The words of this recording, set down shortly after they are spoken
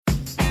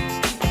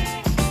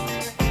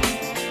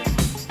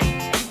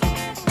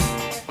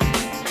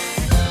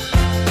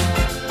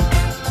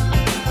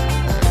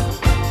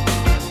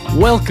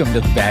Welcome to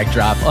The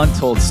Backdrop,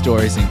 Untold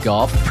Stories in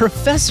Golf.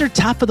 Professor,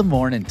 top of the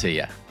morning to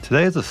you.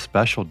 Today is a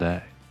special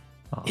day.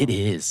 It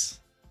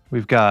is.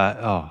 We've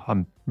got,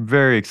 I'm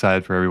very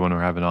excited for everyone we're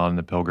having on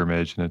the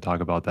pilgrimage and to talk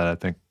about that. I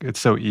think it's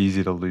so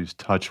easy to lose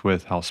touch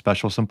with how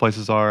special some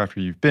places are after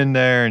you've been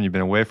there and you've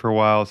been away for a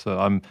while. So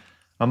I'm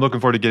looking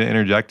forward to getting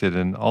interjected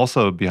and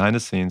also behind the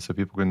scenes so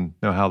people can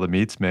know how the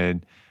meat's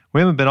made. We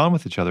haven't been on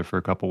with each other for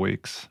a couple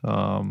weeks.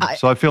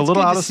 So I feel a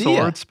little out of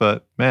sorts,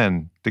 but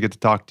man, to get to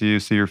talk to you,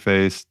 see your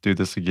face, do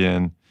this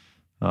again,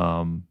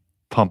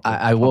 pumped.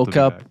 I woke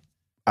up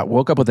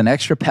with an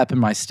extra pep in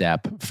my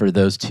step for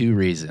those two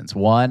reasons.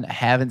 One,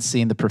 haven't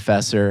seen the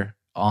professor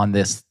on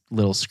this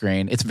little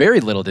screen. It's very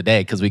little today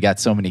because we got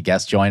so many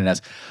guests joining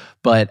us,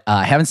 but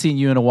I haven't seen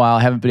you in a while.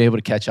 Haven't been able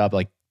to catch up.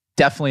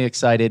 Definitely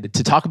excited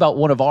to talk about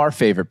one of our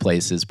favorite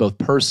places, both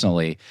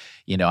personally.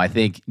 I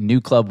think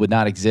NewClub would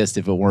not exist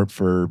if it weren't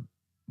for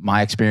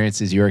my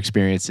experiences, your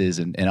experiences,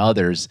 and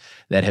others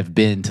that have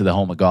been to the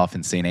home of golf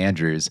in St.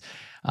 Andrews.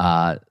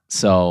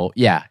 So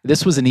yeah,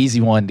 this was an easy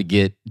one to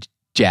get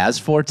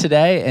jazzed for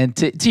today and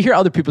to hear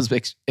other people's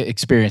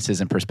experiences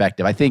and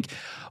perspective. I think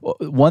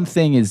one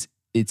thing is,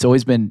 it's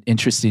always been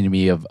interesting to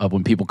me of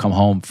when people come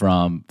home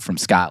from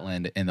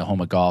Scotland and the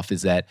home of golf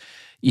is that,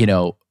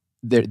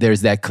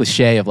 there's that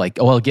cliche of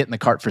get in the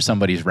cart for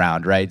somebody's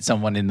round, right?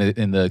 Someone in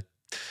the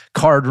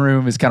card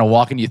room is kind of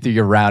walking you through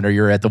your round, or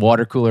you're at the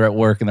water cooler at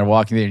work and they're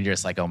walking there and you're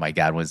just like, oh my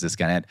God, when's this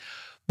going to end?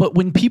 But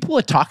when people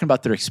are talking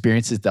about their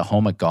experiences at the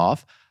home of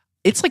golf,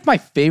 it's my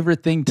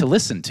favorite thing to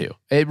listen to.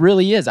 It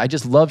really is. I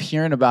just love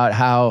hearing about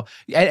how,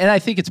 and I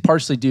think it's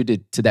partially due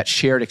to that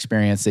shared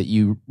experience that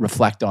you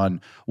reflect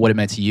on what it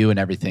meant to you and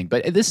everything.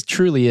 But this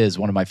truly is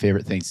one of my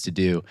favorite things to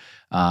do,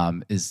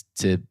 is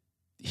to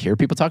hear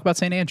people talk about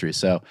St. Andrews.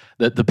 So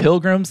the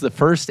pilgrims, the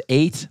first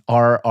 8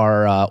 are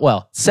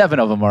 7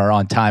 of them are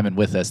on time and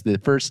with us. The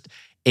first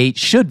 8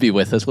 should be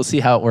with us. We'll see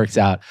how it works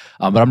out.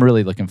 But I'm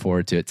really looking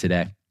forward to it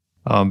today.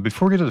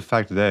 Before we get to the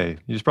fact today,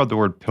 you just brought the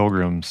word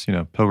pilgrims.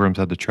 Pilgrims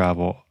had to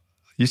travel.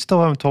 You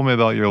still haven't told me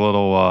about your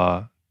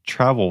little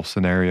travel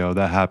scenario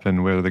that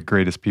happened where the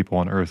greatest people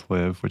on earth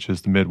live, which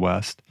is the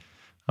Midwest.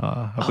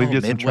 I believe you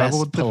had some travel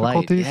with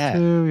difficulties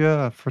too.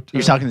 Yeah.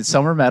 You're talking the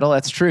summer medal.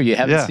 That's true. You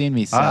haven't seen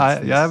me since.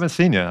 I haven't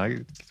seen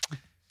you.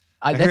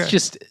 Let's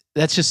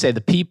just say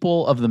the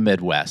people of the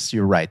Midwest,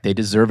 you're right. They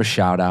deserve a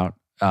shout out.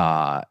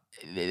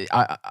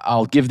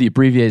 I'll give the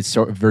abbreviated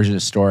version of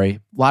the story.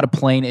 A lot of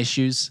plane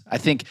issues. I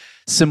think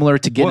similar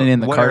to getting in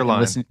the car.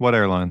 What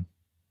airline?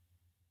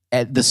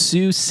 At the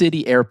Sioux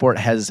City Airport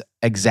has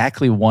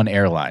exactly one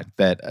airline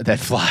that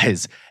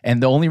flies.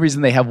 And the only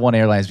reason they have one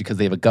airline is because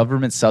they have a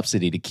government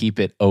subsidy to keep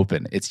it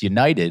open. It's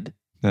United.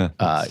 Yeah,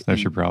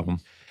 that's your problem.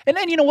 And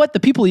then you know what? The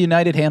people of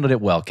United handled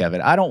it well,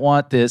 Kevin. I don't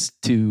want this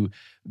to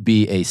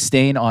be a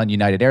stain on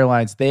United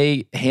Airlines.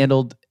 They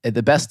handled it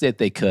the best that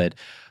they could.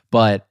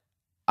 But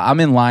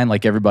I'm in line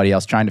like everybody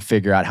else trying to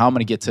figure out how I'm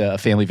going to get to a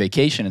family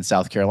vacation in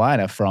South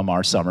Carolina from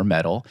our summer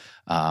medal,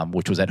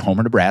 which was at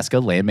Homer, Nebraska,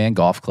 Landman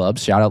Golf Club.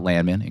 Shout out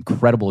Landman.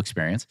 Incredible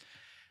experience.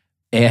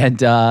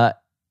 And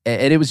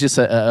it was just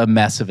a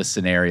mess of a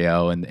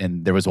scenario.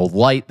 And there was a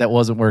light that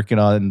wasn't working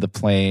on the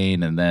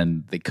plane. And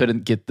then they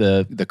couldn't get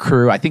the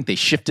crew. I think they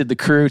shifted the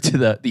crew to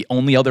the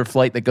only other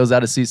flight that goes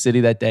out of Sioux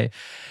City that day.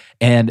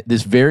 And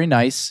this very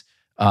nice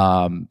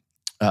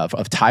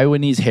of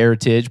Taiwanese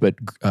heritage, but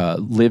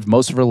lived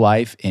most of her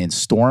life in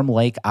Storm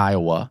Lake,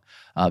 Iowa.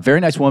 Very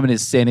nice woman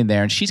is standing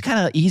there, and she's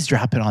kind of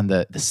eavesdropping on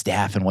the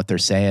staff and what they're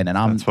saying. And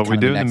that's what we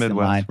do in the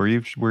Midwest.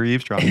 We're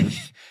eavesdropping.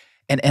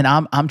 and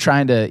I'm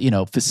trying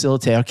to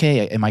facilitate.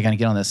 Okay, am I going to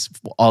get on this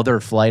other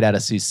flight out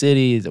of Sioux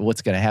City?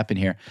 What's going to happen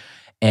here?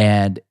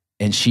 And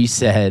she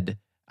said,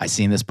 "I've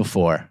seen this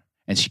before."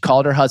 And she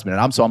called her husband,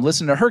 and I'm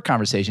listening to her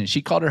conversation.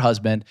 She called her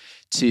husband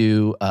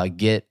to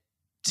get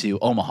to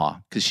Omaha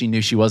because she knew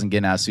she wasn't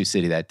getting out of Sioux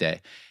City that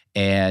day.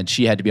 And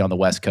she had to be on the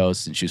West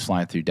Coast and she was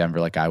flying through Denver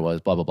like I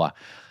was, blah, blah, blah.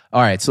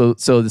 All right. So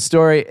the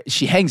story,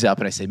 she hangs up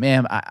and I say,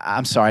 ma'am,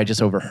 I'm sorry. I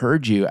just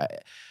overheard you.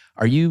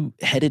 Are you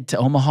headed to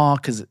Omaha?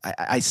 Because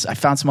I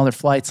found some other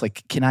flights.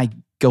 Can I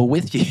go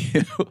with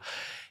you?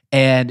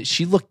 And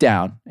she looked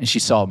down and she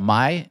saw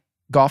my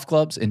golf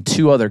clubs and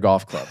 2 other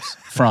golf clubs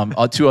from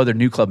 2 other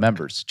NewClub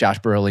members, Josh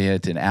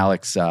Burliant and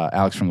Alex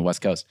from the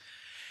West Coast.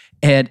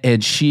 And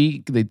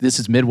this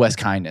is Midwest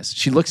kindness.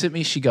 She looks at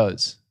me, she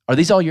goes, "Are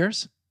these all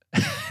yours?"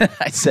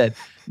 I said,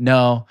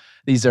 "No,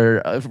 these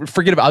are,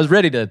 forget about, I was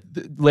ready to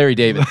Larry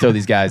David throw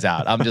these guys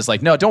out. I'm just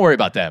like, no, don't worry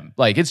about them.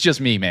 It's just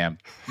me, ma'am.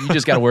 You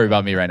just got to worry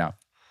about me right now."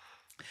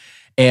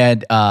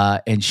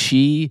 And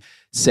she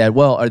said,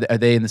 "Well, are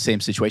they in the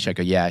same situation?" I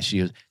go, "Yeah."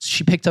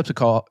 She picked up the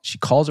call. She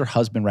calls her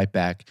husband right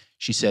back.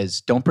 She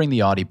says, "Don't bring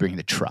the Audi, bring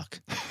the truck."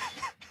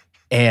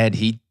 And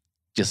he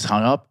just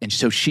hung up. And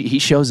so he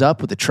shows up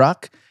with the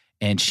truck.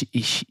 And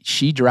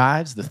she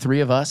drives the 3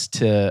 of us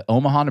to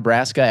Omaha,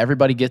 Nebraska.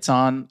 Everybody gets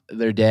on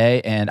their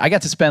day. And I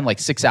got to spend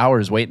 6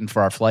 hours waiting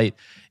for our flight.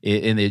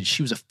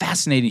 She was a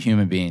fascinating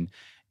human being.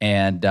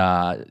 And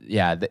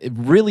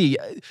really,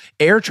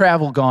 air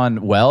travel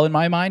gone well in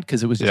my mind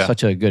because it was just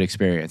such a good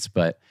experience.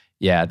 But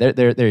Yeah,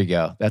 there you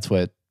go. That's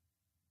what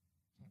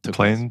took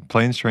place.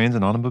 Planes, trains,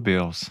 and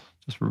automobiles,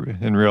 just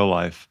in real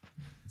life.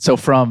 So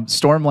from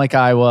Storm Lake,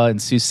 Iowa,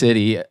 and Sioux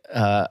City,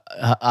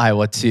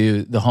 Iowa,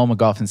 to the home of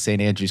golf in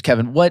St. Andrews.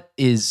 Kevin, what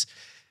is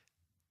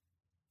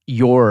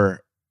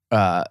your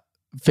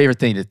favorite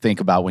thing to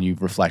think about when you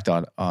reflect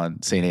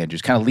on St.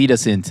 Andrews? Kind of lead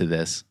us into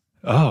this.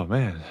 Oh,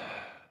 man.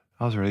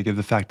 I was ready to give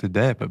the fact of the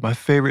day, but my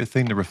favorite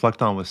thing to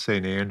reflect on was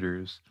St.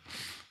 Andrews.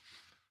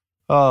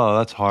 Oh,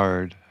 that's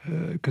hard.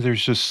 Because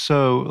there's just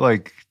so,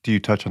 like, do you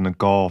touch on the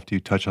golf? Do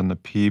you touch on the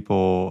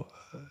people?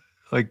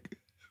 Like,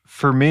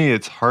 for me,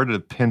 it's hard to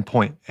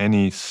pinpoint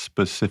any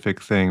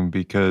specific thing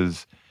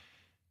because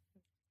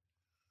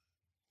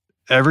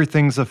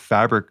everything's a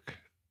fabric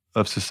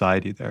of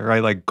society there,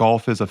 right? Like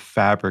golf is a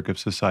fabric of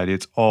society.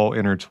 It's all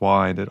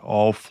intertwined. It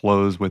all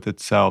flows with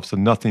itself. So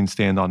nothing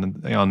stands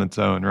on its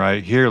own,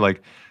 right? Here, like,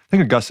 I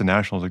think Augusta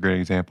National is a great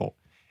example.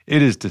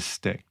 It is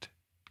distinct.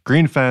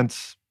 Green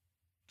fence,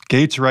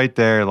 gates right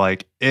there,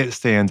 like it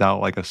stands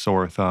out like a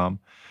sore thumb.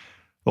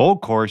 The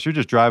old course, you're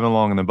just driving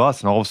along in the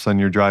bus, and all of a sudden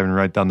you're driving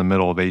right down the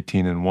middle of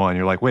 18 and 1.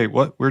 You're like, wait,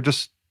 what?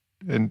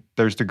 And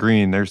there's the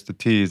green, there's the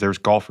tees, there's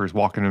golfers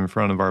walking in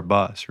front of our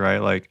bus, right?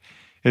 Like,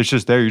 it's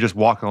just there. You're just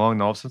walking along,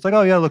 and all of a sudden it's like,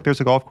 oh yeah, look,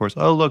 there's a golf course.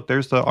 Oh, look,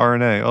 there's the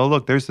RNA. Oh,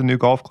 look, there's the new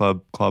golf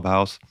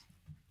clubhouse.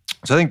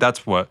 So I think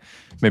that's what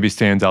maybe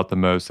stands out the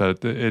most,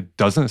 that it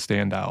doesn't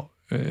stand out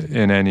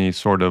in any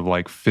sort of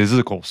like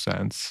physical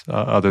sense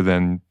other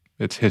than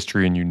its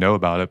history and you know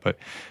about it. But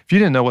if you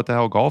didn't know what the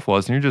hell golf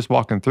was and you're just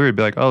walking through, it'd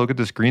be like, oh, look at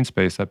this green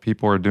space that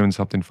people are doing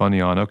something funny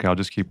on. Okay, I'll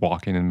just keep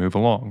walking and move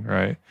along,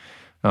 right?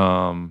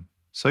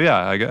 So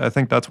yeah, I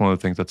think that's one of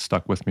the things that's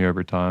stuck with me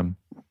over time.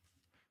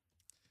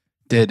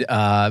 Did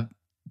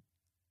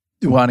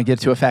you want to get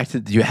to a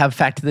fact? Do you have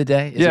fact of the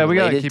day? Is yeah, it we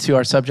got to keep to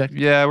our subject.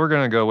 Yeah, we're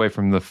gonna go away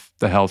from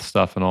the health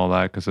stuff and all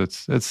that because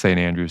it's St.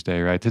 Andrew's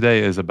Day, right? Today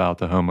is about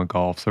the home of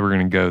golf, so we're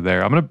gonna go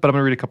there. I'm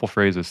gonna read a couple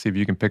phrases, see if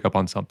you can pick up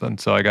on something.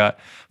 So I got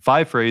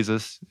 5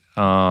 phrases.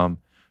 There's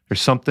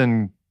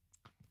something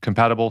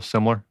compatible,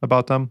 similar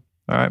about them.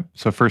 All right.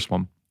 So first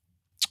one,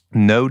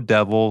 no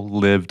devil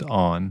lived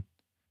on.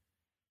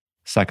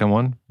 Second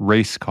one,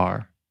 race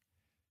car.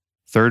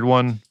 Third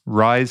one,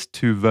 rise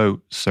to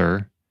vote,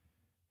 sir.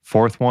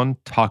 Fourth one,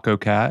 taco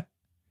cat.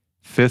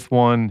 Fifth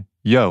one,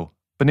 yo,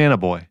 banana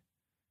boy.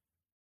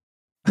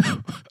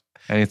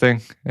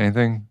 Anything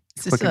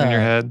clicking in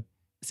your head?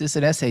 Is this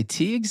an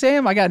SAT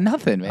exam? I got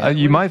nothing, man.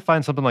 You might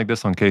find something like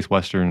this on Case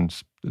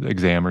Western's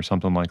exam or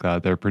something like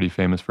that. They're pretty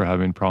famous for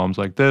having problems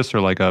like this,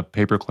 or like a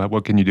paperclip.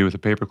 What can you do with a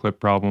paperclip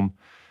problem?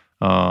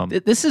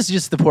 This is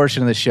just the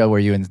portion of the show where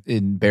you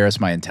embarrass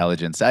my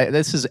intelligence.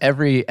 This is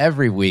every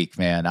week,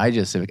 man. I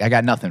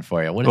got nothing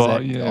for you. What is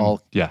that?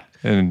 Yeah,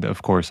 and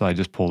of course I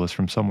just pull this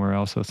from somewhere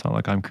else, so it's not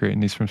like I'm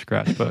creating these from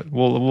scratch. But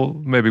we'll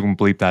maybe we can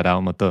bleep that out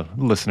and let the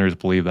listeners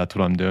believe that's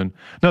what I'm doing.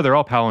 No, they're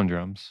all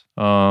palindromes.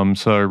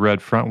 So I read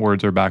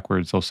frontwards or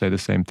backwards. They'll say the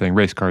same thing.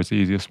 Race car is the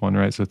easiest one,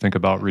 right? So think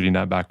about reading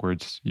that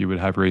backwards. You would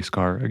have race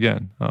car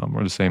again,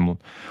 or the same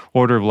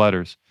order of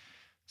letters.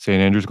 St.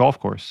 Andrews Golf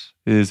Course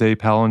is a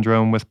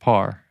palindrome with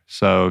par.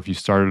 So if you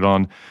started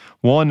on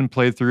 1 and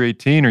played through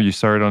 18, or you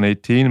started on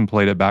 18 and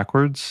played it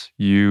backwards,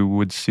 you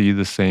would see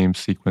the same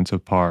sequence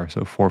of par.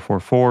 So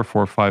 4-4-4,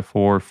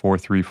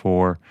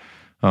 4-5-4,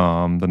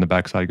 4-3-4. Then the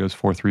backside goes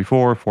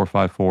 4-3-4,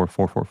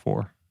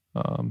 4-5-4,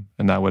 4-4-4.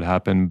 And that would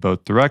happen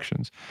both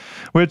directions,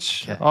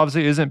 which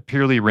obviously isn't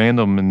purely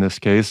random in this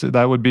case.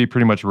 That would be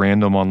pretty much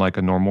random on like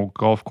a normal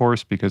golf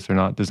course because they're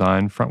not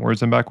designed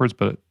frontwards and backwards.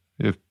 But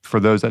for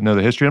those that know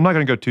the history, I'm not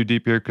going to go too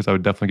deep here because I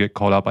would definitely get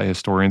called out by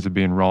historians of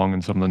being wrong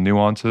in some of the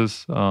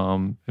nuances.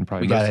 And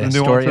probably we got a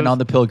historian on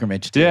the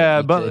pilgrimage too.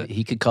 Yeah,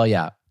 he could call you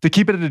out. To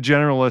keep it at a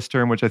generalist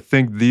term, which I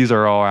think these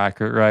are all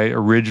accurate, right?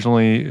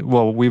 Originally,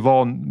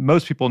 well,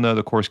 most people know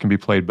the course can be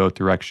played both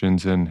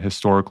directions, and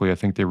historically, I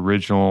think the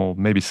original,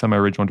 maybe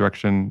semi-original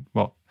direction,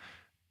 well,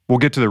 we'll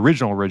get to the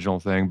original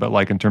thing, but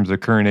like in terms of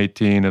the current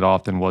 18, it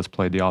often was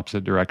played the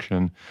opposite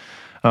direction.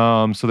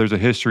 So there's a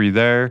history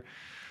there.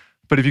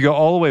 But if you go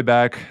all the way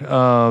back,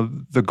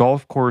 the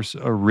golf course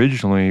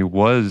originally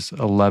was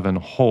 11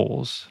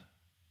 holes,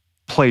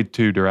 played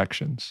 2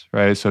 directions,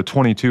 right? So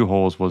 22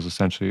 holes was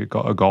essentially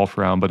a golf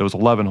round, but it was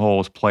 11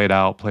 holes played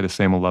out, play the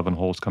same 11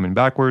 holes coming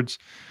backwards.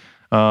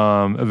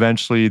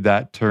 Eventually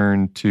that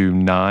turned to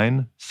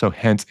 9, so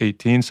hence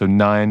 18. So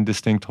 9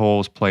 distinct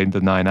holes, played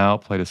the 9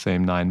 out, played the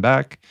same 9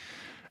 back.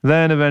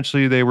 Then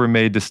eventually they were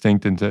made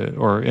distinct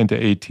into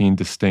 18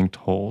 distinct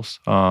holes,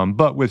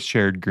 but with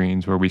shared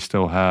greens where we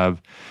still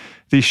have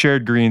these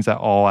shared greens that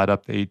all add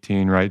up to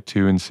 18, right?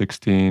 2 and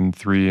 16,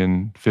 3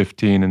 and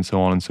 15, and so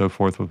on and so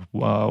forth, with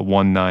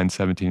 1, 9,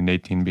 17, and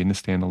 18 being the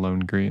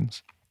standalone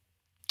greens.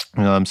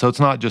 So it's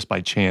not just by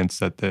chance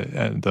that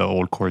the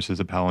old course is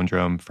a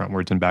palindrome,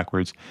 frontwards and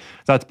backwards.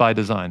 That's by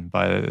design,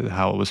 by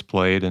how it was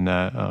played, and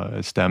that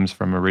it stems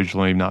from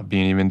originally not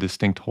being even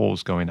distinct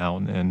holes going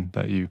out, and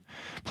that you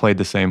played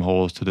the same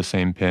holes to the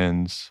same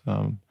pins.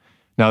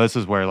 Now, this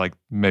is where like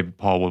maybe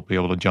Paul will be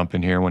able to jump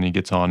in here when he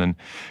gets on and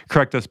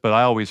correct us, but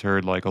I always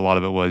heard like a lot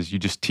of it was you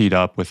just teed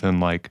up within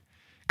like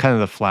kind of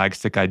the flag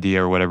stick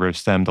idea or whatever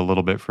stemmed a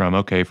little bit from,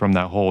 okay, from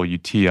that hole, you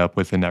tee up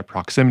within that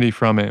proximity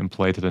from it and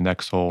play to the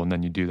next hole, and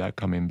then you do that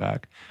coming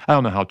back. I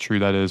don't know how true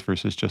that is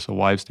versus just a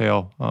wives'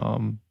 tale,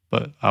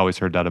 but I always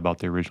heard that about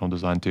the original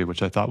design too,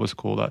 which I thought was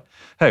cool. That,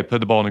 hey, put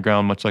the ball in the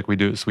ground, much like we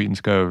do at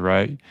Sweetens Cove,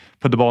 right?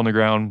 Put the ball in the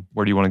ground.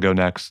 Where do you want to go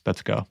next?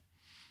 Let's go.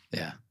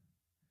 Yeah.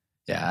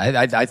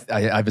 Yeah,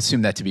 I've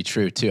assumed that to be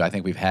true too. I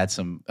think we've had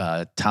some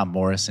Tom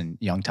Morris and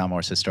young Tom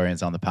Morris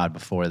historians on the pod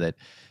before that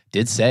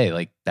did say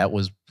like that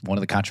was one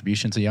of the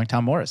contributions of young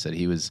Tom Morris, that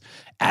he was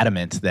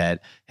adamant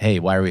that, hey,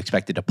 why are we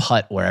expected to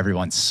putt where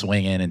everyone's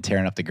swinging and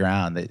tearing up the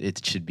ground? That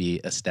it should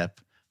be a step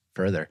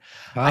further.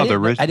 Oh,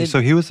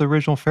 so he was the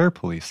original fair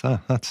police. Huh?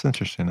 That's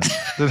interesting.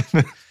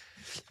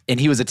 And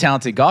he was a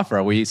talented golfer.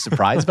 Are we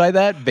surprised by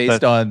that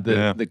based on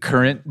the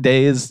current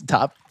day's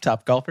top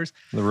golfers?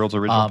 The world's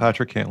original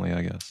Patrick Cantley,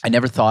 I guess. I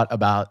never thought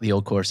about the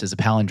old course as a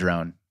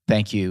palindrome.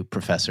 Thank you,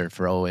 Professor,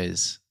 for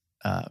always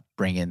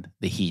bringing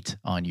the heat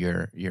on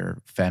your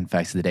fan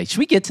facts of the day. Should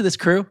we get to this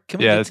crew? Can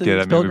we let's get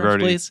it. I mean, we've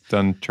already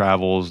done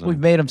travels. We've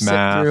made them sit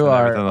through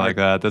everything like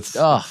that.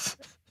 That's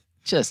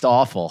just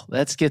awful.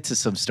 Let's get to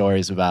some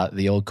stories about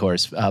the old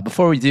course.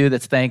 Before we do,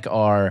 let's thank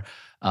our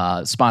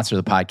sponsor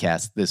of the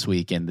podcast this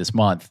week and this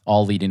month,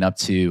 all leading up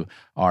to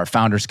our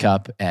Founders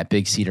Cup at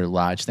Big Cedar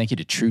Lodge. Thank you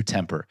to True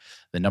Temper,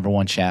 the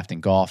 #1 shaft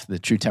in golf. The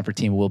True Temper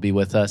team will be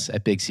with us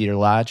at Big Cedar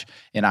Lodge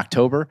in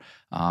October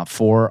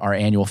for our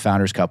annual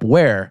Founders Cup,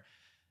 where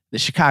the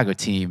Chicago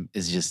team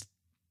is just,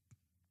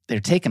 they're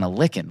taking a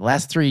licking the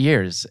last 3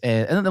 years.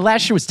 And then the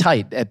last year was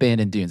tight at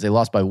Bandon Dunes. They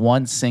lost by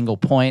 1 single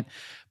point,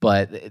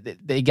 but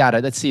they got to,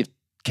 let's see if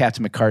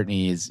Captain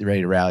McCartney is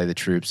ready to rally the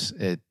troops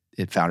at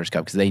Founders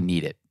Cup, because they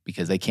need it,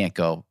 because they can't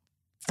go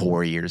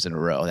 4 years in a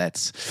row.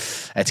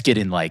 That's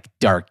getting like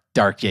dark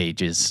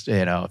ages,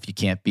 if you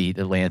can't beat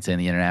Atlanta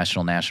and the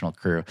international national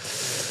crew.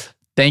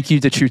 Thank you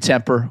to True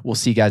Temper. We'll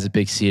see you guys at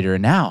Big Cedar.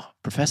 And now,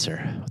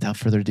 Professor, without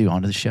further ado,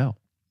 on to the show.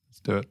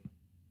 Let's do it.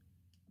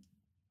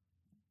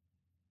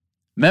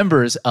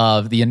 Members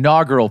of the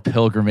inaugural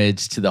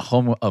pilgrimage to the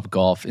home of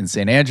golf in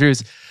St.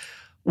 Andrews,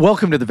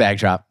 welcome to the Bag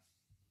Drop.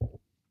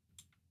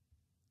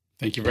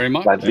 Thank you very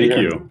much. Thank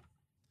you.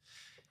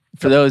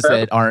 For those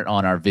that aren't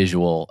on our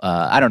visual,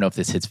 I don't know if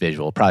this hits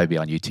visual, it'll probably be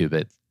on YouTube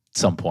at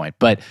some point,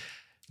 but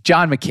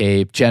John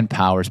McCabe, Jen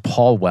Powers,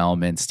 Paul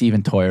Wellman,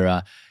 Stephen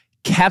Toira,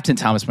 Captain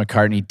Thomas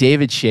McCartney,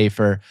 David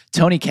Schaefer,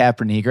 Tony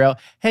Capernegro.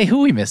 Hey, who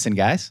are we missing,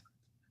 guys?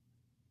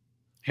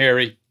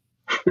 Harry.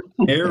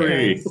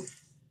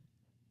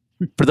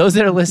 For those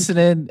that are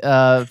listening,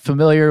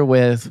 familiar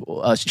with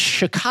a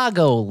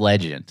Chicago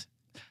legend,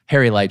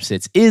 Harry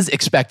Leipzig is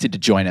expected to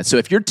join us. So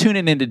if you're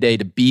tuning in today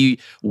to be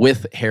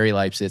with Harry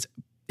Leipzig,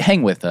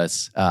 hang with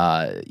us.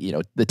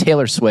 The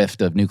Taylor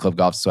Swift of NewClub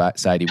Golf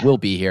Society will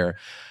be here.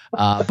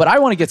 But I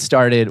want to get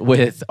started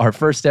with our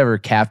first ever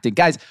captain.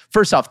 Guys,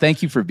 first off,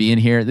 thank you for being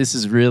here. This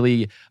is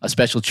really a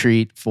special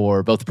treat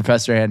for both the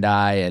professor and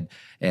I,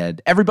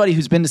 and everybody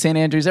who's been to St.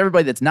 Andrews,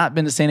 everybody that's not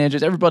been to St.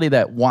 Andrews, everybody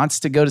that wants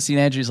to go to St.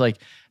 Andrews.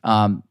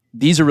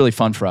 These are really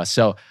fun for us.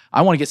 So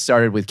I want to get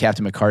started with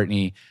Captain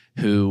McCartney,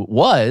 who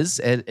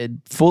was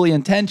fully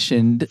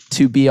intentioned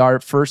to be our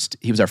first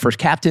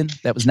captain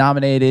that was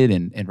nominated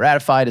and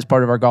ratified as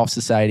part of our golf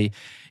society.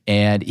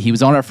 And he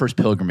was on our first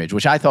pilgrimage,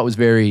 which I thought was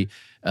very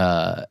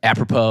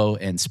apropos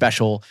and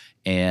special.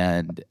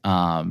 And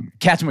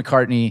Captain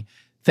McCartney,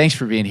 thanks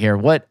for being here.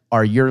 What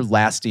are your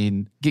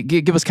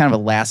give us kind of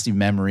a lasting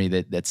memory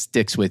that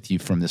sticks with you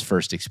from this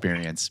first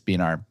experience,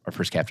 being our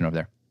first captain over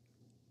there?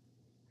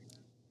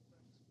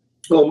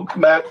 Well,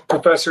 Matt,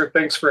 Professor,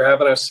 thanks for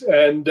having us.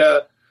 And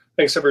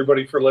thanks,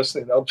 everybody, for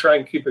listening. I'll try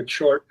and keep it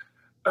short.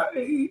 My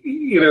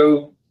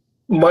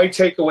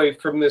takeaway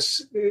from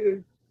this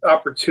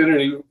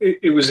opportunity,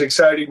 it was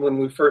exciting when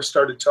we first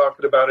started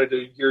talking about it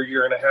a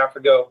year and a half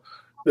ago,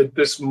 that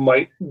this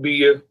might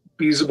be a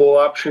feasible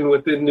option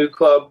within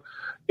NewClub,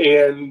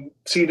 and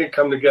seeing it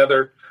come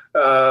together.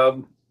 I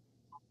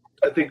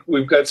think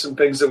we've got some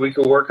things that we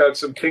can work out,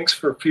 some kinks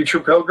for future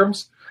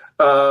pilgrims.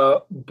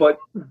 But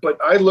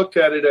I looked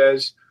at it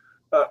as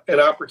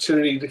an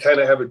opportunity to kind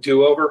of have a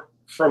do-over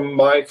from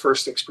my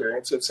first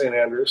experience at St.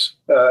 Andrews.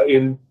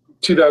 In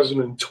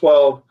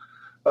 2012,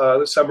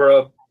 the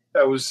summer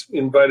I was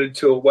invited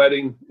to a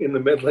wedding in the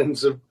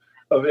Midlands of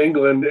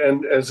England,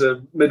 and as a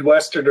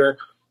Midwesterner,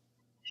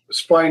 was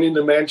flying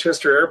into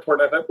Manchester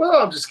Airport, and I thought, well,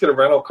 I'll just get a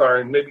rental car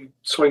and maybe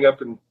swing up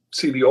and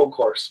see the old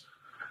course.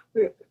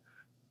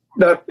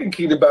 Not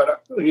thinking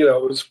about, it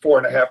was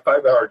 4.5,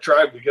 5 hour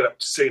drive to get up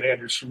to St.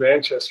 Andrews from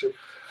Manchester.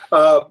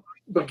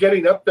 But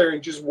getting up there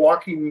and just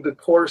walking the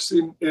course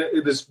in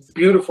this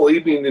beautiful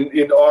evening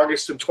in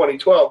August of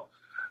 2012,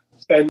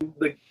 and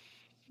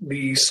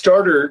the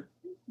starter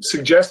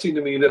suggesting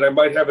to me that I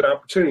might have an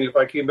opportunity if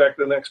I came back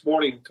the next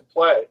morning to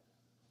play,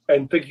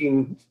 and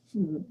thinking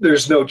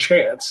there's no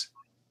chance.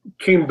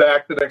 Came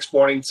back the next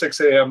morning, 6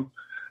 a.m.,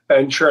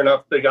 and sure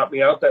enough, they got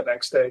me out that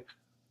next day.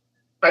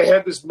 I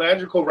had this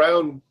magical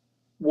round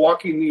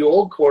walking the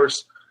old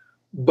course,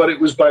 but it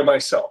was by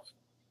myself.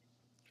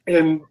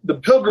 And the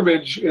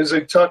pilgrimage, as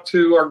I talked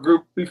to our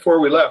group before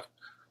we left,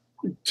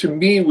 to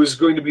me was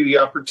going to be the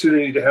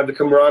opportunity to have the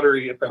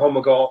camaraderie at the home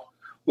of golf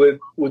with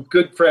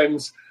good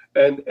friends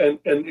and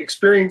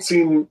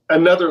experiencing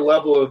another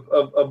level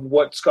of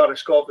what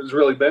Scottish golf has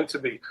really meant to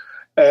me.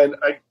 And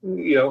I,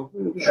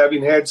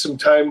 having had some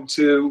time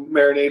to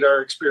marinate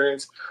our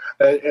experience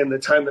and the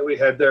time that we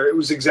had there, it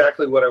was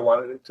exactly what I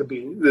wanted it to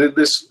be.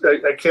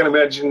 I can't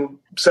imagine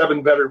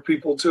 7 better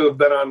people to have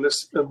been on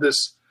this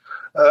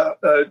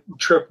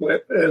trip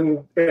with,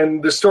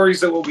 and the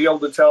stories that we'll be able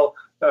to tell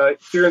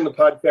here in the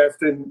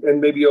podcast and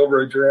maybe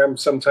over a dram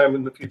sometime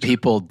in the future.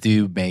 People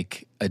do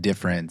make a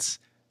difference.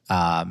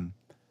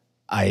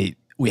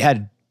 We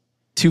had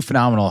 2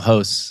 phenomenal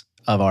hosts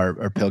of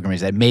our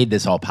pilgrimage that made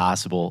this all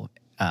possible.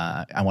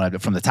 I wanted to,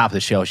 from the top of the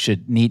show,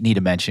 need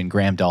to mention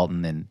Graham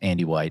Dalton and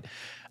Andy White.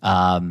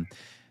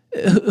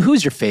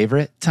 Who's your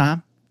favorite,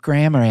 Tom?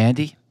 Graham or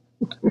Andy?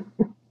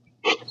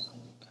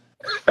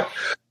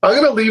 I'm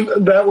going to leave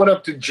that one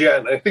up to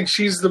Jen. I think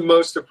she's the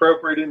most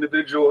appropriate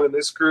individual in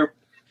this group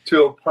to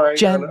opine.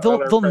 Jen, on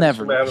they'll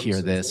never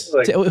hear this.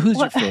 Who's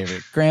your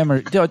favorite? Graham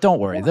or don't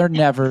worry,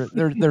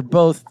 they're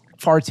both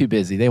far too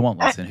busy. They won't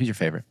listen. Who's your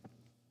favorite?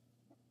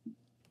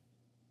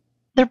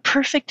 They're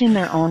perfect in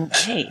their own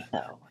way,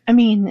 though. I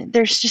mean,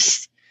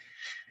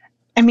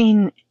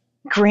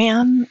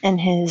 Graham and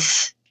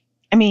his,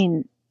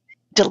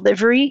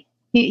 delivery,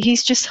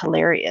 he's just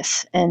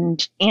hilarious.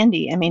 And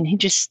Andy, he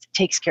just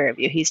takes care of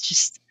you. He's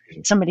just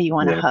somebody you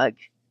want to hug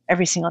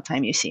every single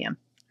time you see him.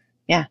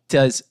 Yeah.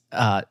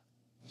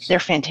 They're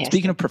fantastic.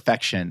 Speaking of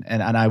perfection,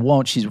 and I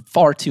won't, she's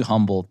far too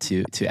humble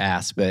to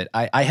ask, but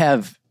I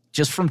have,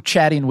 just from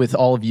chatting with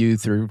all of you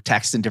through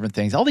text and different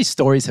things, all these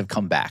stories have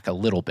come back a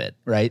little bit,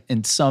 right?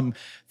 In some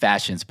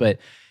fashions. But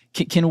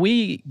can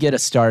we get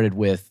us started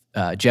with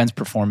Jen's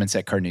performance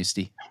at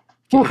Carnoustie?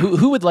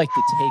 Who would like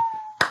to take,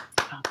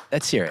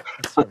 let's hear it.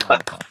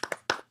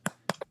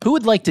 Who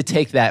would like to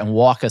take that and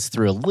walk us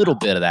through a little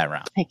bit of that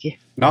round? Thank you.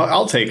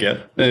 I'll take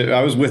it.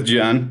 I was with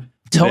Jen.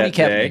 Tony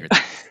kept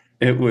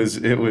It was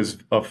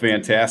a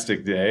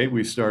fantastic day.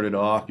 We started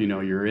off,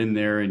 you're in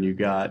there and you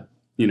got,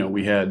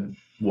 we had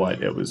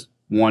it was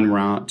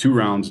 2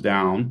 rounds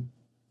down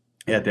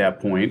at that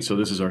point. So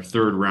this is our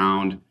 3rd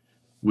round.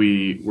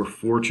 We were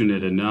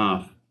fortunate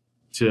enough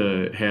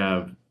to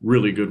have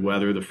really good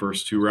weather the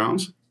first 2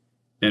 rounds.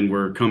 And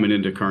we're coming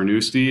into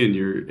Carnoustie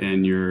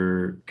and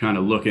you're kind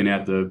of looking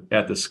at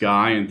the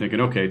sky and thinking,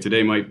 okay,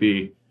 today might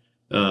be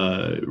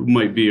a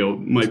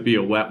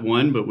wet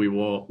one, but we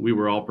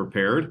were all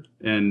prepared,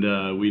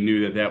 and we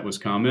knew that was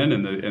coming,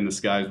 and the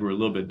skies were a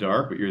little bit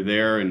dark, but you're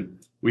there, and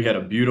we had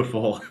a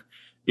beautiful,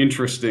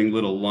 interesting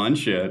little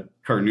lunch at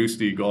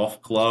Carnoustie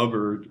Golf Club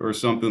or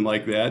something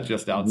like that,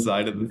 just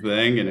outside of the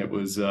thing, and it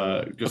was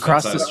just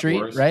across the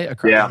street, right?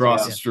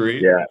 Across the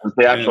street. Yeah, it's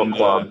the actual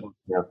club.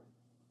 Yeah.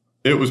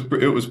 It was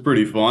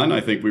pretty fun.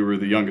 I think we were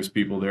the youngest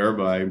people there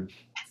by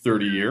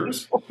 30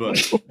 years,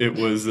 but it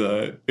was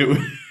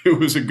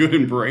a good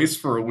embrace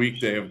for a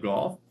weekday of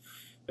golf.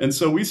 And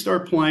so we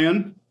start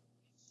playing,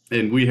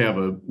 and we have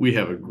a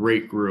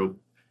great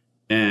group,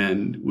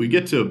 and we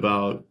get to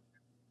about,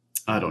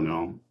 I don't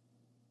know,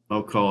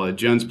 I'll call it,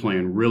 Jen's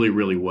playing really,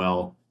 really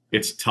well.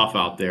 It's tough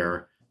out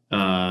there.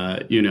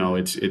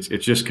 It's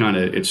just kind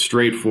of, it's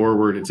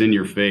straightforward. It's in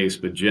your face,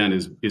 but Jen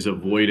is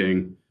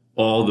avoiding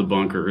all the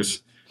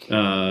bunkers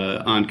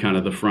on kind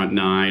of the front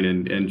 9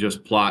 and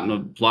just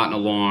plotting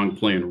along,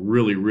 playing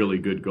really, really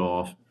good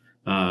golf,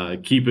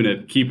 keeping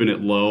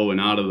it low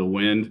and out of the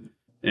wind,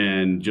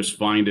 and just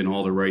finding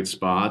all the right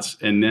spots.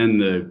 And then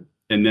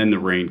the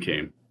rain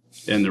came,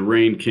 and the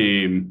rain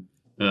came.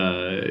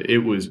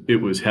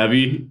 It was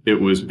heavy.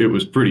 It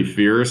was pretty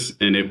fierce,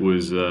 and it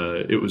was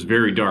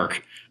very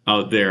dark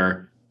out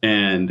there,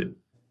 and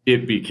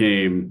it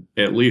became,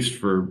 at least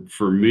for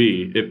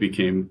me, it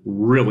became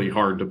really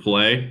hard to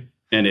play.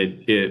 And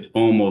it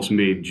almost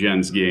made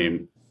Jen's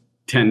game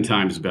 10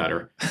 times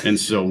better. And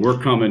so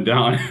we're coming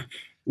down,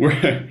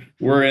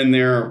 we're in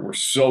there, we're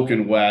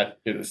soaking wet.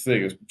 This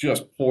thing is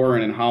just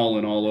pouring and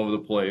howling all over the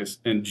place.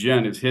 And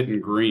Jen is hitting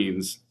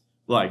greens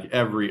like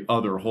every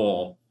other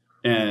hole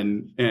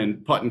and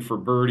putting for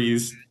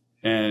birdies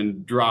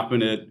and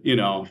dropping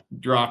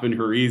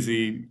her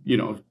easy,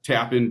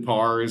 tap in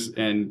pars.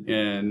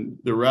 And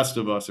the rest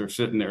of us are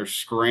sitting there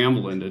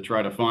scrambling to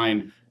try to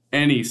find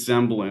any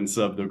semblance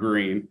of the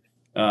green.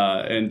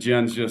 And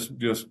Jen's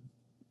just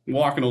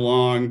walking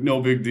along, no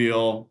big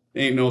deal,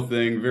 ain't no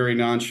thing, very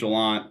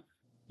nonchalant.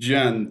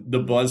 Jen, the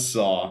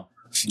buzzsaw,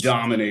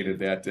 dominated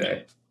that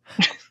day.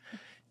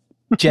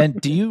 Jen,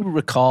 do you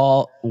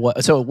recall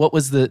what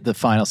was the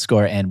final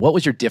score, and what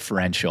was your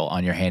differential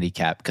on your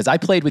handicap? Because I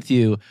played with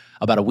you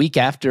about a week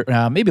after,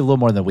 maybe a little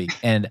more than a week,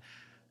 and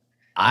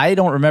I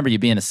don't remember you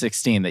being a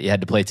 16 that you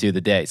had to play 2 of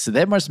the day. So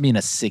that must mean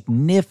a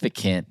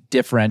significant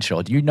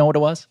differential. Do you know what it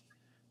was?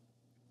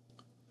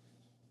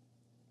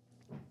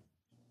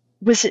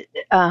 Was it?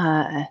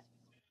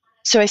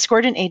 So I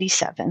scored an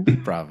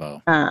 87.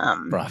 Bravo.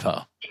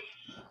 Bravo.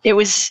 It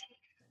was.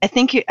 I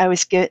think I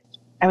was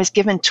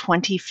given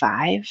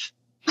 25.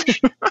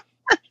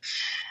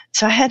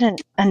 So I had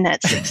a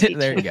net 62.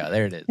 There you go.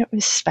 There it is. It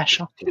was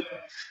special.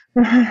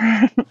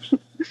 Matt,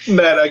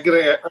 I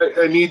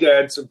need to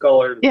add some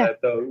color to that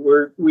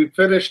though. We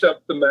finished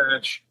up the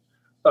match.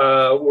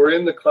 We're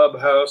in the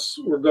clubhouse.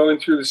 We're going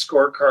through the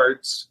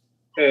scorecards,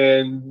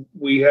 and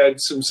we had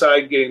some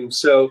side games.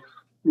 So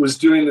was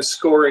doing the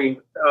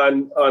scoring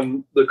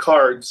on the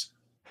cards,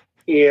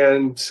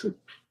 and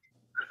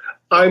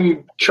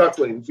I'm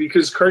chuckling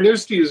because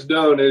Carnoustie is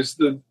known as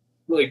the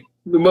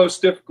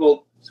most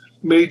difficult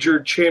major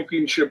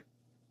championship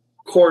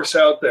course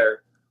out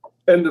there,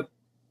 and the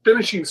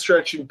finishing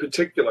stretch in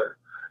particular.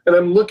 And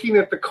I'm looking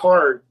at the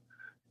card.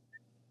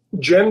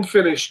 Jen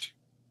finished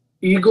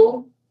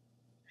eagle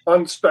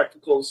on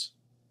spectacles,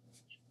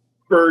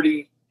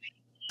 birdie,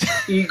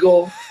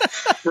 eagle,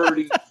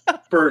 birdie,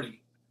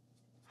 birdie.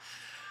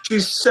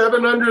 She's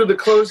 7 under the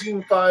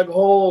closing 5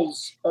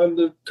 holes on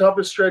the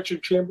toughest stretch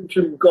of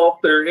championship golf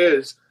there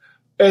is.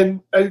 And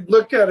I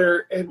look at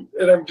her and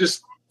I'm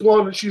just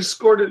blown. She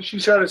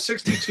shot a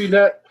 62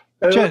 net.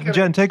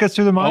 Jen, take us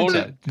through the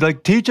mindset.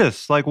 Like, teach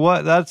us. Like,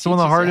 what? That's one of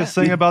the hardest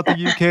thing about the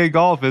UK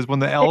golf is when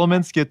the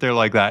elements get there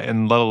like that,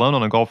 and let alone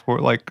on a golf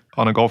course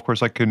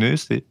like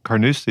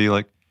Carnoustie.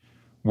 Like,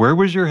 where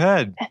was your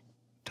head?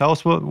 Tell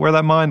us where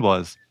that mind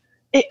was.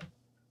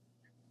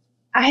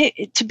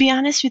 To be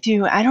honest with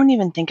you, I don't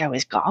even think I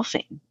was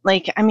golfing.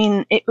 I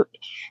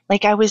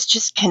was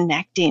just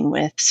connecting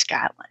with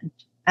Scotland.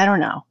 I don't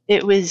know.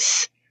 It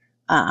was,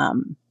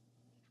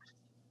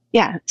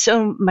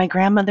 so my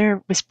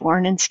grandmother was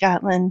born in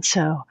Scotland.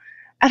 So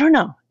I don't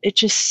know.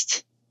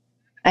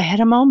 I had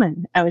a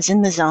moment. I was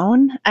in the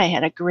zone. I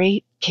had a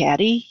great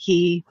caddy.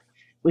 He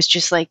was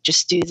just like,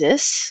 just do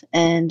this.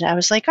 And I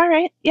was like, all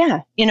right.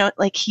 Yeah.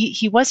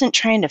 He wasn't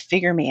trying to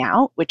figure me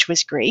out, which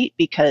was great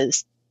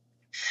because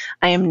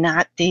I am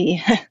not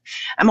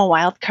I'm a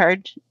wild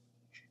card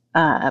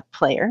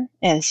player,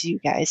 as you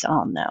guys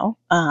all know.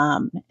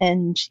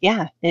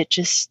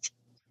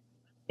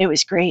 It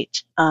was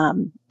great.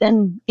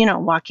 Then,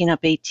 walking up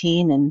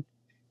 18 and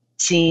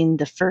seeing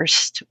the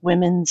first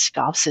women's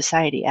golf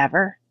society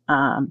ever.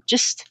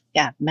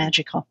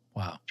 Magical.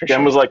 Wow.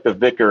 Jen was like the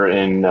vicar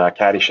in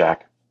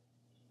Caddyshack.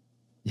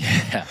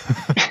 Yeah.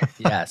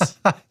 Yes.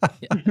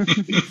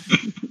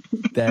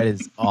 That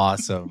is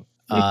awesome.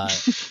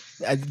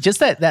 Just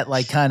that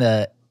like kind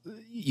of,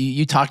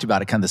 you talked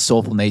about it, kind of the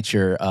soulful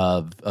nature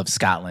of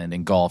Scotland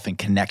and golf and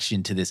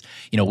connection to this.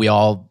 We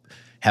all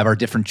have our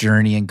different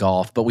journey in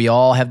golf, but we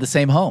all have the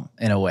same home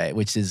in a way,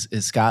 which is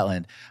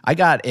Scotland. I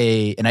got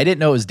and I didn't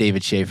know it was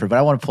David Schaefer, but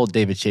I want to pull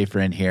David Schaefer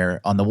in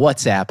here. On the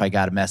WhatsApp, I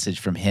got a message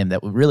from him that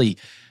really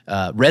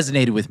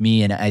resonated with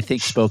me, and I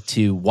think spoke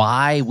to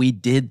why we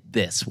did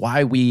this,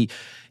 why we,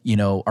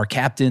 our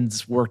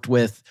captains worked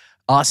with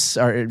us,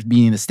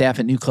 being the staff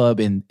at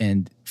NewClub,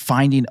 and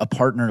finding a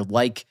partner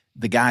like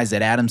the guys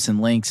at Adamson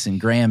Links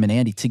and Graham and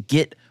Andy to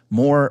get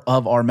more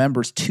of our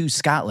members to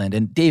Scotland.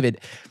 And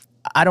David,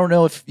 I don't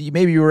know if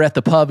maybe you were at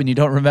the pub and you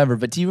don't remember,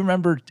 but do you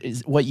remember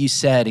what you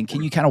said? And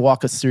can you kind of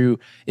walk us through?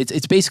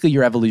 It's basically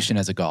your evolution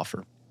as a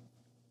golfer.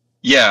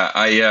 Yeah,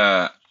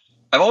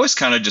 I've always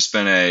kind of just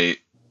been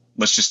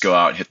let's just go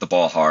out, hit the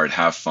ball hard,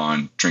 have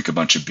fun, drink a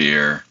bunch of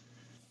beer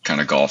kind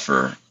of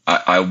golfer.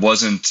 I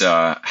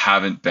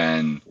haven't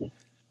been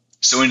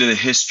so into the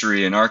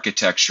history and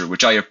architecture,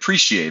 which I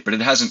appreciate, but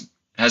it hasn't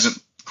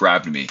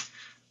grabbed me.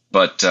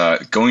 But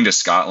going to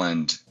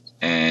Scotland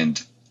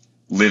and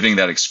living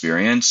that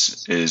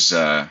experience is,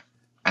 I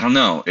don't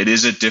know, it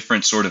is a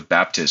different sort of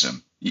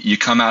baptism. You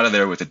come out of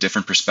there with a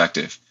different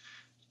perspective.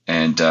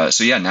 And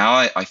now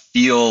I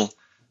feel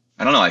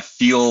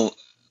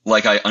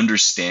like I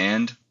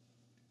understand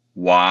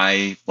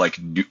why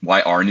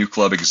our new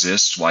club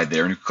exists, why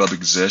their new club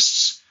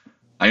exists.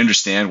 I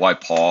understand why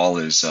Paul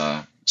is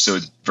so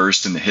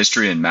versed in the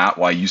history, and Matt,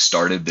 why you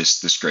started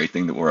this great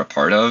thing that we're a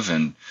part of.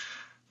 And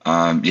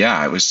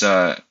it was,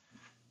 I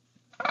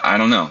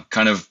don't know,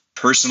 kind of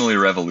personally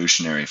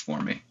revolutionary for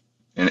me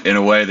in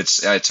a way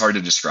it's hard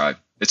to describe.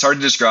 It's hard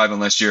to describe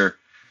unless you're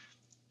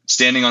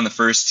standing on the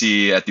first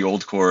tee at the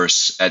old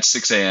course at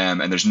 6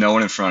 a.m. and there's no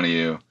one in front of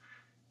you,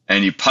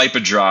 and you pipe a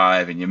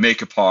drive and you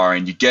make a par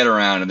and you get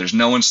around and there's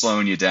no one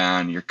slowing you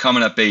down. You're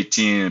coming up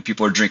 18 and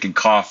people are drinking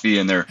coffee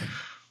and they're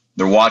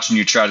watching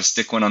you try to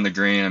stick one on the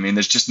green. I mean,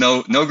 there's just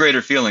no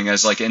greater feeling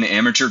as like an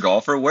amateur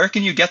golfer. Where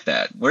can you get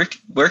that? Where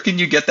can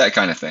you get that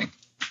kind of thing?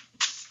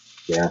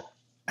 Yeah.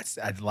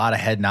 A lot of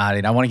head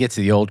nodding. I want to get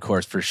to the old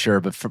course for sure,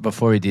 but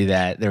before we do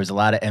that, there was a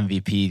lot of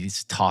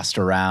MVPs tossed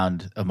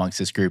around amongst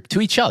this group to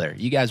each other.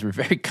 You guys were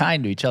very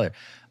kind to each other.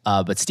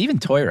 But Stephen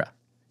Toira,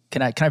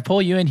 can I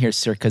pull you in here,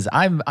 sir? Because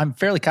I'm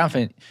fairly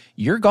confident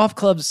your golf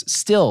clubs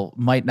still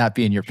might not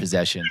be in your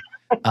possession.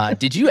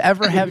 Did you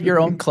ever have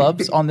your own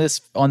clubs on this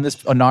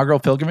inaugural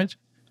pilgrimage?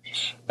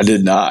 I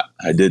did not.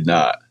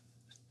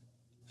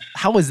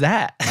 How was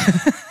that?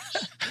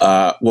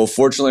 Well,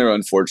 fortunately or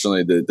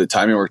unfortunately, the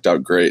timing worked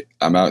out great.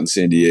 I'm out in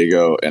San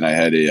Diego, and I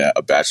had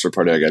a bachelor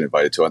party I got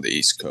invited to on the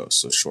East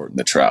Coast, so shortened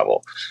the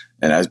travel.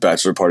 And as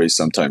bachelor parties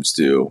sometimes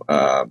do,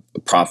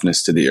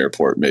 promptness to the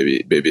airport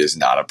maybe is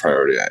not a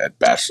priority at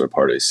bachelor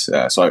parties.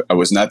 So I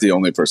was not the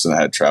only person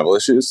that had travel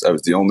issues. I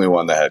was the only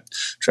one that had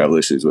travel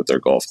issues with their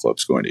golf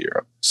clubs going to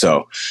Europe.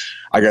 So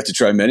I got to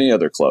try many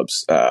other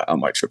clubs on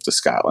my trip to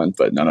Scotland,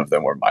 but none of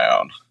them were my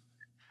own.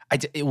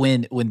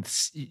 When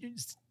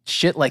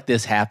shit like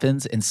this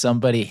happens and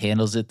somebody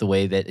handles it the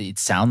way that it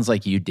sounds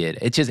like you did,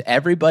 it's just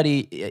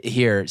everybody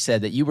here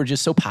said that you were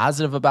just so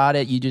positive about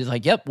it. You just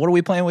like, yep, what are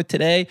we playing with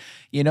today?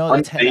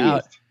 Let's head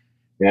out.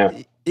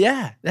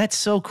 Yeah, that's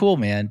so cool,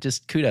 man.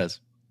 Just kudos.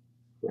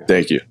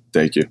 Thank you.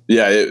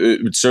 Yeah,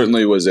 it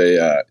certainly was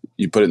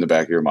you put it in the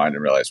back of your mind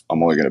and realize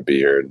I'm only going to be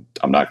here and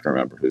I'm not going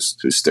to remember whose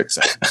sticks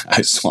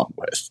I swung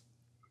with.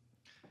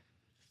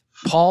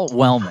 Paul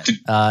Wellman,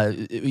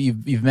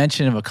 you've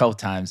mentioned him a couple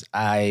times.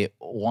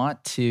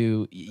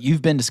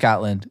 You've been to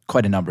Scotland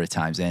quite a number of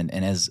times, and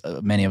as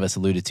many of us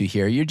alluded to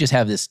here, you just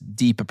have this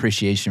deep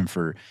appreciation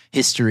for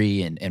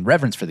history and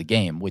reverence for the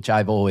game, which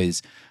I've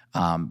always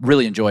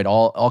really enjoyed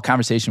all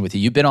conversation with you.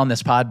 You've been on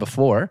this pod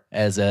before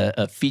as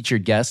a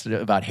featured guest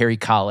about Harry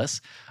Collis,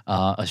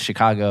 a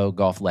Chicago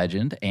golf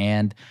legend,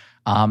 and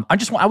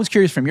I was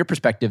curious from your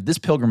perspective, this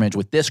pilgrimage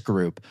with this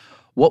group.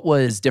 What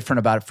was different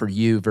about it for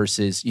you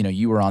versus,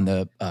 you were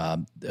on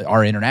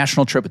our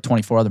international trip with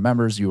 24 other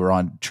members. You were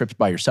on trips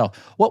by yourself.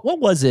 What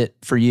was it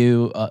for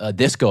you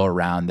this go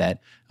around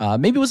that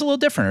maybe was a little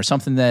different or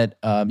something that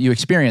you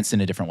experienced in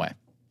a different way?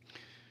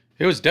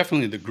 It was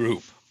definitely the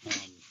group.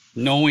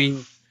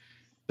 Knowing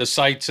the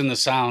sights and the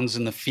sounds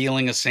and the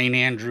feeling of St.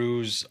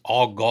 Andrews,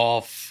 all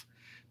golf,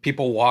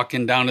 people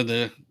walking down to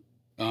the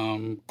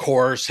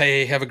course.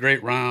 Hey, have a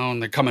great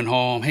round. They're coming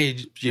home. Hey,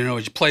 did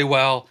you play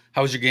well?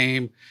 How was your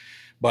game?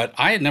 But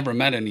I had never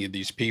met any of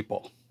these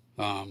people.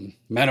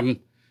 Met them,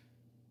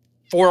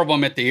 4 of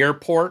them at the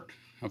airport.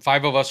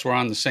 5 of us were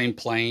on the same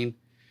plane.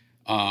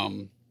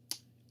 And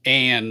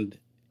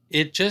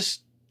it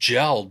just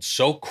gelled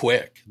so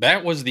quick.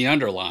 That was the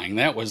underlying.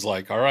 That was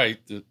like, all right,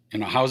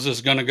 how's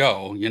this going to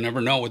go? You never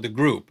know with the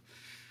group.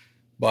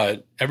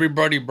 But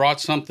everybody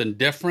brought something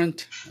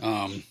different.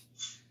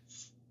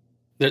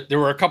 There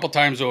were a couple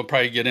times that we'll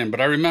probably get in. But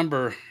I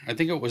remember, I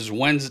think it was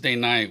Wednesday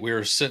night, we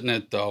were sitting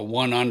at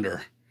 1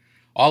 under.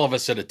 All of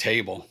us at a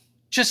table,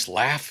 just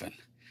laughing.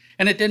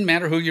 And it didn't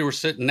matter who you were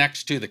sitting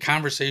next to. The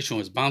conversation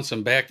was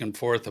bouncing back and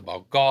forth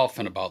about golf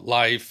and about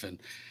life and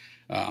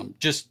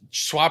just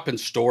swapping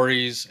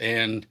stories.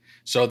 And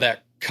so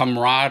that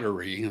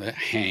camaraderie, that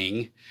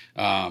hang,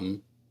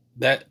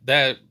 that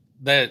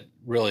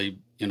really,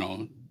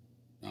 I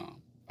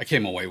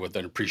came away with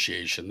an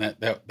appreciation.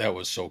 That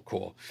was so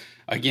cool.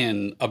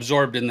 Again,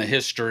 absorbed in the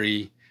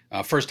history,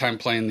 first time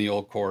playing the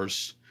old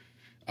course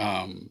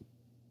a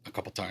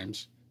couple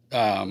times.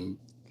 And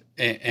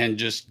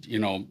just,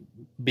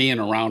 being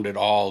around it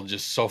all,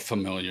 just so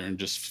familiar and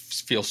just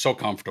feel so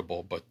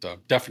comfortable, but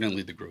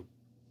definitely the group.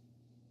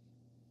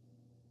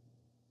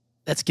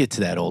 Let's get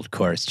to that old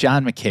course.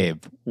 John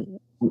McCabe,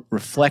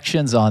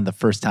 reflections on the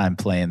first time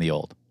playing the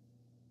old.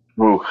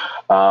 20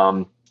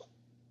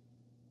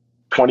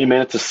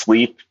 minutes of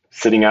sleep,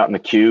 sitting out in the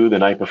queue the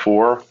night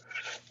before,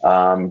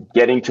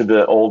 getting to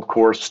the old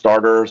course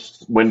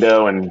starters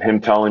window and him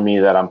telling me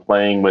that I'm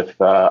playing with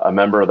a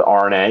member of the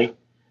RNA.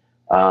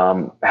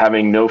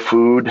 Having no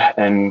food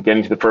and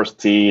getting to the first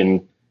tee, and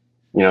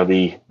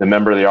the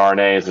member of the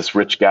RNA is this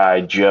rich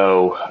guy,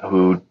 Joe,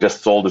 who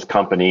just sold his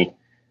company,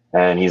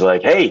 and he's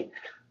like, "Hey,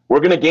 we're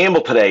gonna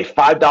gamble today,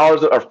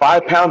 $5 or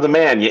 £5 a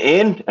man. You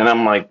in?" And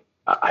I'm like,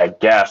 "I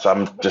guess."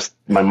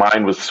 My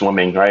mind was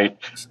swimming, right?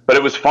 But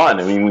it was fun.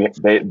 I mean,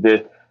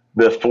 the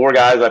 4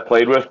 guys I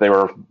played with, they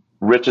were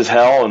rich as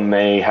hell, and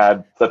they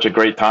had such a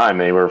great time.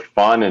 They were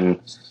fun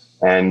and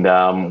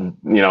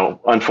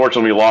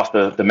unfortunately we lost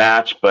the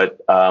match,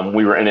 but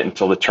we were in it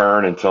until the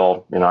turn,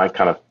 until I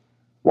kind of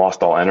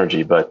lost all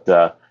energy. But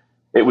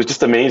it was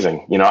just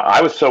amazing.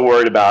 I was so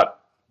worried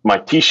about my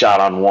tee shot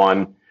on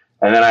 1,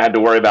 and then I had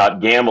to worry about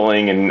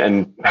gambling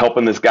and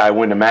helping this guy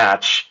win a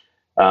match.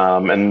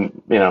 It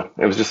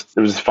was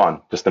just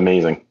fun, just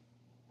amazing.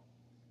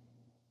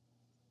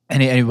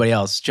 Anybody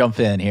else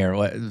jump in here?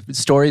 What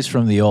stories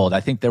from the old?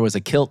 I think there was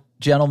a kilt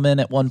gentleman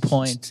at one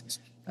point.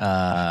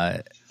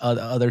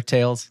 Other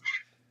tales?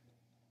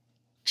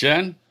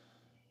 Jen?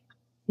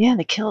 Yeah,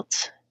 the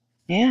kilt.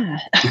 Yeah.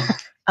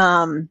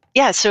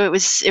 So it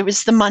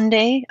was the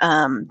Monday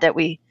that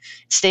we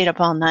stayed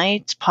up all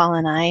night. Paul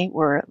and I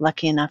were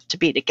lucky enough to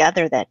be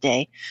together that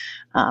day.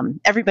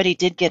 Everybody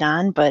did get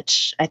on, but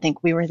I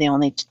think we were the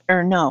only,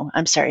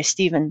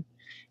 Stephen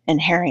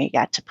and Harry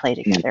got to play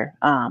together.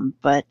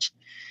 But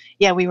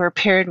yeah, we were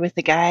paired with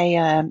the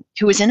guy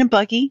who was in a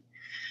buggy,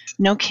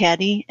 no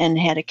caddy, and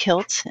had a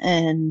kilt.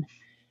 And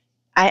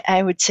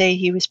I would say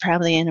he was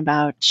probably in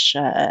about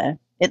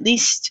at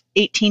least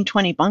 18,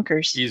 20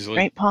 bunkers. Easily.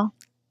 Right, Paul?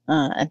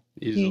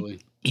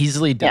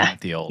 Easily done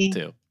at the old,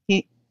 too.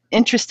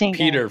 Interesting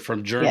Peter guy.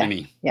 from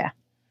Germany. Yeah.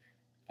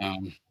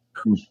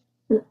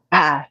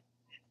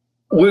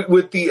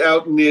 With the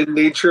out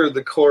nature of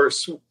the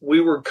course,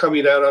 we were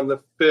coming out on the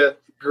 5th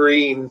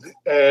green,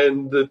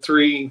 and the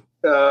 3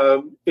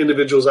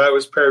 individuals I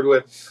was paired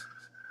with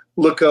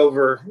look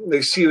over,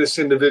 they see this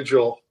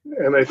individual,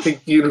 and I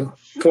think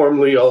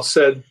uniformly all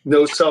said,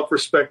 no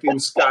self-respecting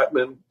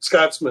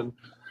Scotsman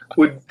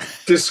would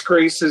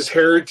disgrace his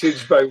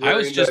heritage by wearing I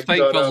was just that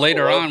thankful god-awful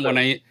later on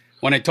outfit.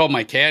 when I told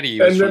my caddy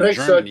he was And then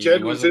from I saw Germany, Jed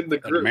he was wasn't in the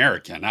an group.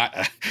 American.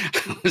 I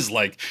was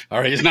like, all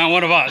right, he's not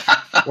one of us.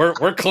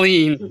 We're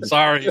clean.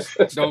 Sorry,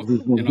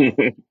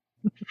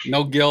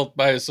 no guilt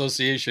by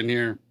association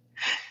here.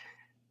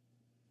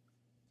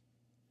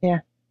 Yeah.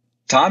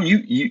 Tom,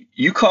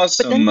 you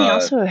caused But then some we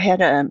also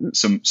had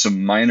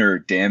some minor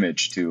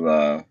damage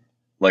to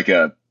like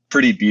a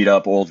pretty beat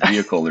up old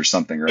vehicle or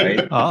something,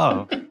 right?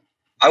 Oh,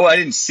 I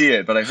didn't see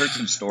it, but I heard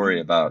some story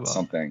about Well,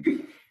 something.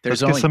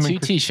 There's Let's get only some two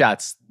tee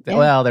shots. Yeah.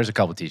 Well, there's a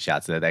couple tee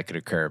shots that could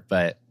occur,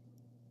 but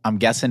I'm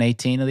guessing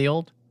 18 of the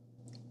old.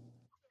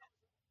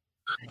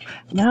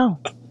 no.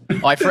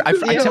 Oh, I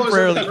Yeah,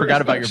 temporarily it was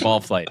forgot about your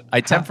ball flight.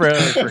 I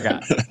temporarily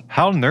forgot.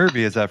 how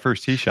nervy is that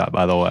first tee shot,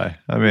 by the way?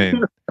 I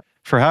mean,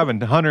 for having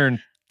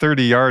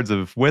 130 yards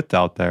of width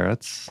out there,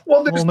 that's a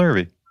little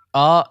nervy.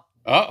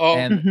 Uh-oh.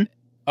 And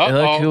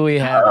look who we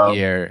have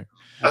here.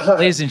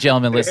 Ladies and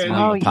gentlemen, listening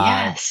Oh, to the pod,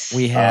 yes.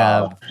 we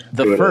have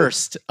the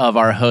first of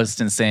our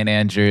hosts in St.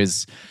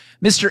 Andrews,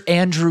 Mr.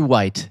 Andrew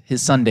White,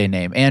 his Sunday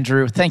name.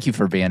 Andrew, thank you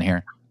for being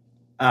here.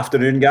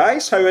 Afternoon,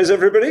 guys. How is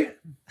everybody?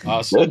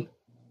 Awesome.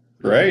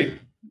 Great.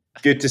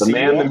 Good to The see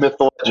man, you. the all. myth,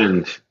 the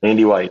legend,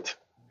 Andy White.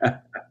 Yes.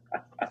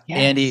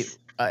 Andy,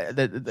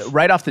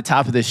 right off the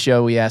top of this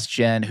show, we asked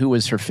Jen who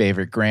was her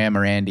favorite, Graham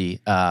or Andy.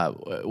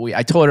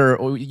 I told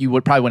her you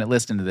probably wouldn't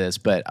listen to this,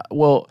 but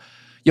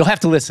you'll have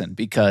to listen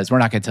because we're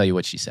not going to tell you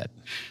what she said.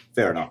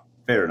 Fair enough.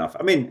 Fair enough.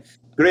 I mean,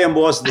 Graham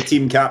was the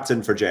team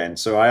captain for Jen,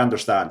 so I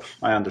understand.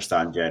 I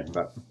understand, Jen.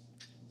 But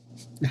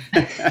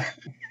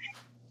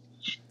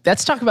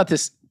Let's talk about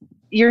this.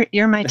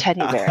 You're my teddy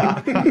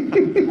bear.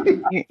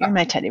 You're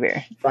my teddy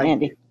bear, Thank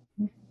Andy.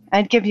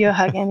 I'd give you a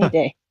hug any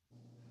day.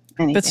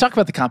 Any Let's day. talk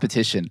about the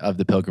competition of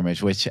the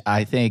pilgrimage, which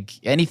I think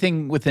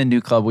anything within New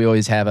Club, we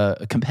always have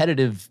a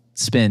competitive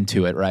spin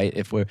to it, right?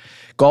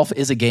 Golf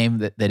is a game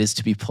that is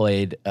to be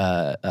played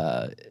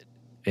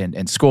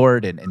and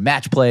scored, and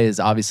match play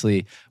is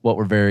obviously what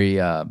we're very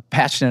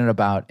passionate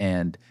about,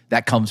 and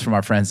that comes from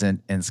our friends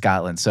in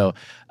Scotland. So,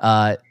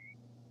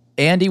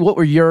 Andy, what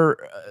were your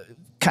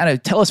kind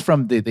of tell us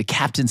from the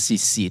captaincy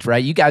seat,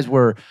 right? You guys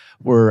were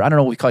I don't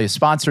know what we call you,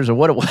 sponsors or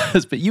what it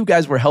was, but you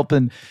guys were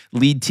helping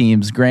lead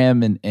teams,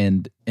 Graham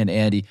and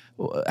Andy.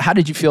 How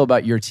did you feel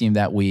about your team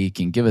that week?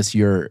 And give us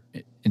your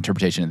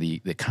interpretation of the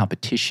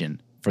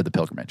competition for the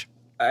pilgrimage.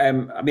 I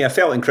mean, I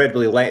felt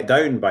incredibly let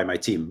down by my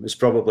team. It's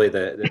probably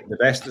the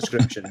best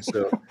description.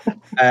 So,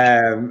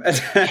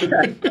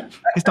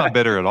 He's not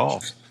bitter at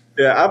all.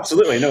 yeah,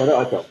 absolutely. No,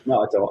 not at all.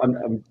 Not at all.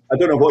 I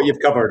don't know what you've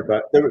covered,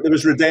 but there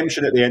was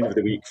redemption at the end of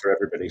the week for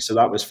everybody, so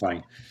that was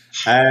fine.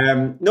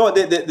 No,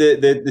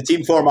 the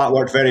team format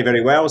worked very,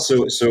 very well.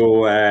 So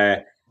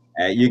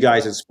you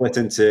guys had split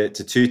into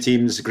two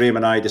teams. Graham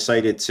and I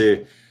decided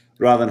to,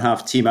 rather than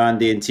have Team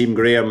Andy and Team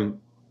Graham,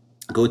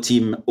 go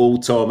Team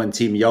Old Tom and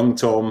Team Young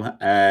Tom.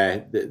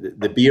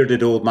 The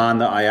bearded old man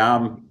that I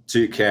am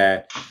took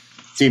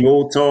Team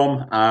Old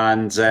Tom,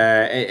 and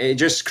it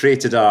just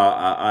created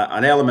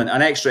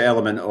an extra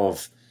element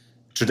of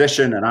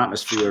tradition and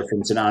atmosphere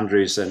from St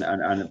Andrews,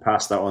 and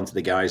passed that on to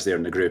the guys there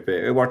in the group.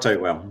 It worked out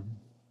well.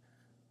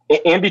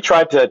 Andy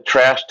tried to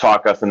trash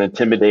talk us and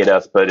intimidate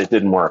us, but it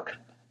didn't work.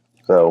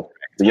 So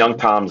the young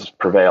Toms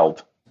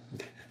prevailed.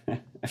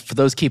 For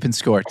those keeping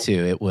score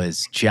too, it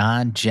was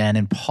John, Jen,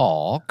 and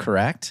Paul,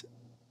 correct?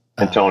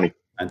 And Tony.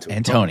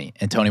 And Tony.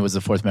 And Tony was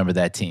the fourth member of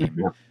that team.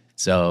 Yeah.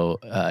 So,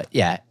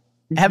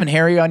 having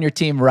Harry on your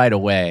team right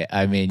away,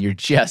 I mean,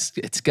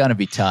 it's going to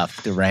be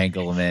tough to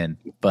wrangle him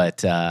in.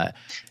 But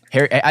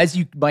Harry, as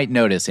you might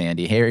notice,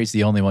 Andy, Harry's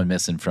the only one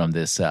missing from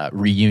this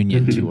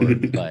reunion tour.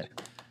 But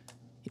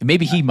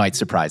maybe he might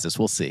surprise us.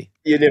 We'll see.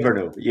 You never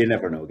know. You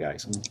never know,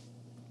 guys.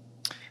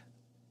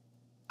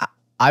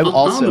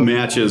 On the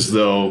matches,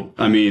 though,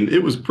 I mean,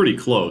 it was pretty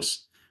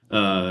close,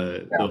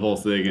 the whole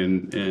thing,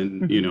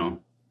 and you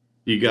know,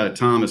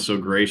 Tom is so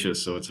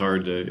gracious, so it's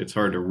hard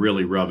to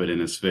really rub it in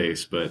his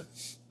face. But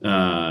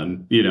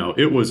you know,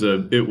 it was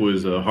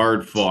a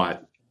hard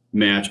fought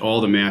match.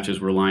 All the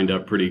matches were lined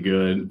up pretty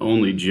good.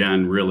 Only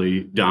Jen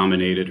really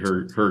dominated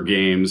her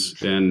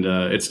games, and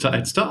it's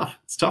tough.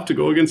 It's tough to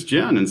go against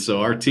Jen, and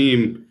so our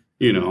team,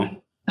 you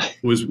know,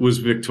 was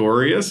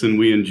victorious, and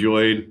we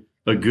enjoyed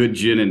a good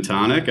gin and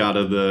tonic out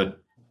of the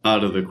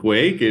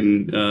Quake,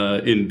 and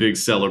in big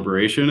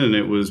celebration, and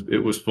it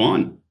was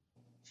fun.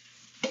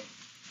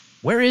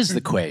 Where is the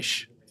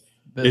Quaish?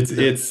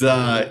 It's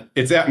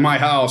at my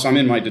house. I'm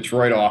in my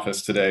Detroit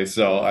office today,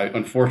 so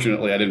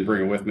unfortunately I didn't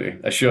bring it with me.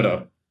 I should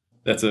have.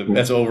 That's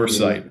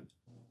oversight.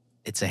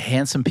 It's a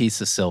handsome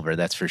piece of silver,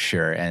 that's for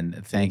sure.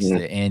 And thanks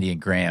to Andy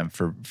and Graham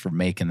for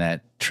making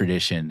that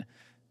tradition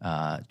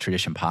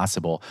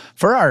possible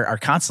for our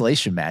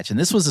consolation match. And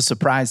this was a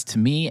surprise to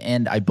me,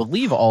 and I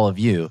believe all of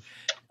you.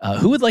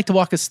 Who would like to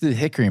walk us through the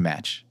Hickory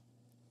match?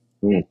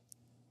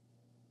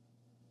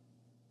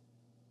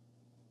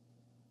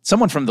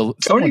 Someone from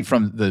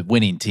the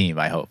winning team,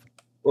 I hope.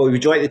 Well,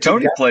 would you like the team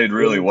Tony played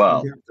really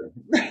well.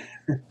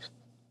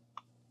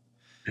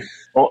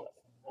 Well,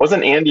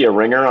 wasn't Andy a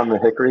ringer on the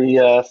Hickory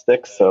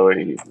sticks? So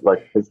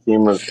his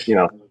team was,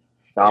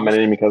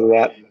 dominating because of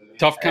that.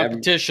 Tough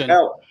competition.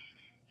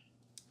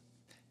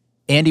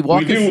 Andy,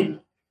 we do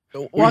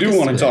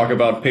want to talk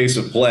about pace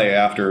of play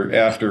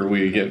after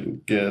we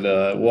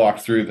get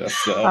walked through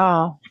this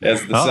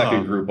as the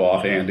second group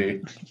off,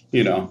 Andy.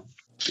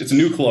 It's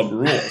new club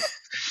rules.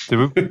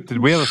 Did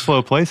we have a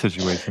slow play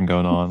situation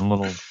going on? A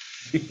little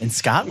in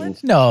Scotland?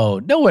 No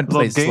one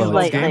plays slow.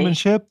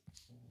 Gamemanship.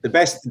 The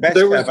best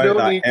there was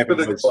no need for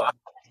the clock.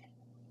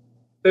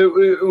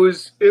 It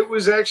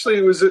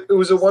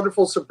was a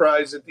wonderful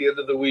surprise at the end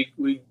of the week.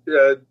 We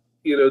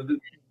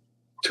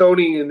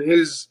Tony and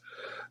his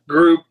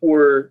group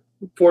were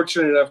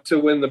fortunate enough to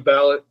win the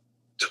ballot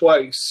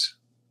twice,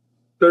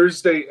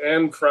 Thursday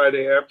and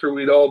Friday, after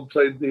we'd all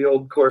played the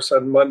old course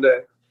on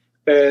Monday.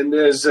 And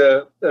as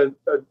a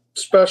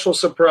special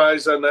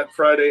surprise on that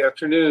Friday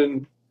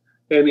afternoon,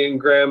 Andy and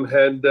Graham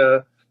had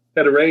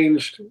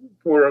arranged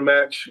for a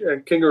match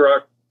at King of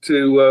Rock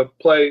to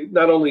play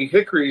not only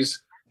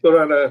hickories, but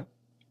on a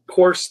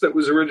course that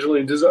was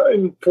originally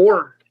designed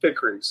for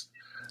hickories.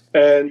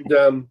 And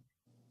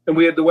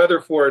we had the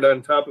weather for it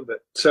on top of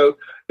it. So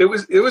it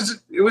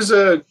was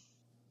a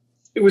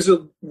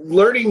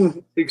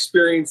learning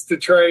experience to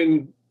try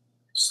and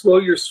slow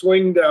your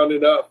swing down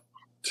enough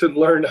to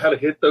learn how to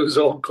hit those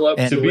old clubs.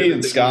 And to be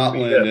in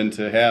Scotland and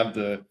to have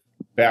the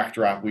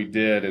backdrop we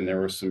did, and there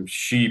were some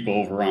sheep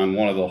over on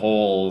one of the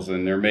holes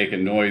and they're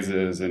making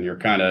noises and you're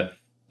kind of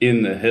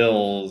in the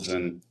hills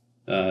and,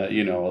 a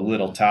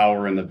little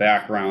tower in the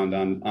background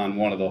on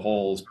one of the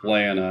holes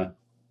playing a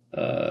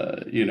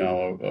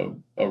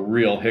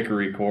real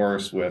hickory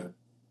course with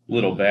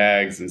little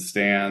bags and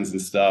stands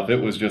and stuff. It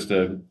was just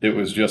a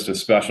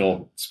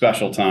special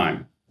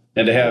time.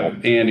 And to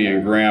have Andy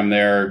and Graham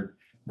there,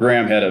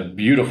 Graham had a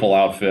beautiful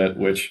outfit,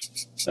 which,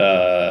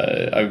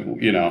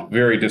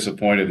 very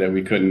disappointed that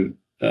we couldn't,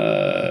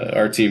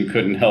 our team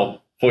couldn't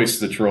help hoist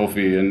the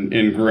trophy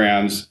in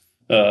Graham's,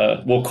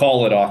 we'll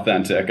call it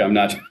authentic. I'm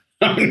not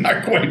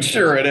quite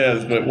sure it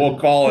is, but we'll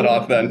call it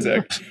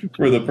authentic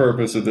for the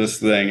purpose of this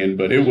thing.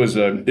 But it was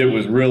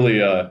really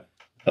a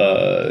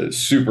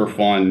super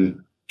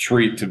fun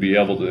treat to be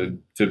able to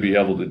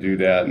do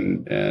that.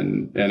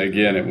 And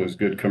again, it was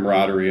good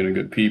camaraderie and a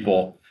good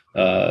people,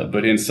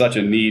 but in such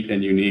a neat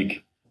and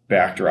unique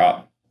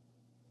backdrop.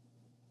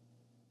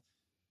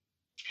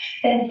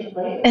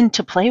 And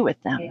to play with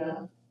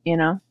them,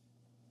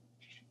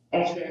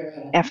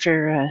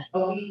 after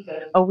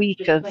a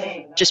week of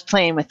just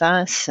playing with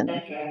us and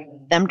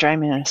them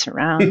driving us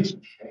around.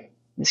 It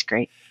was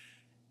great.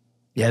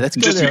 Yeah, that's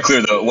good. Just to be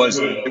clear, though,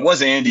 it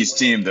was Andy's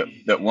team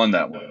that won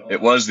that one.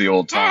 It was the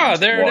old Times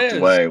that walked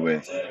away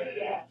with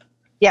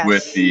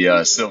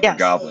the silver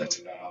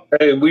goblet.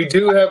 Hey, we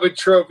do have a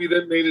trophy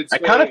that made its way.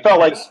 I kind of felt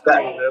like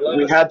that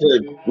we had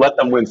to let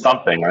them win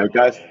something, right,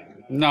 guys?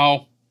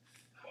 No.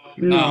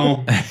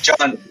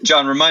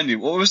 John, remind me,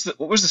 what was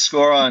the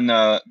score on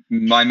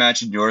my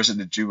match and yours at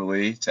the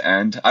Jubilee to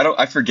end?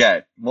 I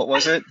forget. What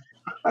was it?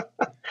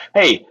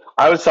 Hey,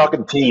 I was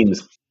talking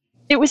teams.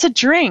 It was a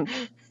drink.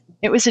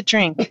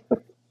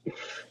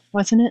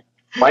 Wasn't it?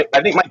 I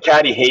think my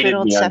caddy hated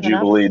me on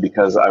Jubilee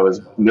because I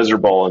was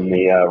miserable in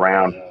the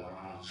round.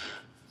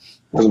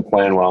 Wasn't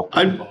playing well.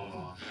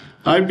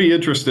 I'd be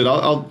interested.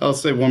 I'll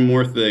say one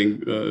more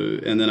thing,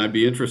 and then I'd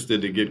be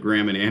interested to get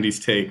Graham and Andy's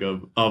take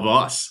of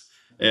us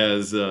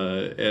as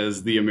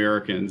the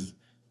Americans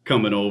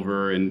coming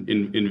over and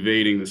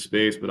invading the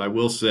space. But I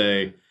will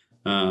say,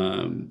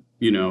 Matt,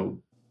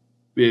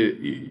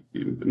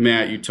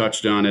 you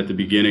touched on at the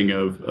beginning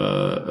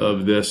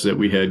of this that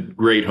we had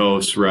great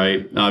hosts,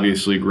 right?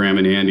 Obviously, Graham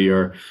and Andy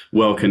are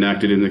well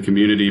connected in the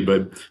community,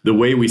 but the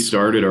way we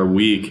started our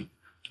week,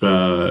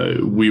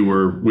 we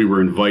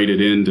were invited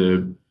in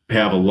to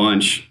have a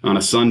lunch on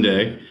a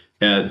Sunday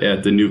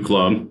at the new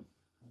club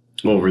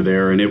over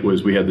there, and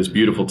we had this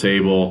beautiful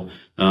table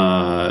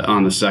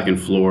on the second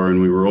floor, and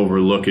we were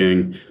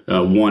overlooking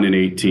 1 and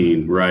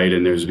 18, right?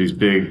 And there's these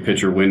big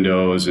picture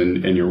windows,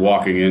 and you're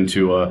walking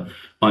into a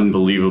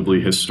unbelievably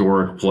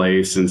historic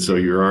place, and so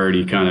you're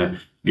already kind of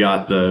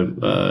got the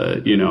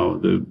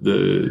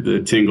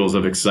tingles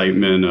of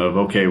excitement of,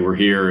 okay, we're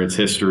here, it's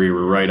history,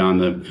 we're right on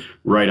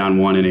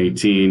 1 and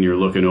 18. You're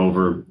looking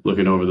over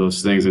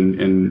those things,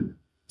 and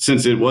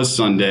since it was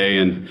Sunday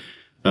and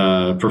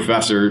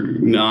Professor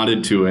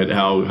nodded to it,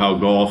 how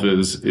golf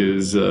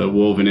is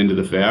woven into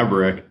the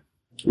fabric.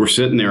 We're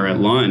sitting there at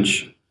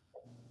lunch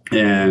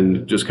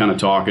and just kind of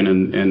talking,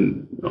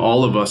 and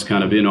all of us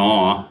kind of in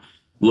awe,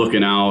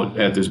 looking out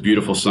at this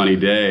beautiful sunny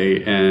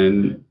day,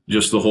 and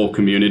just the whole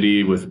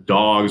community with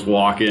dogs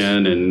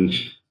walking and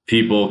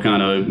people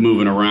kind of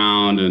moving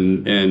around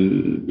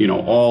and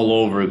all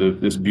over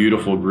this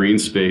beautiful green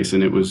space.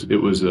 And it was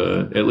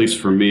at least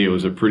for me, it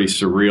was a pretty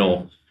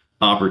surreal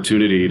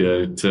opportunity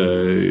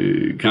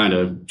to kind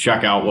of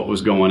check out what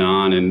was going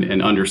on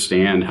and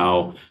understand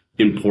how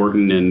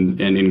important and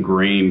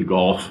ingrained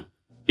golf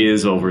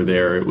is over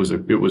there. It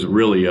was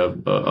really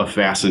a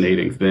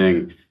fascinating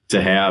thing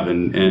to have,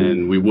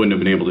 and we wouldn't have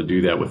been able to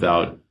do that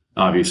without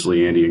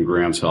obviously Andy and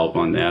Graham's help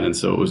on that. And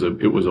so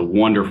it was a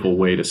wonderful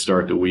way to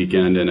start the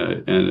weekend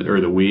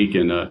or the week,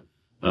 and a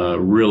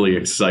really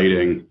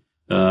exciting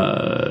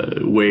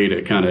way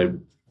to kind of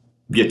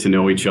get to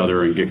know each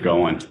other and get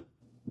going.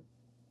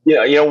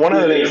 Yeah, one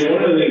of the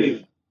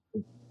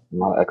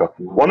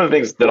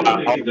things that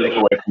I'll take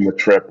away from the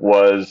trip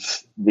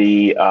was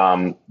the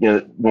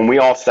when we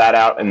all sat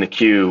out in the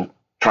queue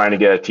trying to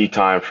get a tee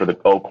time for the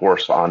Oak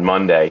Course on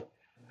Monday.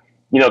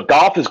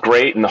 Golf is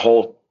great, and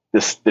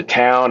the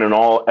town and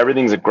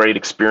everything's a great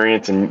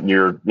experience, and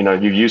you're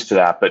used to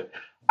that. But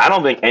I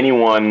don't think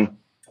anyone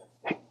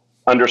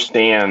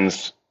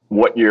understands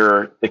what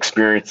you're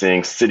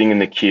experiencing sitting in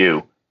the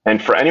queue.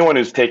 And for anyone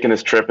who's taking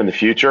this trip in the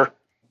future,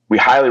 we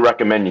highly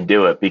recommend you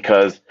do it,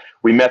 because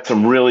we met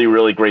some really,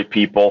 really great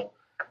people.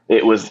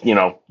 It was,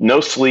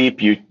 no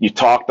sleep. You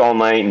talked all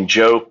night and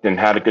joked and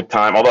had a good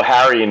time. Although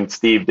Harry and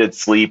Steve did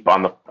sleep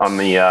on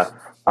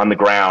the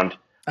ground.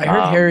 I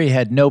heard Harry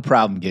had no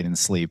problem getting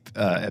sleep.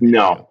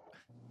 No,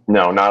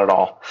 not at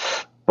all.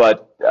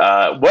 But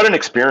what an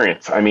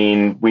experience. I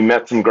mean, we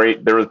met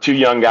there were two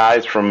young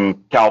guys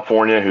from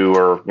California who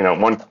were,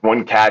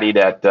 one caddied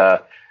at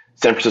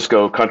San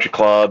Francisco Country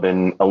Club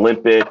and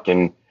Olympic,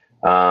 and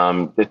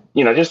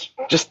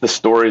just the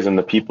stories and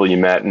the people you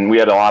met. And we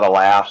had a lot of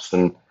laughs.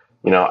 And,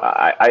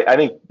 I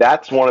think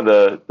that's one of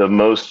the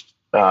most,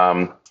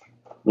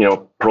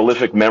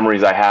 prolific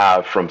memories I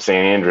have from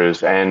St.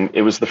 Andrews. And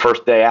it was the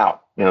first day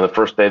out, the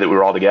first day that we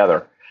were all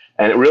together.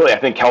 And it really, I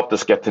think, helped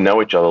us get to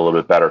know each other a little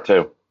bit better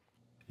too.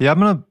 Yeah, I'm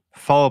going to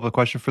follow up a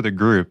question for the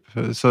group.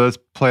 So let's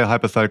play a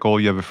hypothetical.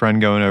 You have a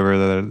friend going over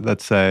there,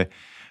 let's say,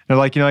 they're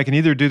like, I can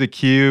either do the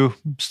queue,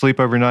 sleep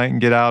overnight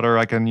and get out, or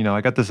I can,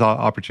 I got this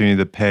opportunity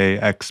to pay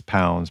X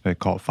pounds, maybe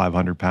call it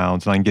 500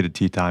 pounds, and I can get a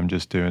tee time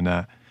just doing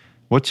that.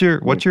 What's your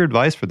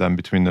advice for them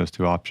between those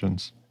two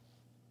options?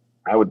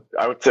 I would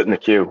sit in the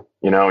queue.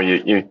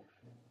 You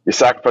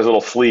sacrifice a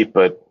little sleep,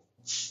 but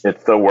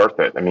it's so worth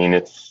it. I mean,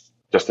 it's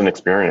just an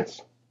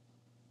experience.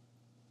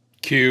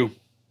 Queue.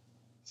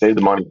 Save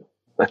the money.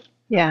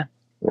 Yeah.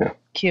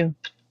 Queue.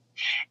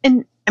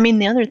 And I mean,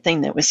 the other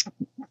thing that was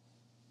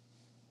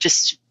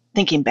just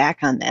thinking back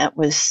on that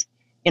was,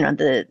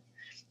 the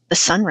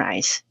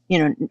sunrise,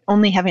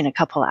 only having a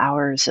couple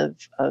hours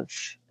of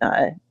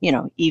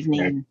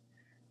evening.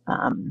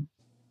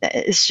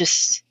 It's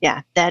just,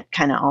 that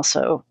kind of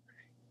also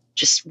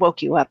just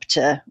woke you up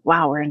to,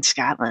 wow, we're in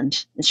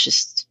Scotland. It's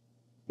just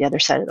the other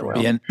side of the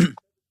world.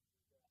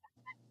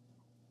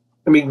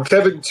 I mean,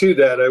 Kevin, to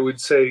that, I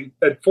would say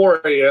at 4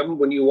 a.m.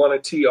 when you want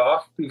to tee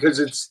off, because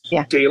it's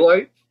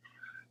daylight,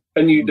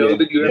 and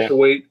that you have to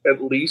wait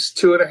at least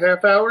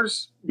 2.5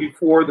 hours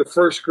before the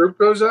first group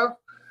goes off,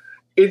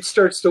 it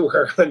starts to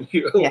wear on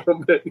you a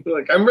little bit. You're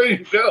like, I'm ready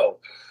to go.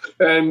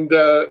 And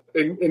I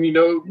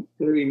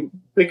mean,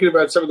 thinking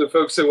about some of the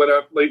folks that went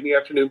out late in the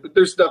afternoon, but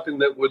there's nothing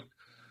that would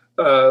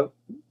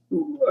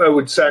I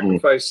would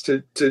sacrifice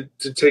to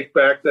take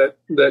back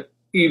that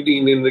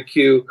evening in the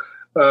queue.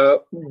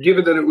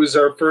 Given that it was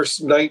our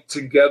first night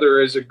together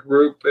as a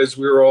group, as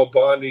we were all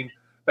bonding,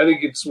 I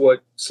think it's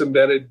what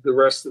cemented the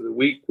rest of the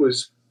week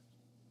was,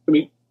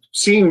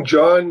 seeing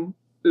John,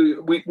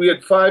 we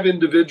had 5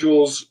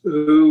 individuals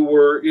who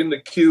were in the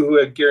queue who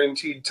had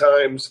guaranteed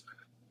times.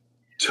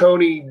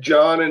 Tony,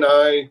 John, and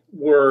I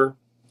were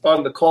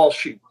on the call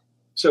sheet.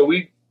 So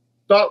we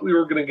thought we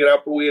were going to get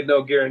out, but we had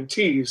no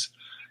guarantees.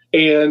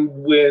 And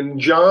when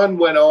John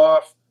went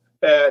off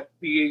at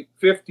the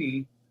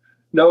 8:50,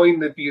 knowing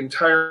that the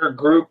entire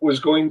group was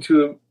going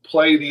to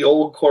play the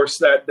Old Course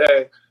that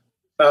day,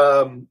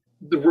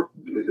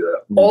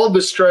 all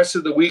the stress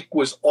of the week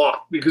was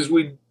off, because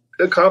we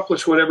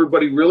accomplished what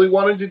everybody really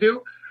wanted to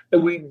do,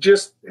 and we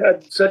just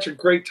had such a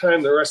great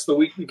time the rest of the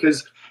week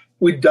because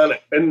we'd done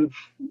it, and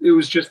it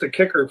was just a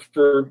kicker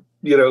for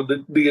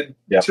the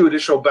 2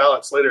 additional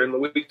ballots later in the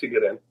week to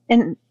get in.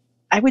 And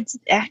I would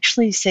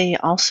actually say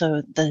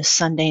also the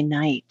Sunday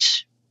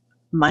night,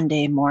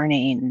 Monday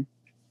morning,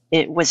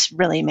 it was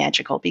really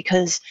magical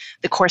because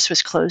the course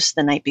was closed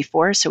the night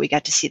before. So we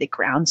got to see the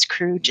grounds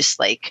crew just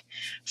like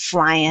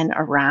flying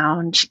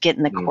around,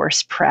 getting the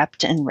course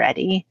prepped and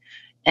ready.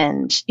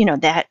 And,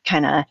 that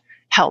kind of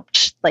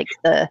helped like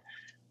the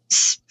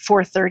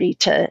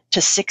 4:30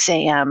 to 6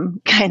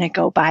 a.m. kind of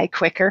go by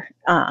quicker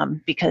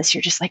because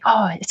you're just like,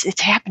 oh,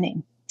 it's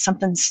happening.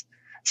 Something's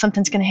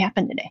going to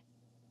happen today.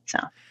 So,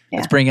 yeah.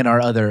 Let's bring in our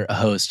other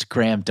host,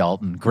 Graham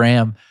Dalton.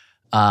 Graham,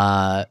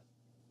 a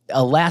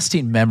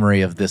lasting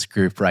memory of this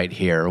group right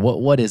here.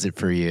 What is it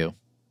for you?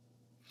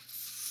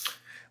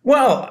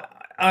 Well,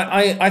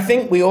 I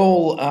think we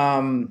all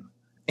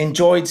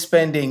enjoyed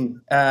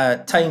spending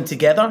time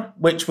together,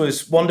 which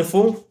was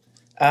wonderful.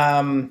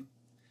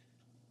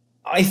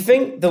 I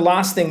think the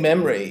lasting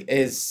memory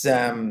is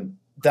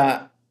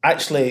that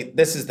actually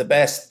this is the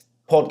best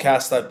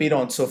podcast I've been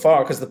on so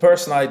far, because the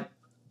person I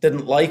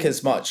didn't like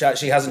as much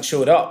actually hasn't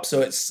showed up. So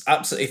it's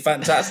absolutely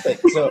fantastic.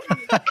 So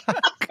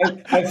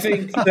I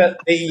think that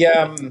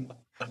the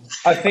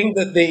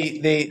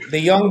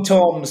young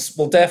Toms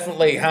will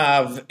definitely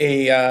have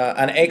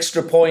an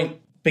extra point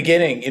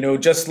beginning,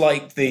 just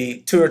like the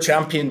Tour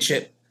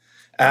Championship.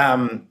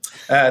 We're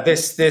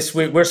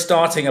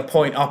starting a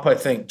point up, I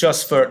think,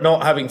 just for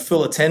not having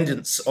full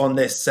attendance on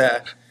this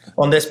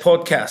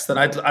podcast, and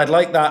I'd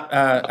like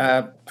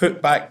that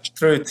put back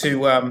through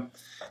to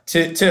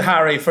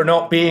Harry for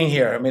not being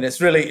here. I mean, it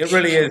really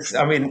is.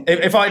 I mean,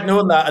 if I'd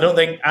known that, I don't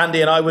think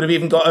Andy and I would have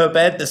even got out of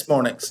bed this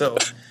morning. So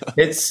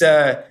it's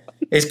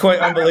quite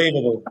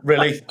unbelievable,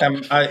 really.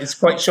 It's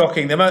quite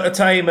shocking the amount of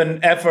time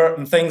and effort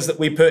and things that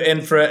we put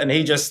in for it, and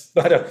he just,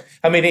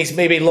 he's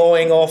maybe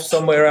lawing off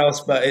somewhere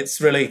else, but it's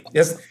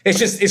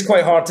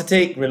quite hard to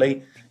take,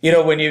 really.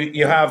 When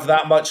you have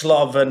that much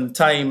love and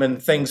time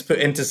and things put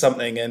into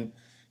something, and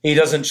he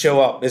doesn't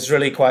show up, it's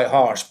really quite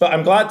harsh. But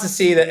I'm glad to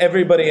see that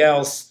everybody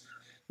else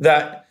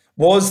that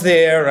was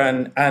there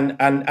and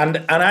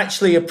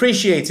actually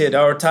appreciated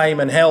our time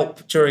and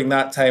help during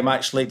that time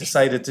actually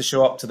decided to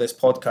show up to this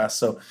podcast.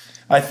 So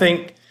I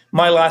think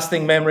my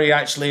lasting memory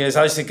actually is,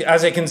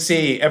 as I can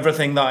see,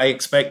 everything that I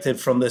expected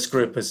from this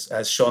group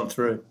has shone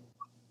through.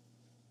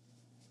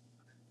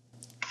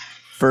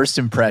 First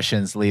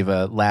impressions leave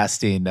a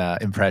lasting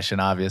impression,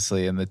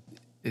 obviously,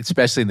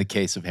 especially in the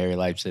case of Harry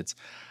Leipzig.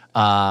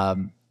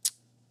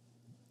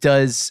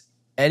 Does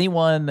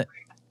anyone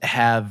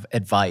have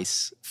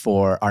advice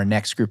for our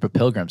next group of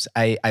pilgrims?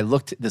 I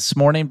looked this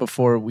morning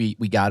before we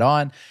got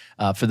on.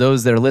 For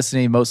those that are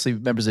listening, mostly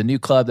members of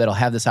NewClub that'll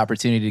have this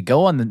opportunity to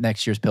go on the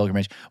next year's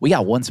pilgrimage, we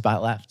got one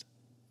spot left.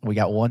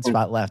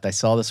 I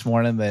saw this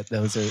morning that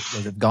those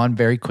have gone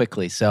very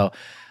quickly. So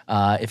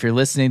if you're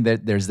listening,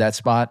 there's that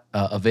spot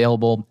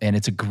available, and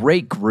it's a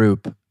great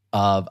group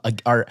of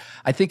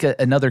I think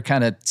another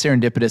kind of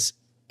serendipitous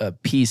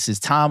piece is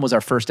Tom was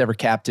our first ever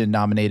captain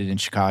nominated in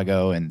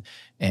Chicago, and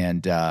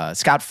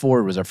Scott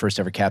Ford was our first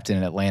ever captain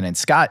in Atlanta, and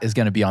Scott is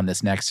going to be on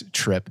this next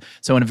trip.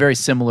 So in a very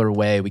similar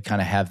way, we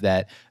kind of have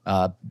that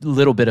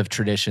little bit of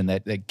tradition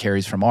that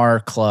carries from our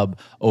club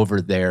over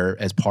there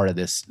as part of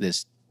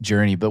this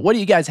journey. But what do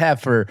you guys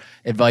have for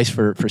advice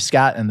for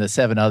Scott and the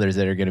 7 others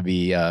that are going to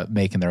be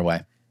making their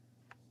way?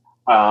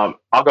 I'll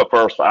go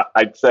first.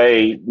 I'd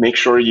say make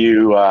sure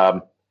you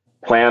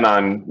plan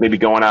on maybe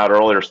going out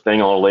earlier,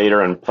 staying a little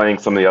later, and playing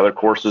some of the other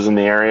courses in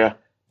the area.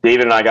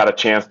 David and I got a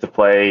chance to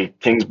play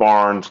Kings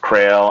Barnes,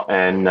 Crail,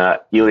 and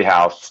Ely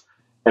House,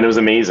 and it was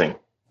amazing,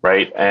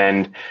 right?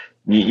 And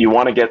you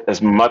want to get as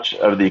much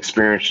of the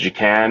experience as you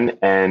can,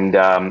 and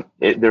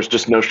there's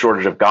just no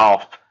shortage of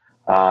golf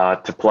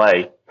to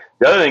play.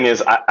 The other thing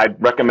is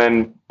I'd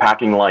recommend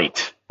packing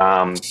light.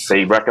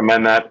 They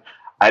recommend that.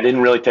 I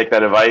didn't really take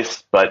that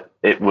advice, but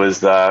it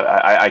was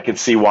I could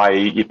see why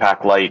you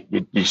pack light.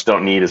 You just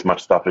don't need as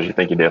much stuff as you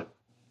think you do.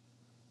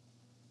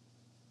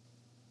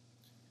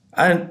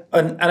 And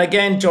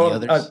again,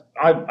 John,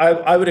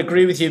 I would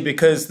agree with you,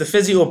 because the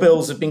physio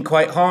bills have been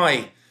quite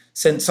high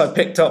since I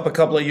picked up a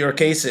couple of your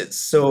cases.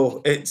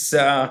 So it's,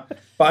 but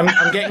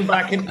I'm getting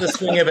back into the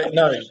swing of it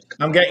now.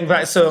 I'm getting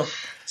back. So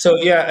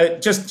yeah,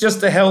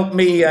 just to help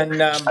me,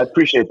 and I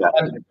appreciate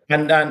that.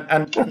 And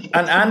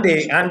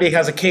Andy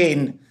has a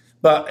cane,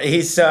 but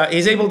he's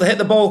able to hit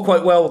the ball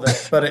quite well with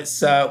it. But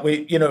it's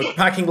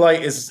packing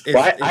light is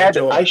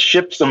well, I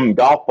shipped some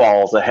golf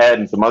balls ahead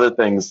and some other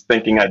things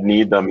thinking I'd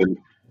need them, and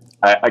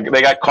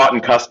they got caught in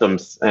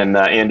customs, and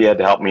Andy had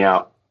to help me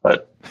out,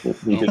 but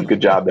he did a good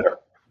job there.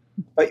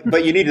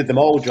 But you needed them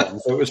all, John,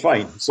 so it was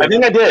fine. So I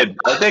think I did.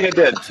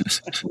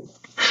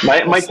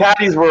 My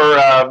caddies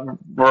were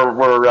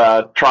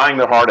trying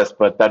their hardest,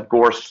 but that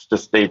gorse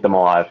just ate them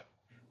alive.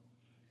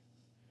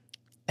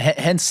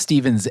 Hence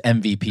Steven's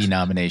MVP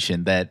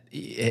nomination, that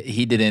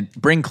he didn't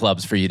bring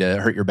clubs for you to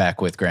hurt your back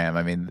with, Graham.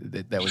 I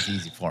mean, that was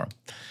easy for him.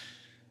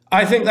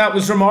 I think that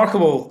was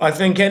remarkable. I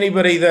think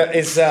anybody that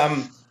is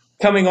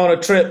coming on a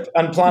trip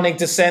and planning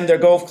to send their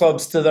golf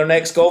clubs to their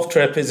next golf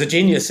trip is a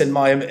genius, in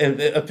my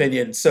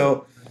opinion.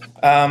 So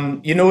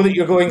you know that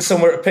you're going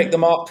somewhere to pick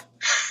them up,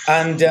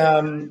 and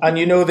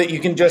you know that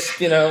you can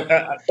just,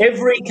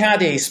 every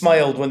caddy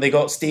smiled when they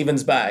got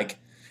Steven's bag.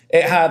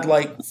 It had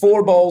like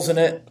 4 balls in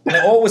it, and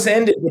it always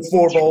ended with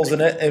 4 balls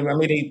in it. I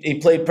mean, he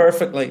played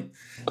perfectly,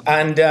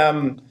 and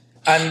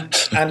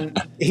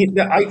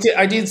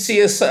I did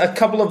see a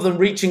couple of them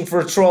reaching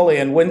for a trolley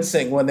and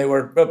wincing when they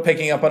were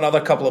picking up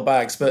another couple of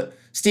bags. But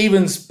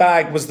Steven's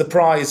bag was the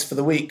prize for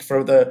the week for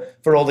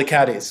all the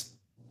caddies.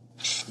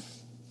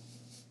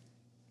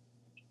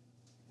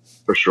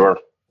 For sure.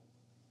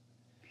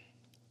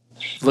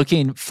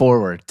 Looking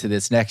forward to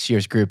this next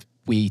year's group,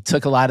 we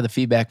took a lot of the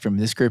feedback from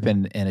this group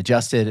and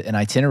adjusted an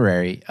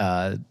itinerary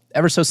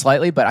ever so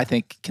slightly, but I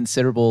think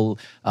considerable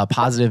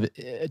positive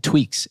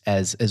tweaks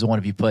as one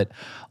of you put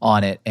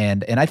on it.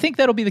 And I think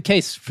that'll be the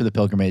case for the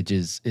pilgrimage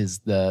is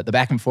the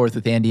back and forth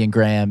with Andy and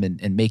Graham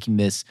and making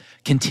this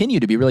continue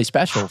to be really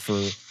special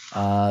for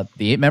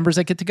the 8 members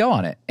that get to go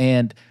on it.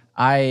 And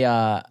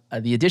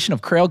the addition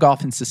of Crail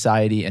Golf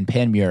Society and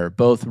Panmure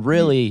both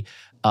really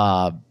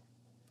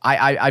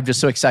I'm just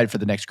so excited for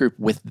the next group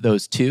with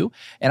those two.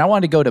 And I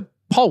wanted to go to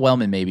Paul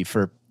Wellman maybe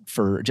for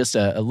just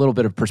a little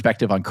bit of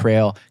perspective on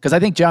Crail. Because I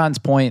think John's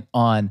point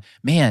on,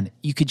 man,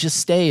 you could just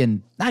stay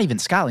in, not even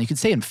Scotland, you could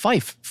stay in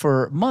Fife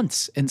for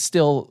months and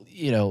still,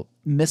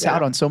 miss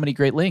out on so many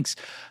great links.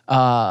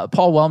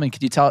 Paul Wellman,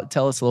 could you tell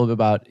us a little bit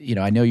about,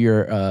 I know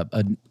you're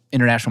an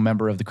international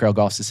member of the Crail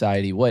Golf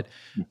Society. What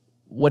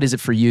is it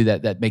for you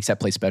that makes that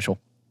place special?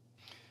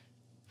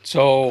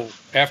 So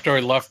after I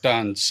left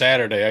on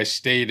Saturday, I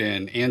stayed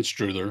in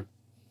Anstruther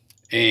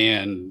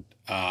and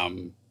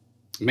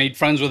made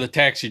friends with a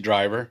taxi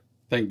driver.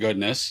 Thank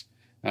goodness.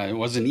 It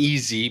wasn't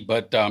easy,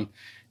 but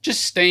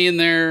just staying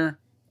there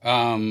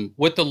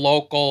with the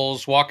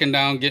locals, walking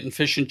down, getting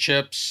fish and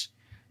chips,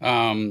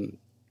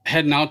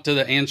 heading out to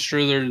the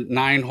Anstruther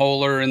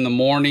 9-holer in the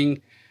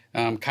morning,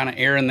 kind of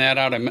airing that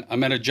out. I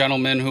met a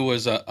gentleman who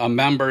was a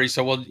member. He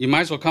said, well, you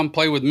might as well come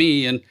play with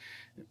me. And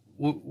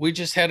we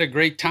just had a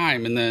great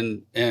time,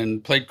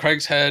 and played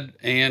Craig's Head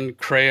and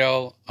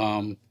Crail.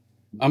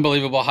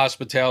 Unbelievable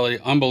hospitality,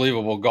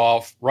 unbelievable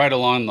golf, right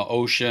along the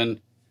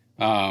ocean.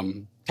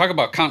 Talk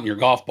about counting your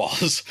golf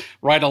balls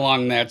right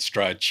along that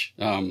stretch.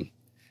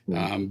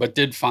 But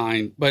did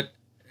fine. But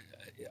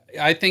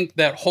I think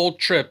that whole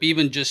trip,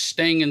 even just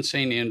staying in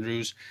St.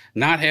 Andrews,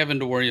 not having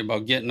to worry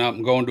about getting up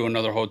and going to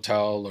another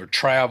hotel or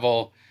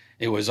travel,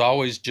 it was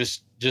always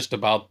just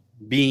about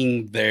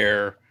being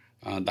there.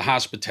 The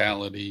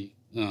hospitality,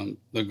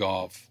 the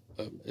golf,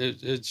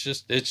 it's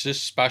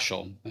just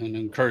special, and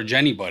encourage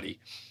anybody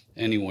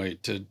anyway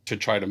to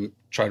try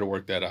to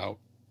work that out.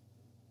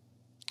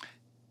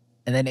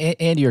 And then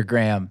Andy or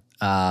Graham,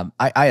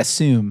 I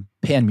assume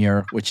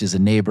Panmure, which is a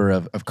neighbor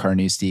of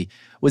Carnoustie,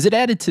 was it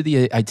added to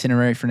the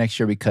itinerary for next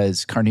year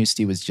because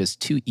Carnoustie was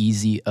just too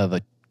easy of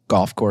a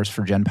golf course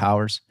for Jen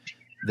Powers?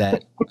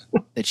 That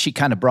she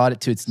kind of brought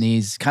it to its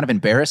knees, kind of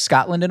embarrassed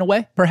Scotland in a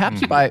way,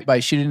 perhaps by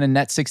shooting a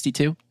net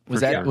 62.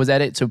 Was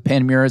that it? So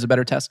Panmure is a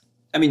better test.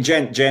 I mean,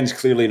 Jen's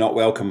clearly not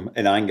welcome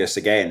in Angus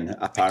again,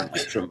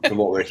 apparently, from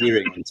what we're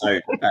hearing in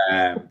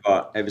town.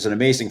 But it was an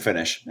amazing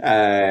finish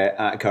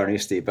at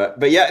Carnoustie.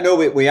 But yeah, no,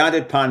 we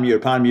added Panmure.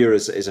 Panmure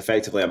is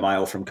effectively a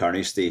mile from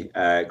Carnoustie.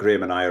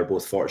 Graham and I are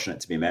both fortunate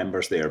to be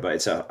members there, but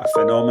it's a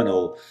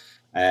phenomenal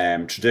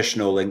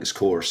traditional links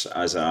course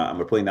and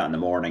we're playing that in the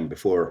morning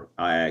before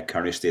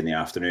Carnoustie in the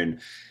afternoon.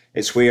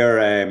 It's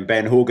where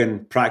Ben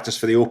Hogan practiced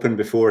for the Open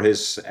before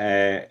his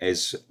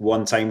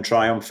one-time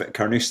triumph at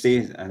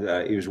Carnoustie.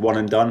 He was one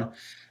and done.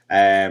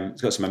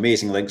 It's got some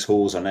amazing links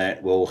holes on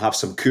it. We'll have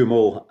some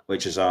Kumul,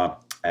 which is a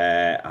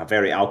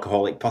very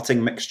alcoholic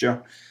putting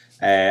mixture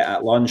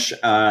at lunch,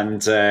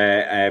 and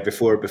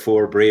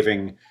before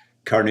braving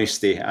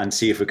Carnoustie and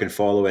see if we can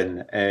follow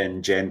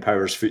in Jen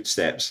Powers'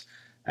 footsteps.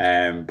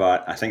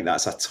 But I think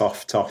that's a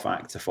tough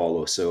act to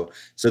follow. So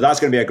that's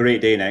going to be a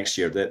great day next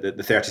year. The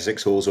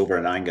 36 holes over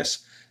in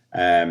Angus,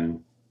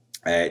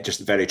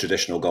 just very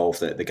traditional golf.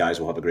 That the guys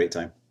will have a great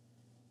time.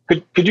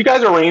 Could you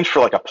guys arrange for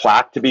like a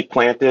plaque to be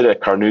planted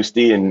at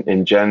Carnoustie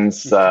in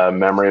Jen's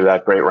memory of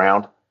that great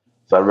round,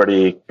 so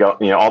everybody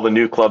all the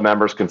new club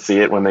members can see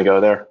it when they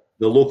go there?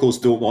 The locals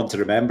don't want to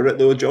remember it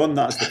though, John.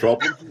 That's the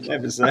problem.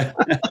 It was.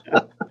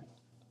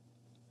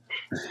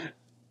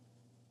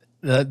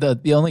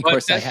 The only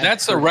course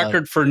that's a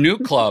record for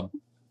NewClub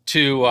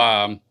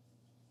to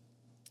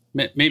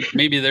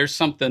maybe there's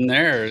something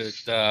there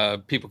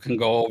that people can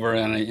go over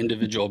on an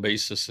individual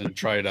basis and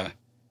try to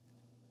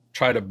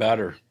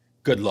better.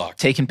 Good luck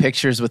taking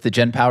pictures with the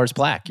Jen Powers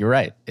plaque. You're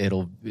right.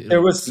 It'll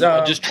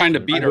just trying to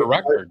beat her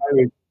record.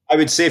 I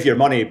would save your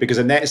money because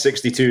a net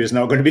 62 is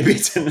not going to be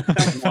beaten.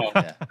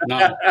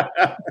 No.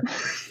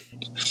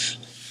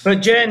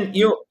 But Jen,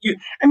 you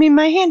I mean,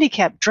 my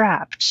handicap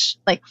dropped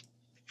like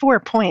 4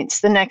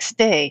 points the next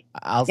day.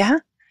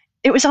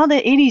 It was all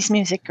the 80s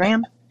music,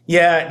 Graham.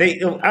 Yeah,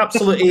 the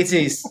absolute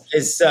 80s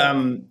is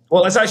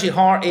it's actually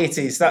heart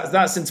 80s.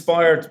 That's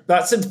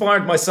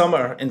inspired my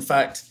summer. In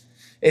fact,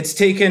 it's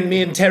taken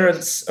me and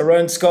Terence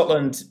around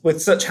Scotland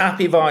with such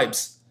happy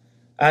vibes,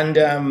 and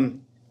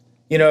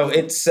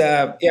it's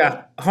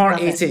heart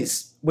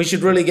 80s. We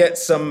should really get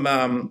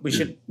some.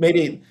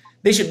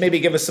 They should maybe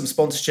give us some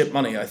sponsorship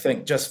money, I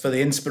think, just for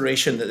the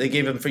inspiration that they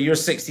gave him for year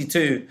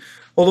 62.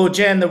 Although,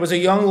 Jen, there was a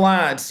young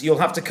lad, you'll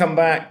have to come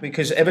back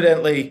because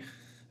evidently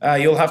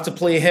you'll have to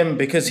play him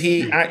because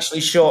he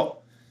actually shot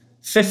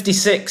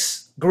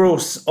 56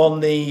 gross on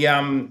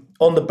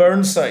the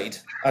burn side,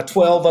 a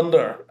 12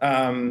 under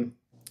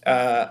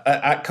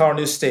at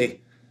Carnoustie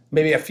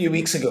maybe a few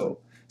weeks ago.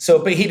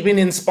 So, but he'd been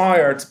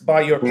inspired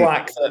by your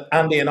plaque that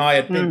Andy and I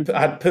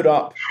had put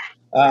up.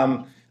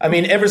 I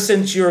mean, ever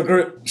since your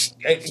group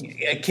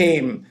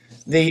came,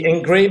 the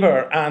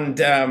engraver and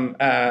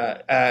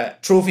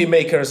trophy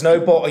maker has now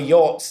bought a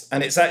yacht,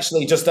 and it's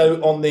actually just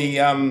out on the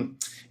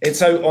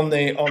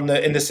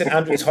in the St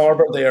Andrews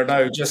Harbour there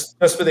now. Just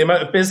with the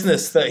amount of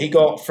business that he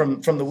got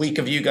from the week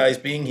of you guys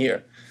being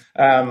here.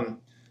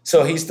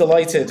 So he's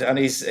delighted, and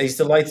he's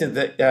delighted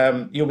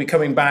that you'll be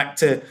coming back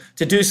to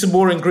do some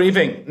more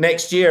engraving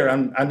next year,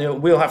 and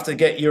we'll have to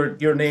get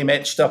your name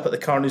etched up at the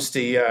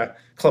Carnoustie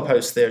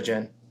clubhouse there,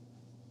 Jen.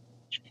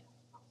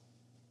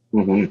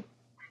 Mm-hmm.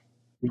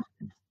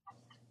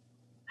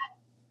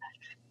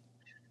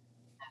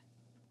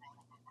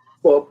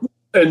 Well,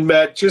 and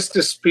Matt, just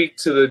to speak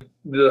to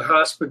the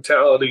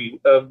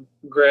hospitality of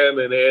Graham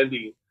and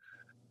Andy,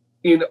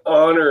 in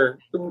honor,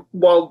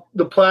 while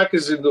the plaque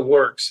is in the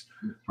works,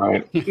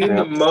 Right. in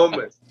the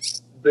moment,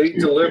 they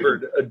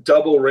delivered a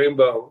double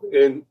rainbow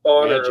in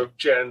honor of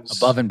Jen's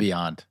above and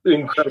beyond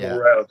incredible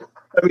round.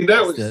 I mean,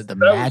 that was the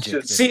magic.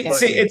 Was just See,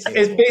 it's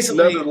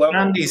basically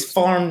Andy's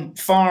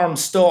farm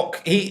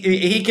stock.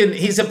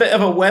 He's a bit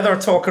of a weather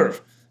talker.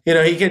 You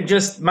know, he can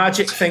just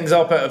magic things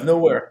up out of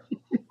nowhere.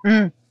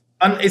 And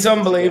it's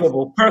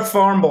unbelievable. Perth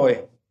farm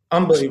boy,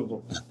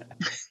 unbelievable.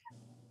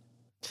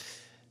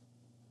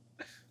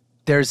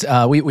 There's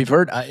we've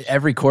heard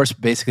every course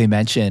basically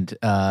mentioned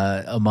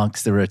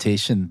amongst the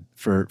rotation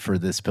for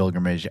this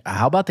pilgrimage.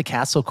 How about the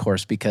Castle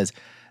course? Because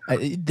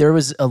there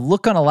was a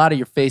look on a lot of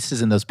your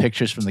faces in those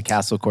pictures from the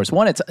Castle course.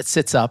 One, it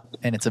sits up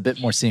and it's a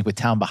bit more scenic with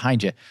town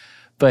behind you.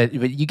 But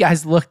you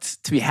guys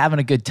looked to be having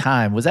a good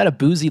time. Was that a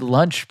boozy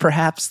lunch,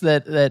 perhaps,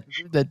 that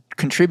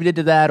contributed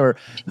to that? Or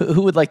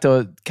who would like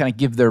to kind of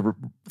give their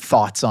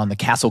thoughts on the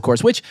Castle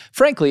course, which,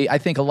 frankly, I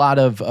think a lot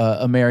of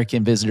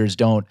American visitors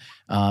don't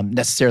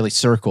necessarily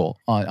circle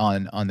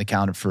on the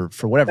calendar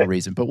for whatever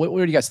reason. But what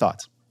are you guys'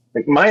 thoughts?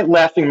 My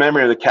lasting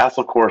memory of the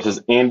Castle course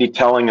is Andy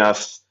telling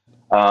us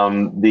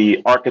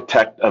the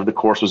architect of the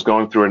course was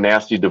going through a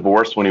nasty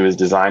divorce when he was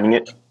designing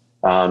it.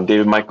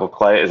 David Michael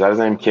Clay, is that his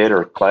name, Kid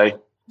or Clay?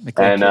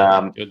 And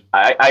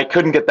I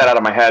couldn't get that out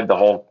of my head the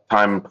whole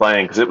time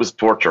playing because it was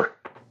torture.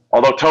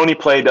 Although Tony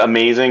played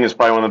amazing, is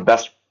probably one of the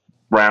best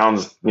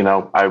rounds,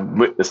 I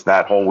witnessed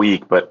that whole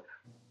week, but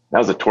that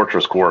was a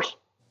torturous course.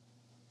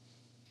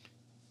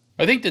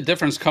 I think the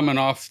difference coming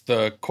off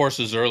the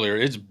courses earlier,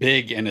 it's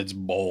big and it's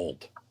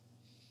bold.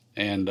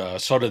 And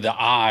sort of the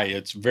eye,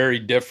 it's very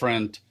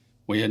different.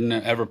 We hadn't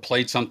ever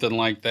played something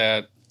like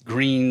that.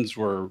 Greens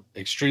were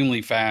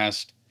extremely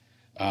fast.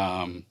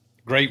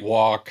 Great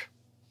walk.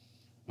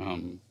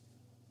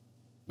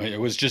 It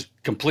was just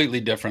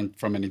completely different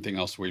from anything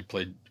else we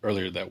played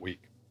earlier that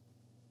week.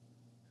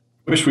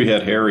 Wish we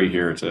had Harry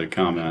here to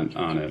comment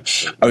on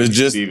it. I was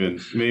just going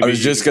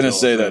to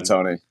say that,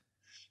 Tony.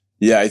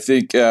 Yeah, I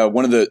think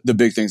one of the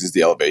big things is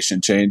the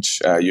elevation change.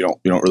 You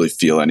don't really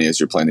feel any as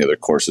you're playing the other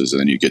courses, and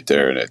then you get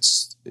there and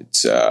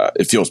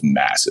it feels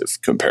massive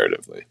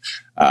comparatively.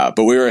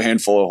 But we were a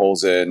handful of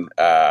holes in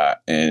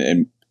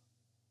and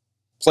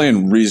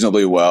playing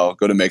reasonably well.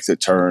 Go to make the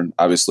turn,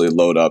 obviously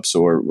load up, so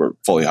we're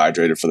fully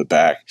hydrated for the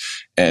back.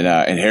 And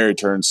Harry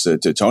turns to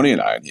Tony and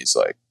I, and he's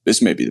like,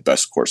 "This may be the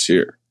best course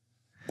here."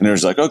 And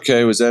there's like,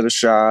 "Okay, was that a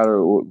shot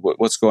or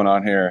what's going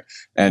on here?"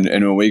 And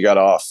when we got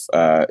off,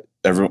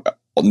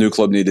 New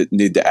Club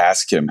need to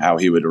ask him how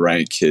he would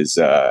rank his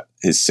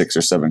 6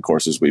 or 7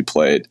 courses we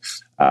played.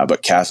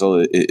 But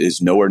Castle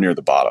is nowhere near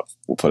the bottom.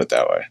 We'll put it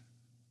that way.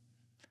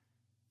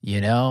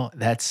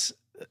 That's.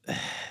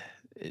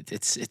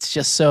 It's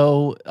just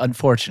so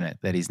unfortunate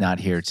that he's not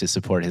here to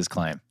support his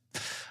claim.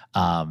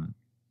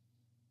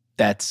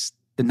 That's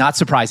not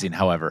surprising,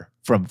 however,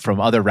 from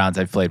other rounds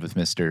I've played with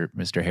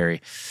Mr.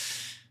 Harry.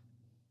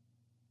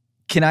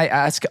 Can I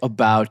ask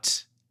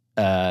about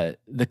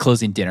the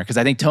closing dinner? Because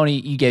I think, Tony,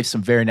 you gave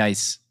some very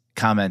nice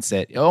comments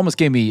that almost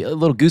gave me a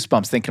little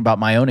goosebumps thinking about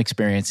my own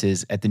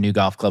experiences at the New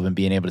Golf Club and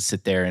being able to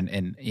sit there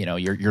and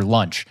your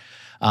lunch.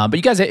 But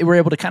you guys were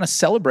able to kind of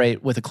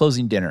celebrate with a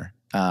closing dinner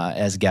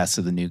as guests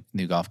of the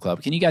New Golf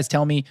Club. Can you guys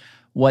tell me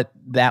what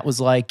that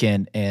was like?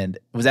 And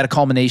was that a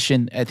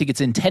culmination? I think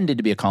it's intended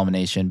to be a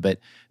culmination, but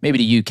maybe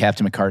to you,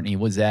 Captain McCartney,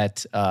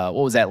 what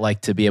was that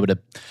like to be able to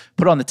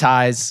put on the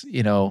ties,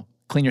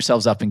 clean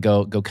yourselves up and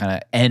go kind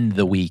of end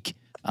the week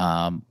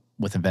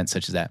with events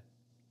such as that?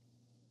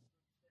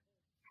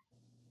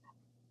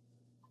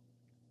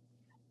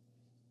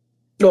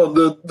 No,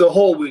 the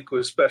whole week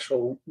was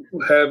special.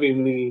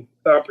 Having the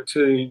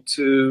opportunity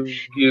to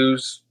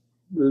use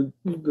the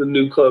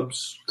New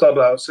Club's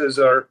clubhouse as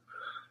our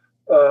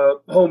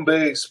home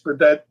base, but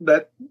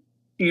that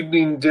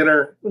evening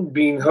dinner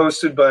being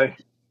hosted by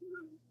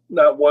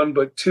not one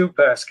but 2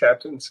 past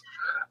captains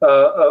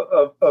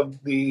of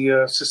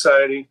the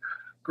society.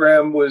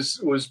 Graham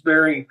was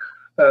very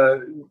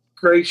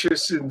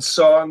gracious in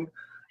song.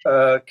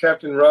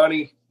 Captain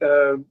Ronnie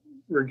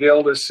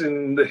regaled us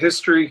in the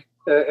history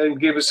and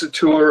gave us a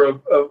tour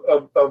of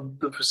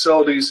the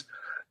facilities,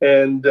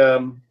 and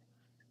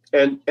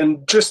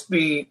just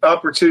the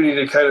opportunity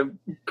to kind of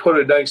put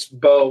a nice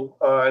bow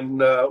on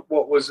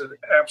what was an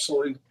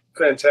absolutely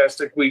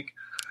fantastic week.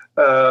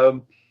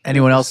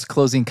 Anyone else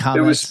closing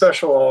comments? It was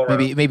special all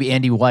around. Maybe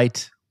Andy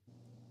White.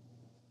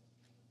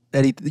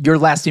 Eddie, your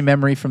lasting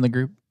memory from the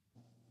group?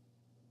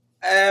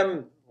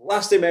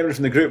 Lasting memory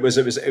from the group was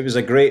it was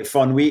a great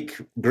fun week,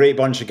 great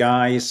bunch of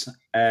guys.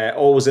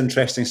 Always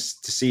interesting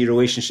to see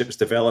relationships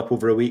develop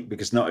over a week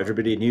because not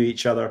everybody knew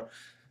each other.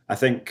 I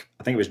think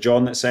it was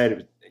John that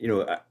said,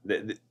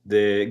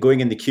 the going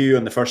in the queue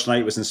on the first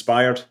night was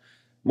inspired,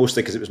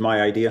 mostly because it was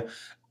my idea.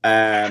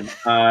 It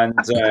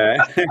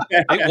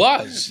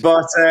was,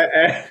 but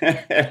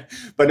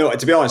no.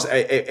 To be honest,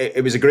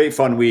 it was a great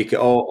fun week. It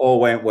all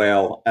went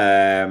well.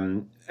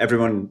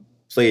 Everyone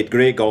played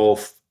great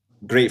golf,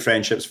 great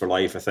friendships for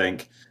life. I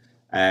think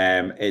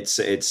it's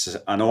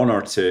an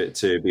honour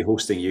to be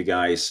hosting you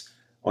guys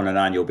on an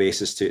annual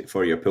basis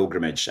for your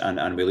pilgrimage,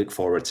 and we look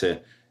forward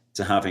to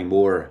having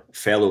more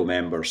fellow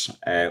members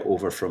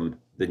over from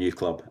the New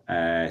Club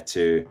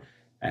to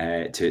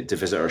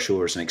visit our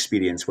shores and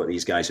experience what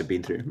these guys have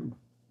been through.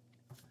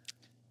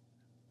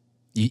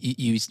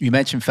 You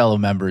mentioned fellow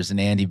members, and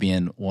Andy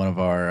being one of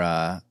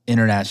our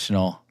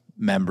international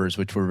members,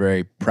 which we're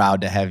very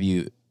proud to have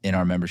you in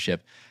our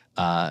membership.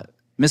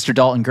 Mr.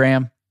 Dalton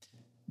Graham,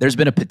 there's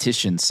been a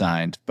petition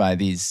signed by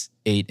these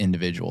 8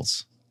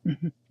 individuals.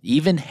 Mm-hmm.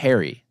 Even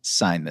Harry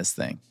signed this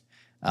thing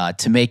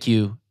to make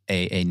you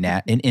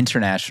an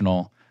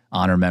international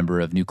honor member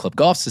of NewClub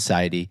Golf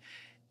Society,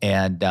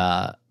 and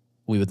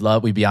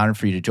we'd be honored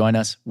for you to join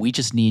us. We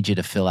just need you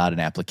to fill out an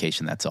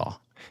application. That's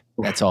all.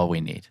 That's all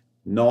we need.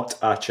 Not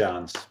a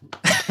chance.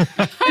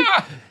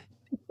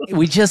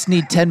 We just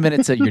need 10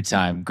 minutes of your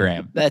time,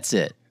 Graham. That's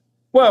it.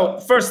 Well,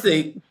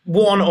 firstly,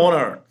 one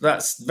honor.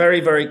 That's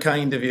very, very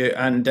kind of you.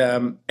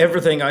 And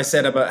everything I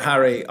said about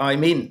Harry, I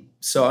mean.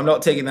 So I'm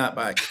not taking that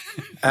back.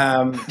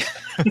 And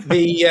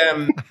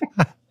if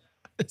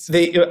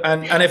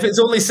it's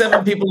only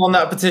 7 people on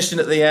that petition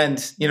at the end,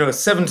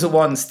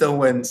 7-1 still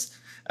wins.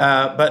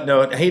 But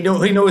no, he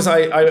knows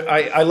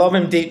I love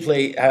him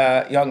deeply,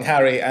 young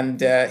Harry, and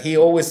he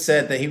always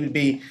said that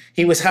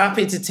he was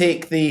happy to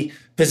take the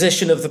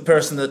position of the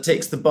person that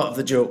takes the butt of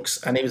the jokes,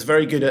 and he was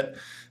very good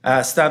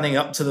at standing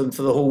up to them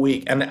for the whole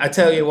week. And I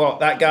tell you what,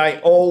 that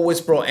guy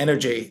always brought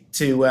energy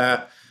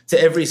to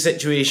every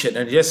situation,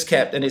 and just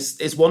kept. And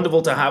it's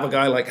wonderful to have a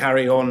guy like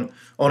Harry on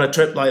a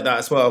trip like that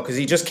as well, because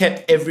he just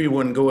kept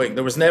everyone going.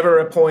 There was never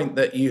a point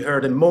that you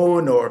heard him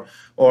moan or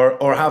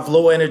have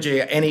low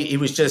energy. He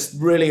was just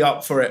really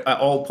up for it at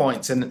all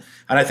points, and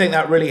I think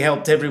that really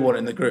helped everyone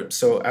in the group.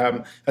 So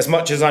as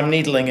much as I'm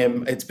needling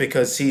him, it's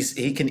because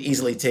he can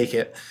easily take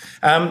it.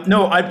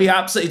 No, I'd be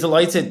absolutely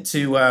delighted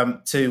to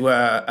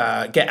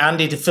get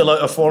Andy to fill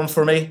out a form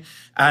for me.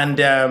 And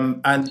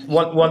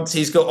once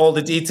he's got all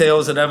the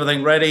details and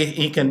everything ready,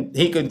 he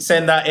can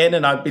send that in,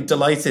 and I'd be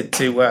delighted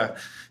to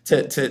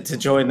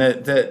join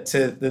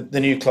the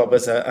New Club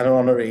as an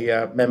honorary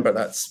member.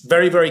 That's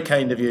very, very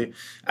kind of you.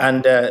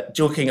 And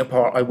joking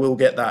apart, I will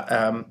get that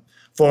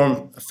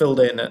form filled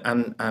in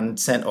and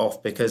sent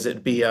off, because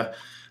it'd be a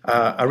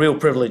real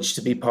privilege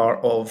to be part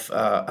of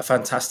a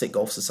fantastic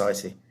golf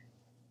society.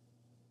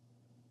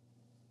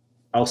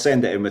 I'll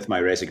send it in with my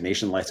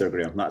resignation letter,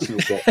 Graham. That's no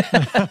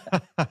problem.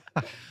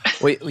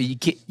 Wait,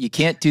 you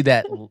can't do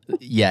that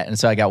yet. And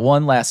so I got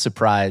one last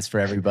surprise for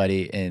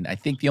everybody. And I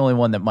think the only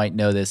one that might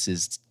know this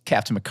is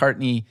Captain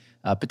McCartney,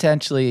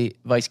 potentially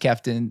Vice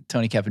Captain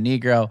Tony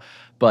Caponegro.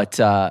 But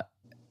we're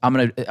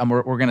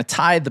gonna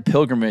tie the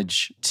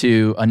pilgrimage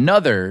to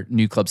another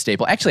New Club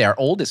staple. Actually, our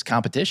oldest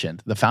competition,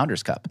 the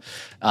Founders Cup,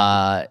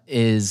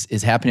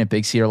 is happening at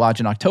Big Cedar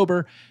Lodge in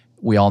October.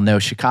 We all know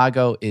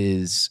Chicago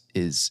is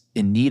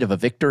in need of a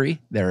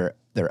victory. They're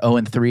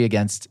 0-3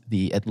 against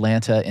the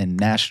Atlanta and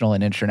national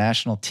and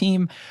international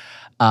team.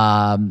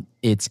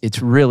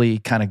 It's really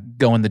kind of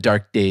going the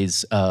dark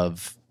days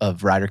of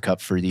Ryder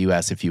Cup for the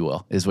U.S., if you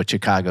will, is what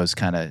Chicago's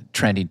kind of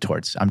trending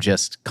towards. I'm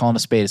just calling a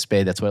spade a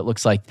spade. That's what it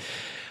looks like.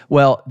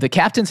 Well, the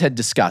captains had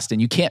discussed,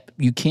 and we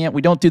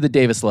don't do the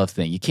Davis Love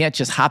thing. You can't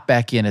just hop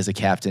back in as a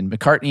captain.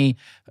 McCartney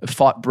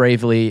fought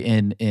bravely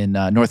in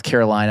North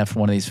Carolina for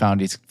one of these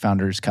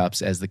Founders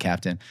Cups as the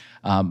captain.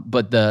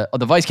 But the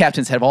vice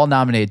captains have all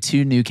nominated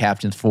 2 new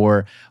captains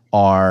for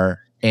our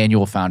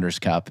annual Founders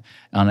Cup.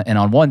 And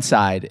on one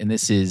side, and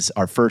this is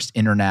our first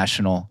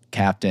international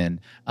captain,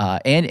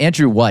 and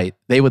Andrew White,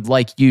 they would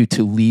like you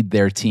to lead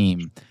their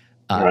team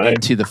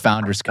into the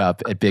Founders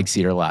Cup at Big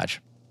Cedar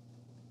Lodge.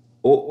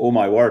 Oh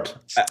my word.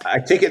 I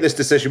take it this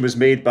decision was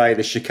made by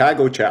the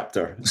Chicago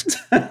chapter.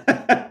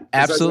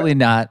 Absolutely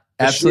not.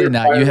 Absolutely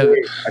not. You have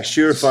a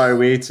surefire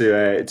way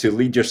to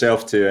lead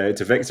yourself to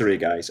victory,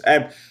 guys.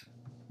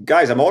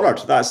 Guys, I'm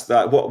honoured.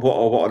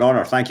 What an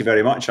honour. Thank you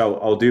very much.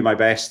 I'll do my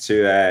best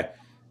to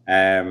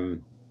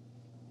make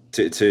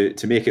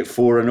it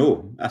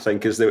 4-0, I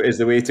think is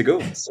the way to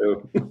go.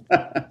 So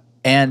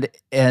And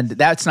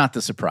that's not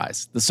the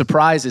surprise. The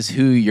surprise is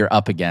who you're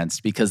up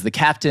against, because the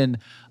captain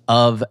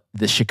of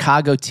the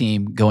Chicago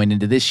team going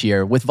into this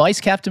year, with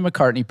Vice Captain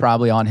McCartney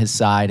probably on his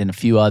side and a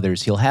few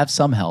others, he'll have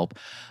some help.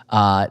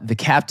 The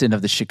captain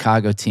of the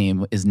Chicago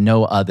team is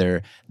no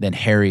other than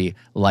Harry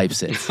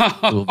Leipzig,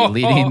 who will be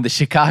leading the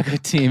Chicago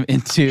team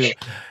into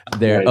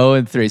their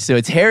 0-3. So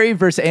it's Harry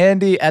versus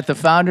Andy at the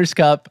Founders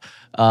Cup.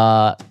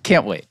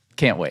 Can't wait.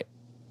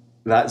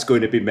 That's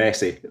going to be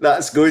messy.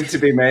 That's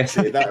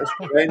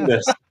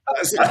tremendous.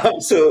 That's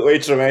absolutely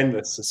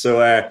tremendous.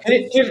 So,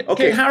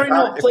 can Harry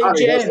not play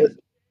Jen?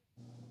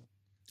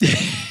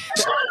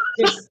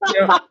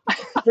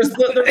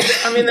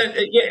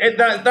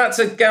 That's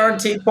a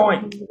guaranteed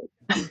point.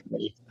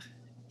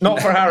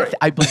 Not for Harry.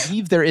 I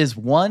believe there is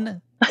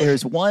one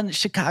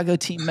Chicago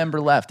team member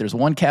left. There's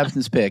one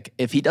captain's pick.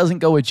 If he doesn't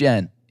go with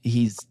Jen,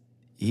 he's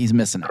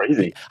missing out.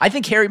 Crazy. I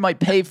think Harry might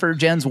pay for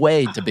Jen's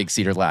way to Big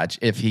Cedar Lodge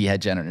if he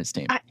had Jen on his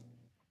team.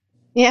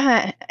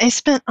 I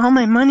spent all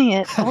my money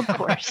at Old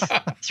Course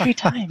 3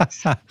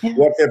 times. Yeah.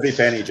 Worth every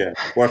penny, Jen.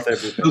 Worth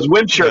every penny. Those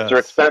wind shirts are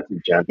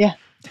expensive, Jen. Yeah,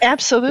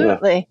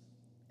 absolutely.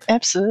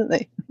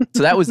 Absolutely.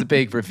 So that was the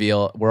big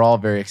reveal. We're all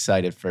very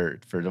excited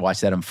to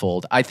watch that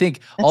unfold. I think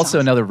also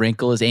awesome. Another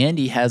wrinkle is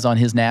Andy has on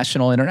his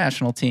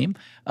international team,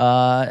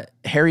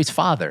 Harry's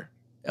father,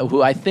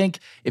 who I think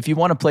if you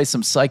want to play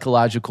some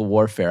psychological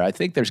warfare, I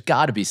think there's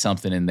got to be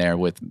something in there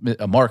with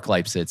Mark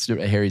Leipzig.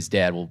 Harry's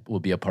dad will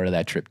be a part of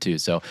that trip too.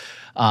 So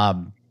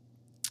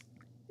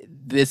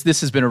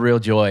this has been a real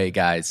joy,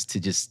 guys, to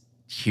just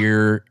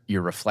hear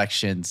your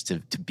reflections,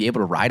 to be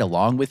able to ride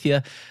along with you.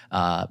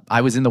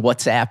 I was in the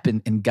WhatsApp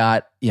and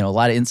got, a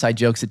lot of inside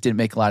jokes that didn't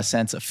make a lot of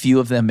sense. A few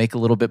of them make a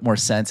little bit more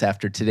sense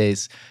after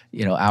today's,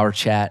 our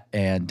chat.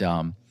 And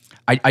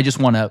I just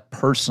want to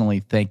personally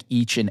thank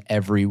each and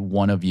every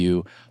one of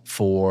you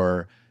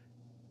for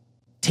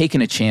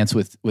taking a chance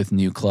with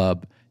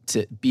NewClub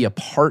to be a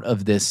part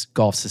of this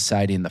golf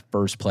society in the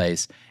first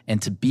place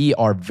and to be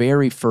our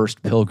very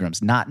first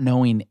pilgrims, not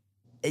knowing,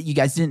 you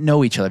guys didn't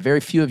know each other. Very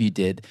few of you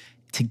did.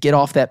 To get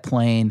off that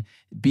plane,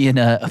 be in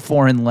a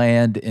foreign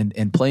land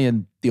and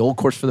playing the Old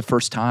Course for the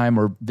first time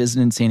or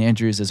visiting St.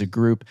 Andrews as a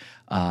group,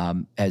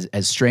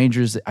 as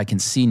strangers, I can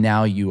see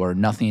now you are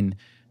nothing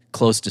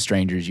close to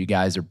strangers. You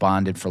guys are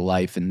bonded for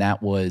life, and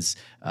that was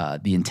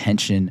the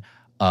intention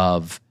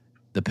of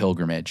the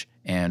pilgrimage.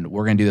 And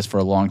we're going to do this for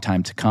a long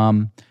time to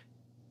come.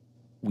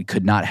 We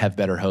could not have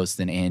better hosts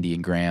than Andy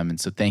and Graham, and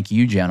so thank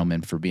you,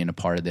 gentlemen, for being a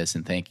part of this,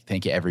 and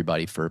thank you,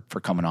 everybody, for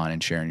coming on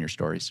and sharing your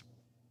stories.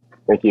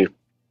 Thank you.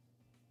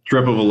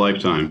 Trip of a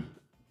lifetime.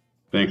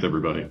 Thanks,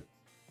 everybody.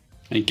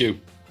 Thank you.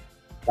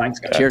 Thanks,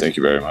 guys. Cheers. Thank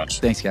you very much.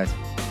 Thanks, guys.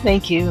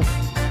 Thank you.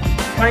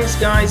 Thanks,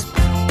 guys.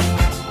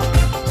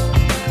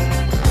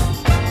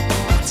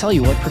 I'll tell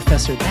you what,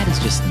 Professor, that is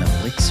just an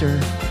elixir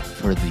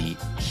for the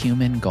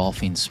human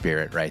golfing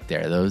spirit right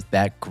there.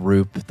 That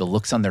group, the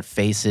looks on their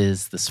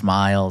faces, the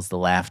smiles, the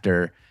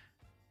laughter,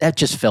 that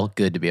just felt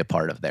good to be a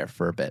part of there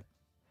for a bit.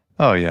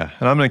 Oh, yeah.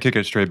 And I'm going to kick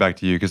it straight back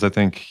to you because I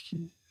think,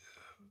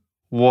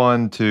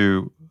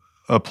 to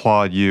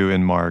applaud you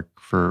and Mark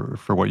for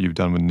what you've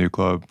done with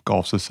NewClub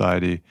Golf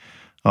Society.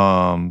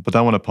 But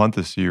I want to punt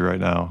this to you right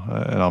now,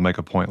 and I'll make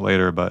a point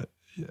later, but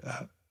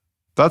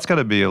that's got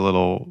to be a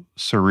little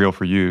surreal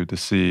for you to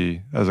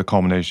see as a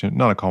culmination,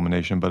 not a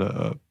culmination,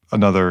 but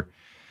another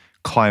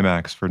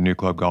climax for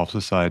NewClub Golf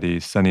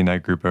Society, sending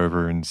that group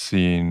over and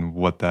seeing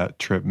what that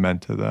trip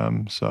meant to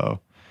them.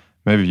 So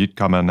maybe you'd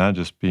comment on that,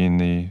 just being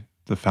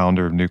the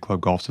founder of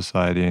NewClub Golf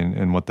Society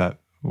and what that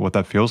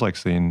feels like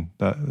seeing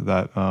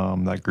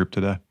that group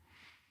today.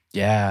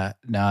 Yeah,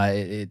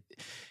 no,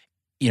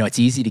 it's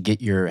easy to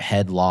get your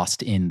head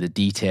lost in the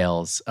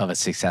details of a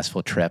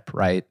successful trip,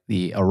 right?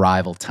 The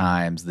arrival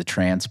times, the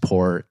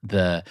transport,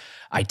 the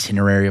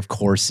itinerary of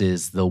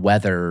courses, the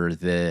weather,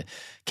 the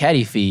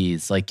caddy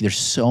fees. Like there's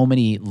so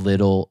many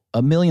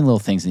a million little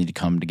things that need to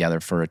come together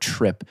for a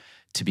trip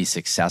to be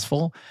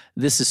successful.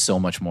 This is so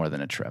much more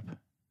than a trip.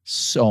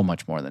 So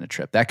much more than a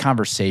trip. That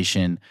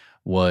conversation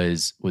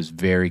was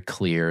very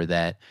clear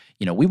that,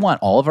 we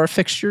want all of our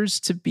fixtures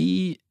to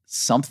be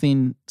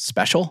something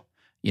special.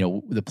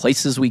 The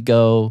places we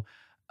go,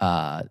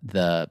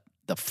 the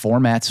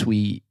formats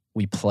we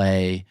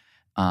play,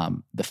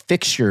 the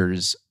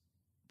fixtures,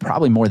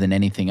 probably more than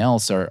anything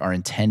else, are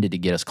intended to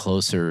get us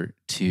closer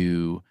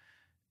to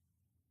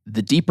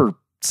the deeper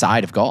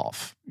side of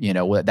golf.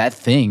 That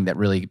thing that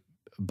really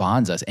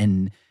bonds us,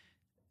 and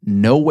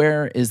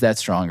nowhere is that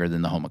stronger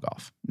than the home of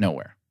golf.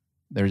 Nowhere.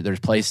 There's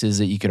places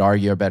that you could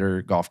argue are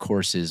better golf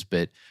courses,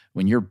 but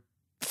when you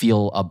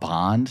feel a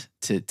bond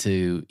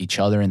to each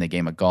other in the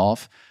game of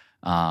golf,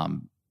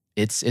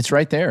 it's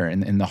right there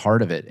in the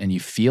heart of it, and you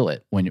feel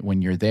it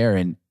when you're there.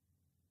 And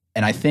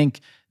I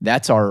think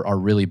that's our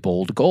really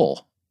bold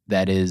goal.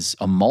 That is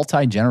a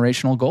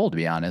multi-generational goal, to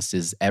be honest,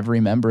 is every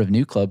member of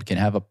NewClub can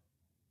have a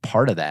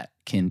part of that,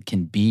 can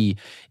be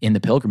in the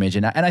pilgrimage.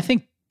 And I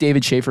think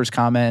David Schaefer's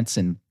comments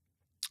and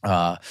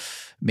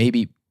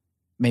maybe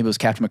it was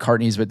Captain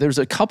McCartney's, but there's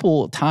a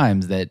couple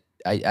times that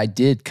I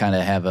did kind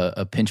of have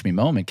a pinch me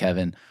moment,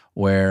 Kevin,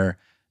 where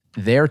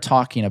they're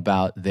talking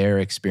about their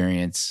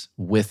experience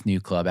with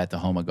NewClub at the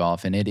home of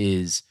golf, and it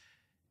is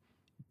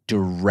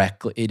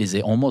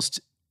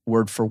almost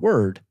word for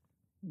word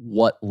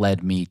what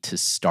led me to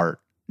start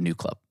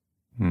NewClub.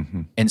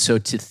 Mm-hmm. And so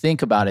to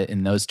think about it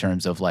in those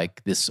terms of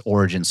like this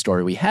origin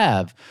story we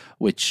have,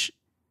 which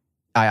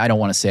I don't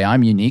want to say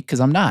I'm unique because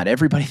I'm not.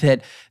 Everybody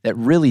that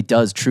really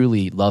does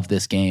truly love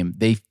this game,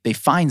 they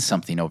find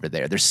something over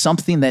there. There's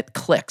something that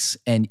clicks,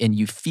 and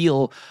you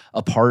feel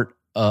a part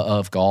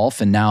of golf,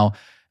 and now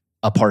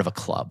a part of a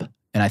club.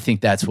 And I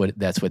think that's what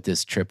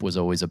this trip was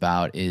always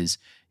about. Is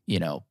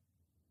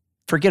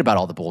forget about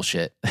all the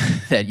bullshit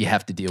that you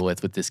have to deal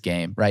with this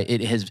game, right?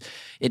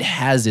 It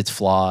has its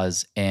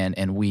flaws,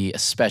 and we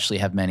especially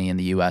have many in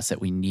the U.S. that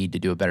we need to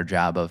do a better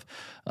job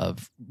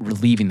of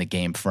relieving the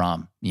game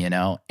from,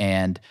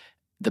 and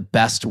the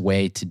best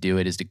way to do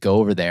it is to go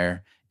over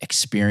there,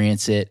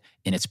 experience it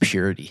in its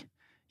purity.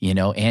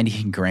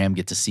 Andy and Graham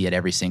get to see it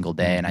every single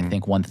day. And I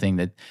think one thing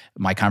that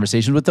my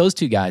conversations with those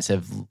two guys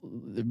have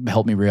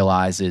helped me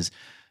realize is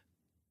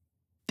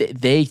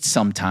they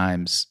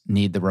sometimes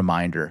need the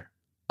reminder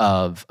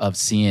of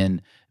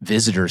seeing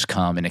visitors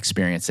come and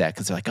experience that,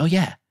 because they're like, oh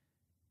yeah,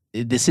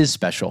 this is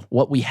special.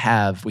 What we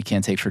have, we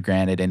can't take for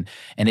granted. And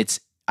it's,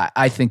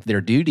 I think,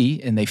 their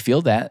duty, and they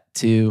feel that,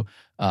 to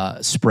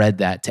spread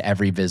that to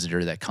every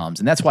visitor that comes.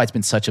 And that's why it's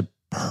been such a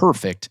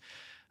perfect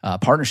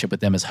partnership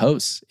with them as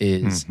hosts,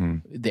 is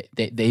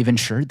they've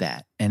ensured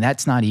that. And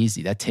that's not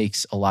easy. That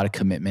takes a lot of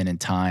commitment and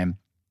time.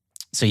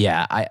 So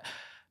yeah,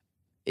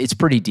 it's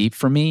pretty deep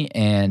for me,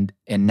 and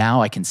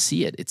now I can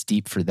see it. It's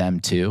deep for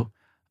them too.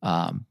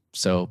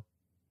 So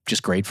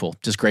just grateful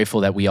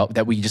that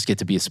we just get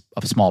to be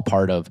a small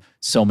part of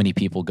so many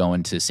people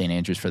going to St.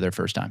 Andrews for their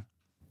first time.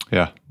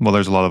 Yeah. Well,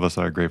 there's a lot of us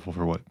that are grateful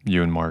for what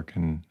you and Mark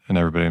and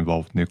everybody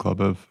involved with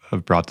NewClub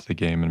have brought to the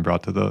game and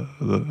brought to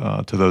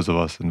to those of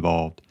us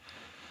involved.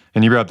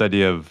 And you brought up the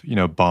idea of,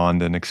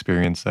 bond and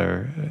experience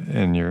there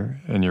in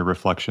your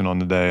reflection on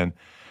the day. And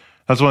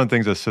that's one of the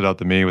things that stood out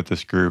to me with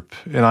this group.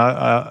 And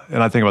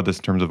I think about this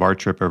in terms of our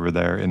trip over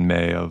there in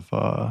May of,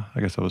 I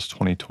guess that was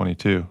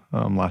 2022,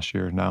 last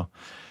year now.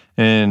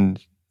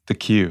 And the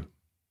queue.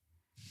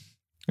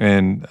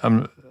 And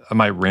I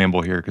might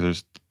ramble here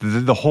because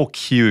there's the whole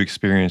queue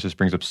experience just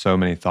brings up so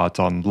many thoughts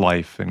on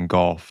life and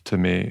golf to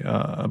me.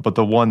 But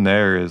the one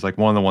there is like,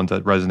 one of the ones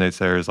that resonates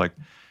there is like,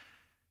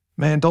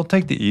 man, don't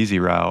take the easy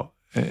route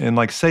and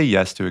like say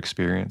yes to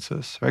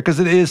experiences, right? Because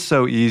it is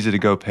so easy to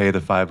go pay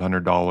the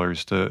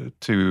 $500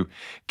 to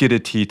get a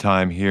tee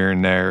time here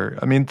and there.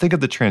 I mean, think of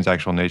the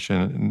transactional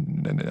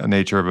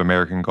nature of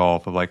American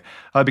golf, of like,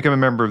 I become a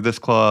member of this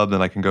club,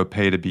 then I can go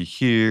pay to be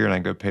here, and I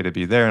can go pay to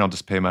be there, and I'll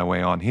just pay my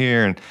way on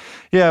here. And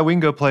yeah, we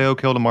can go play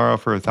Oak Hill tomorrow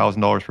for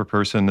 $1,000 per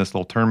person, this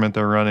little tournament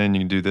they're running.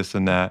 You can do this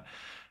and that.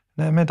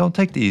 Nah, man, don't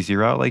take the easy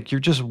route. Like,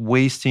 you're just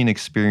wasting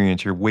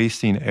experience. You're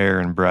wasting air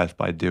and breath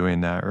by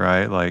doing that,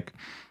 right? Like,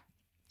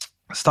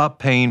 stop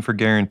paying for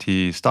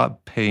guarantees.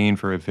 Stop paying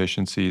for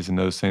efficiencies and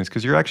those things,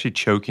 because you're actually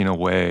choking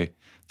away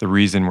the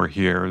reason we're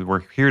here. We're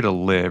here to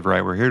live,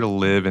 right? We're here to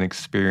live and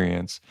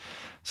experience.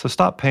 So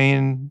stop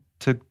paying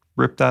to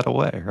rip that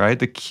away, right?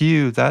 The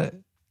queue, that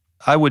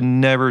I would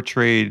never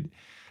trade.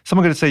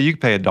 Someone could say you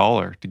could pay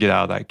 $1 to get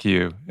out of that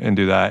queue and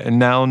do that. And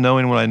now,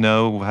 knowing what I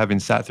know, having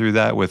sat through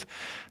that with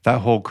that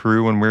whole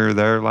crew when we were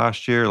there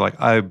last year, like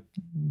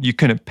you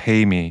couldn't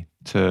pay me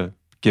to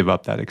give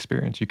up that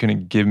experience. You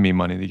couldn't give me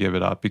money to give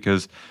it up,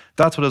 because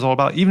that's what it's all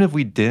about. Even if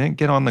we didn't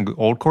get on the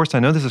old course, I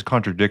know this is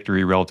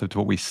contradictory relative to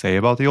what we say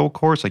about the old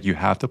course, like you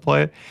have to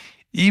play it.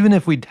 Even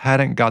if we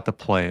hadn't got to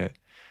play it,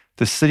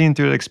 the sitting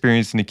through that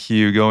experience in the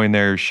queue, going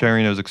there,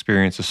 sharing those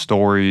experiences,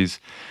 stories,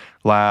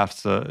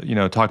 laughs,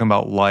 talking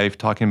about life,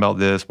 talking about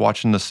this,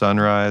 watching the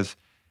sunrise,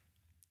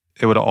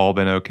 it would have all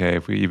been okay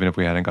even if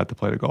we hadn't got to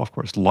play the golf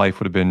course. Life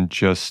would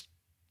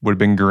have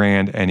been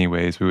grand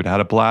anyways. We would have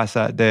had a blast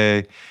that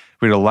day.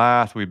 We'd have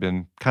laughed. We'd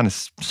been kind of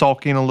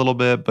sulking a little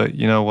bit, but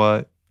you know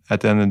what?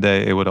 At the end of the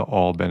day, it would have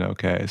all been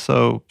okay.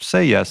 So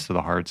say yes to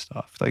the hard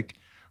stuff. Like,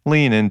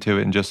 lean into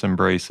it and just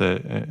embrace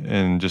it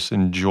and just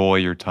enjoy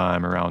your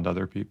time around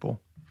other people.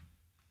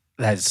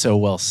 That's so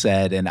well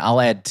said. And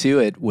I'll add to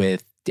it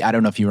with, I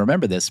don't know if you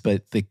remember this,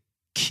 but the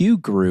Q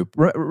group,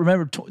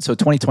 remember, so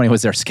 2020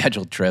 was our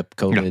scheduled trip.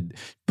 COVID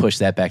pushed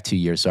that back 2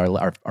 years.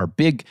 So our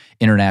big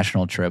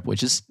international trip,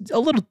 which is a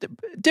little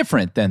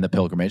different than the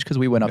pilgrimage, because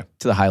we went up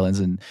to the Highlands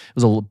and it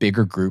was a little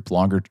bigger group,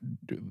 longer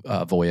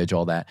voyage,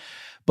 all that.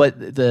 But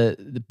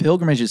the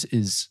pilgrimage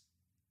is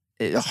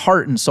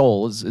heart and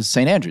soul is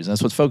St. Andrews. And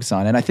that's what's focused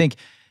on. And I think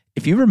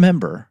if you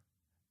remember,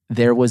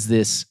 there was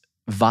this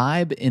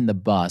vibe in the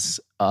bus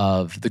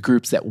of the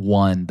groups that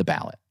won the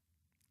ballot.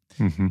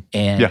 Mm-hmm.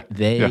 And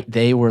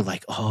they were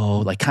like,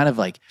 kind of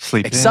like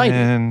sleep excited.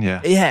 In,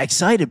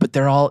 excited, but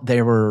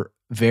they were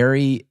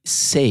very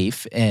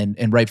safe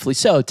and rightfully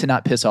so, to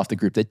not piss off the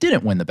group that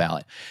didn't win the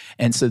ballot.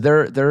 And so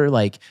they're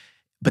like,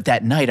 but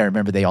that night I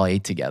remember they all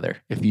ate together,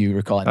 if you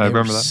recall. And they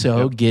were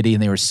so giddy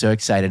and they were so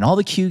excited. And all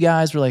the Q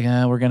guys were like,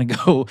 we're gonna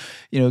go,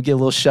 get a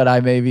little shut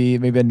eye, maybe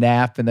a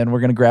nap, and then we're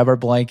gonna grab our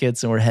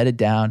blankets and we're headed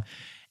down.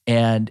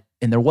 And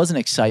there was an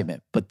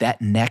excitement, but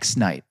that next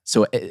night,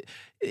 so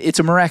it's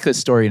a miraculous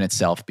story in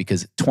itself,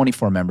 because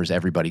 24 members,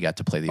 everybody got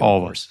to play the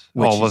old course.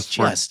 All of us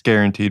were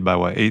guaranteed by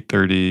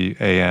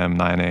 8:30 a.m.,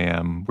 9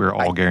 a.m. We were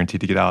all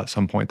guaranteed to get out at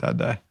some point that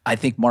day. I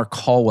think Mark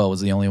Caldwell was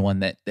the only one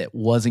that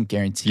wasn't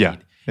guaranteed. Yeah.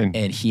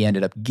 And he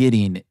ended up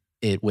getting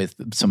it with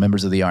some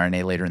members of the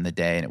RNA later in the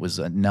day. And it was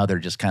another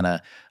just kind of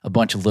a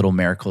bunch of little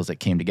miracles that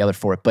came together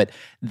for it. But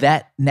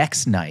that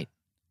next night,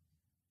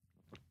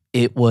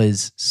 it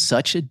was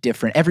such a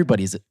different,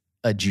 everybody's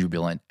a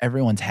jubilant,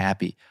 everyone's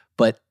happy.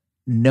 But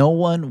no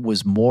one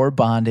was more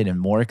bonded and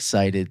more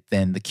excited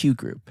than the Q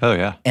group. Oh,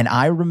 yeah. And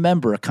I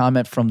remember a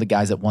comment from the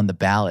guys that won the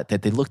ballot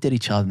that they looked at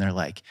each other and they're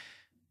like,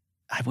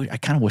 I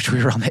kind of wish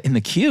we were in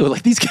the queue.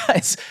 Like, these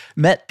guys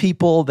met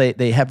people,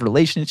 they have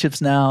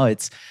relationships now.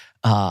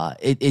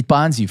 It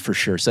bonds you for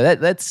sure. So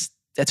that's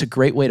a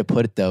great way to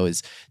put it, though,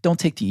 is don't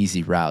take the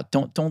easy route.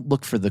 Don't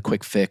look for the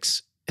quick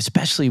fix,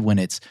 especially when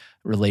it's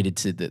related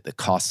to the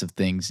cost of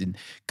things, and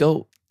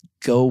go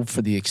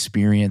for the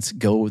experience,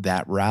 go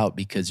that route,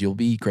 because you'll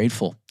be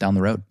grateful down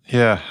the road.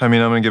 Yeah. I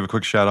mean, I'm going to give a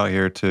quick shout out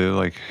here to,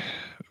 like,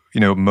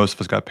 most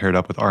of us got paired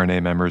up with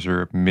RNA members,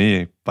 or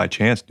me, by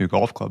chance, New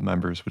Golf Club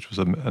members, which was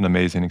an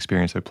amazing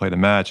experience. I played a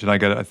match, and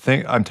I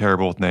think I'm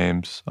terrible with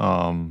names.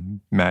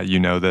 Matt, you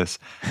know this.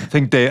 I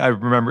think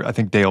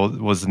Dale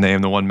was the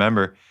name, the one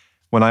member.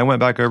 When I went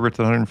back over to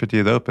the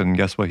 150th Open,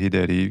 guess what he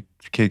did? He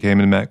came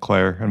and met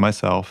Claire and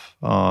myself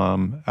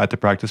at the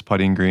practice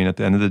putting green at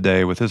the end of the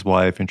day with his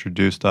wife,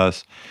 introduced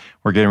us.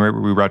 We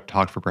were about to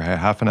talk for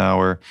half an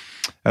hour.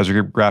 As we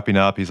were wrapping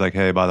up, he's like,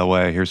 hey, by the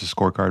way, here's a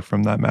scorecard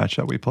from that match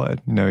that we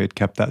played. He had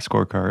kept that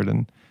scorecard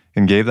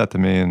and gave that to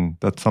me. And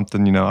that's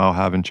something, I'll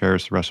have and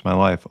cherish the rest of my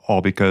life,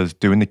 all because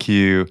doing the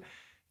queue,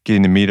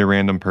 getting to meet a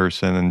random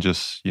person, and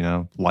just,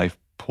 life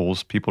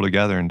pulls people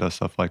together and does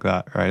stuff like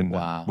that, right? And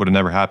wow. Would have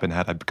never happened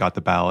had I got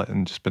the ballot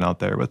and just been out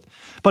there with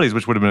buddies,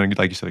 which would have been,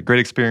 like you said, a great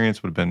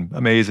experience, would have been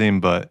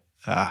amazing, but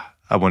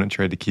I wouldn't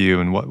trade the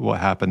queue and what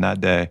happened that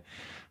day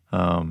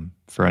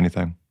for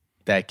anything.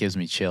 That gives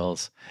me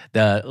chills.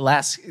 The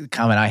last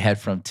comment I had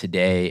from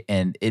today,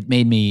 and it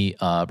made me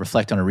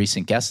reflect on a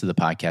recent guest of the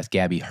podcast,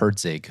 Gabby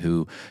Hertzig,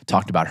 who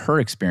talked about her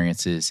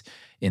experiences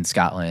in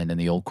Scotland and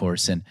the Old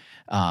Course, and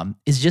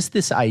is just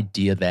this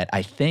idea that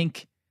I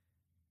think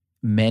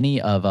many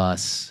of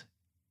us,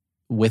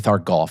 with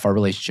our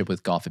relationship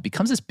with golf, it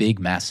becomes this big,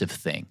 massive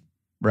thing,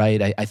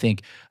 right? I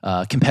think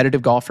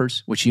competitive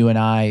golfers, which you and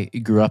I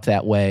grew up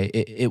that way,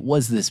 it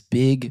was this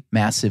big,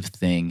 massive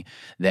thing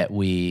that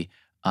we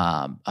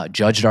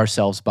judged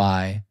ourselves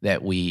by,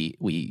 that we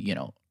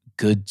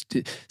good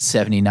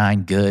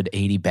 79 good,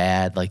 80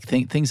 bad, like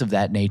things of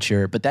that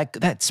nature. But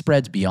that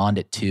spreads beyond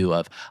it too,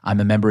 of I'm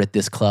a member at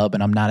this club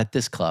and I'm not at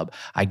this club.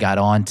 I got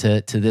on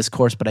to this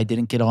course, but I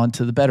didn't get on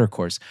to the better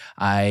course.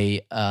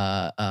 I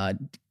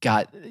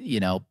got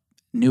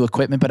new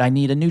equipment, but I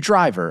need a new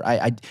driver.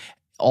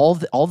 All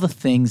the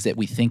things that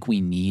we think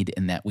we need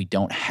and that we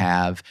don't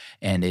have,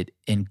 and it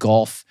in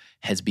golf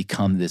has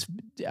become this.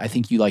 I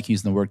think you like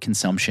using the word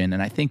consumption,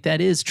 and I think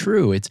that is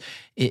true.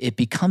 It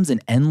becomes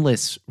an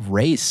endless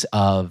race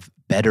of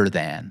better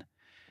than.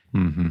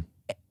 Mm-hmm.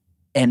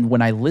 And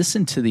when I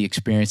listen to the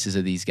experiences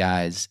of these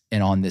guys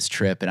and on this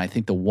trip, and I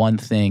think the one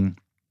thing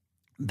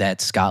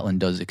that Scotland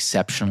does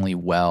exceptionally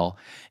well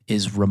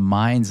is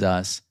reminds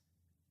us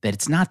that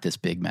it's not this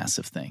big,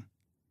 massive thing.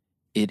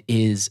 It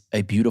is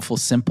a beautiful,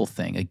 simple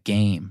thing, a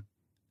game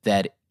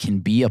that can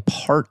be a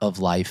part of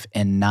life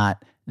and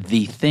not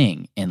the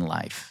thing in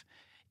life.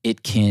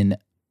 It can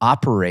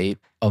operate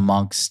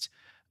amongst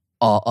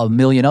a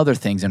million other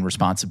things and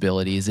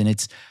responsibilities.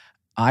 And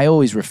I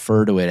always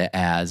refer to it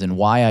as, and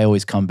why I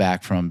always come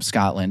back from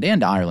Scotland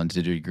and Ireland to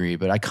a degree,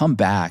 but I come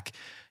back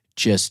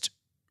just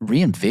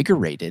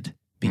reinvigorated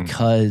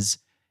because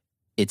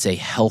it's a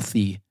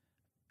healthy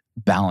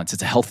balance.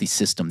 It's a healthy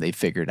system they've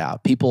figured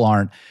out. People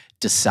aren't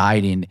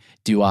deciding,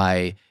 do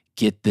I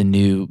get the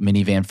new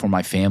minivan for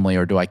my family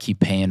or do I keep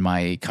paying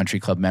my country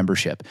club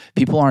membership?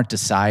 People aren't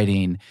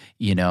deciding,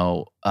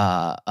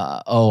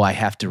 I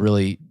have to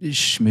really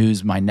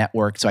schmooze my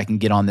network so I can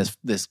get on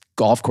this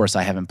golf course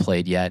I haven't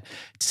played yet,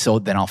 so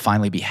then I'll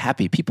finally be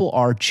happy. People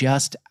are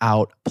just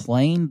out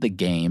playing the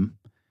game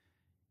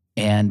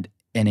and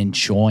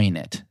enjoying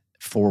it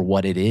for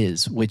what it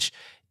is, which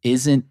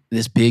isn't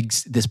this big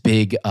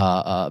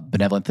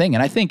benevolent thing.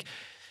 And I think,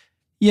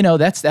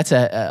 that's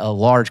a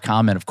large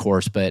comment, of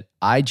course, but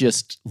I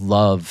just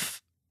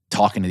love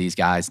talking to these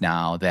guys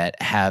now that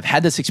have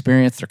had this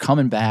experience. They're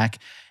coming back,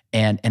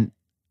 and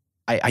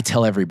I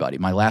tell everybody,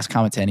 my last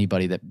comment to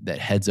anybody that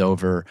heads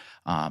over,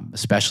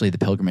 especially the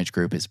pilgrimage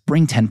group, is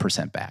bring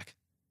 10% back.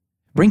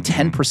 Bring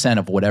 10%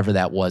 of whatever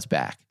that was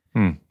back.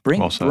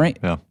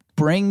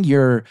 Bring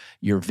your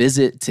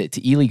visit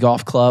to Ely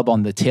Golf Club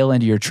on the tail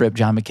end of your trip,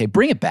 John McKay.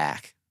 Bring it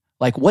back.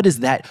 Like, what is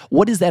that?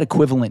 What is that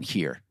equivalent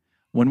here?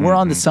 When we're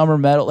on the summer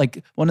medal,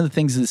 like one of the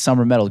things is the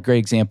summer medal, great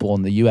example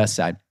on the U.S.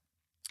 side,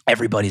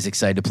 everybody's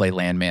excited to play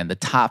Landman, the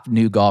top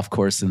new golf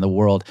course in the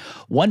world.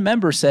 One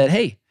member said,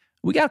 hey,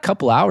 we got a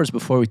couple hours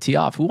before we tee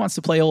off. Who wants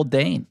to play Old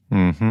Dane?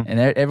 Mm-hmm. And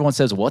everyone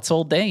says, what's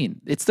Old Dane?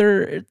 It's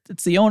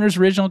the owner's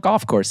original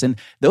golf course. And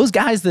those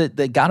guys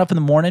that got up in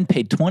the morning,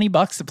 paid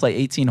 $20 to play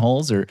 18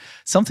 holes or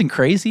something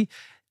crazy,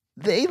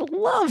 they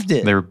loved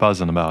it. They were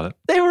buzzing about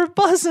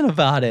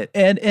it.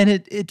 And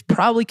it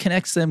probably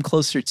connects them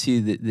closer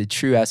to the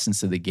true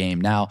essence of the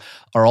game. Now,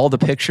 are all the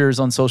pictures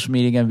on social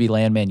media going to be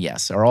Landman?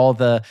 Yes. Are all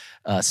the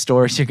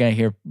stories you're going to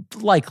hear?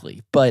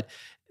 Likely. But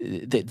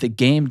the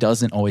game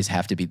doesn't always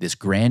have to be this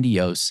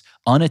grandiose,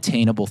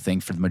 unattainable thing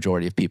for the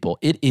majority of people.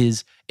 It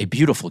is a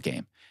beautiful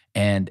game.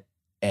 And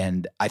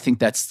And I think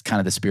that's kind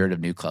of the spirit of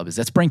NewClub, is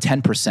let's bring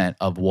 10%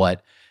 of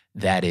what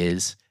that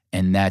is,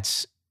 and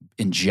that's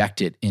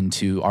inject it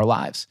into our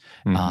lives.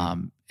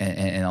 And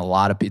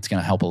it's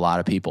going to help a lot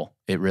of people.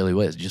 It really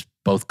was, just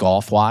both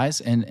golf wise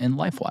and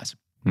life wise.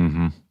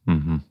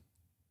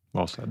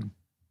 Well said.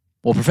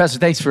 Well, Professor,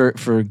 thanks for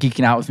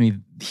geeking out with me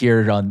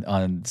here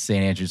on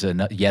St. Andrews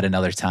yet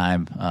another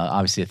time.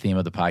 Obviously, a theme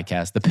of the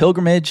podcast. The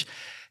pilgrimage,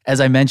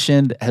 as I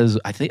mentioned, has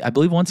I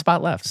believe one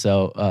spot left.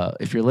 So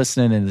if you're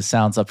listening and this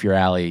sounds up your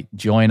alley,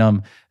 join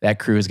them. That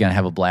crew is going to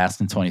have a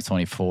blast in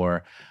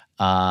 2024.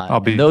 I'll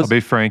be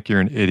frank.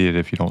 You're an idiot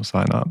if you don't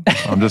sign up.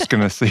 I'm just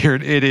going to say you're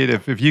an idiot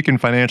if you can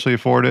financially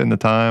afford it and the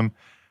time.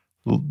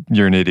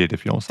 You're an idiot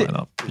if you don't sign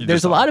up.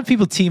 There's a lot of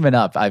people teaming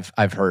up.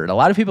 I've heard a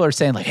lot of people are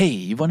saying like, "Hey,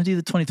 you want to do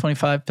the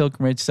 2025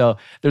 pilgrimage?" So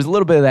there's a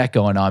little bit of that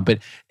going on. But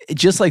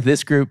just like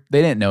this group,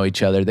 they didn't know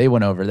each other. They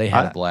went over. They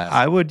had a blast.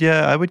 I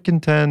would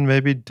contend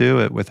maybe do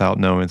it without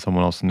knowing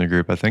someone else in the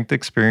group. I think the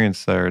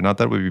experience there, not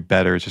that it would be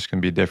better, it's just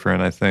going to be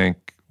different. I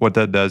think what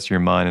that does to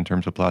your mind in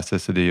terms of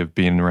plasticity of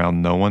being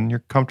around no one you're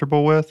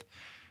comfortable with,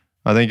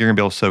 I think you're going to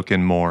be able to soak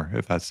in more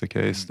if that's the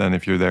case than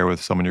if you're there with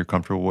someone you're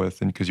comfortable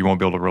with, and because you won't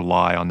be able to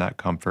rely on that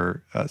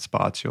comfort at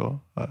spots.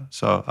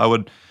 So I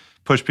would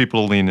push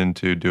people to lean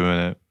into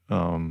doing it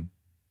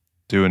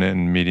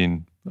and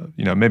meeting.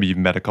 Maybe you've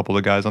met a couple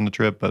of guys on the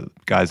trip, but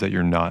guys that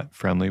you're not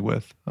friendly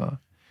with,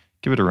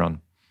 give it a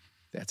run.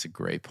 That's a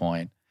great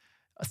point.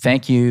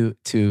 Thank you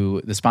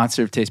to the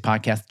sponsor of today's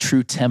podcast,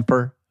 True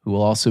Temper, who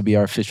will also be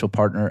our official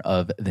partner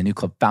of the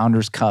NewClub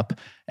Founders Cup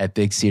at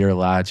Big Cedar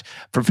Lodge.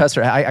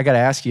 Professor, I got to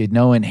ask you,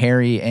 knowing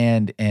Harry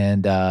and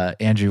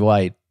Andrew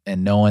White,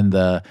 and knowing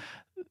the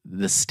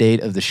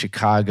state of the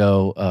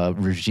Chicago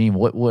regime,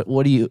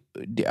 what do you?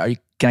 Can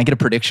I get a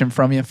prediction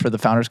from you for the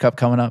Founders Cup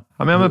coming up?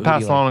 I mean, I'm gonna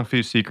pass along a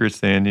few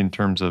secrets to Andy in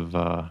terms of.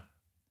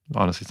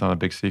 Honestly, it's not a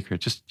big secret.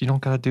 Just you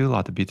don't got to do a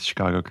lot to beat the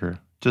Chicago crew.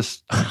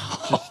 Just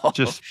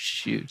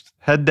shoot.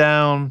 Head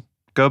down.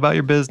 Go about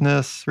your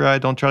business, right?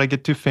 Don't try to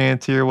get too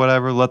fancy or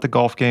whatever. Let the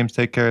golf games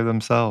take care of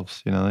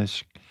themselves.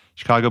 These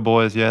Chicago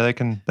boys, they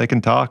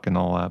can talk and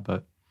all that,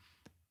 but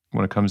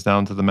when it comes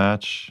down to the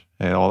match,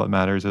 hey, all that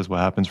matters is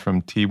what happens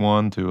from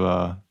T1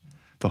 to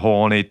the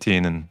hole on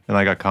 18, and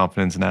I got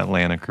confidence in that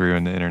Atlanta crew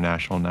and the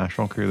international and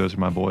national crew. Those are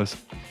my boys.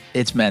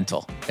 It's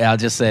mental. I'll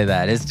just say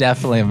that. It's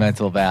definitely a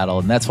mental battle,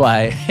 and that's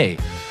why, hey,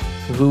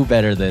 who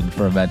better than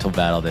for a mental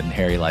battle than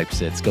Harry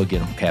Leipzig? Go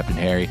get him, Captain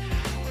Harry.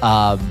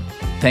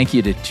 Thank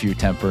you to True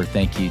Temper.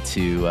 Thank you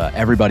to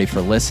everybody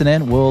for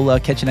listening. We'll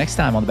catch you next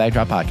time on the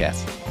Backdrop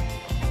Podcast.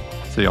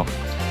 See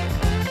y'all.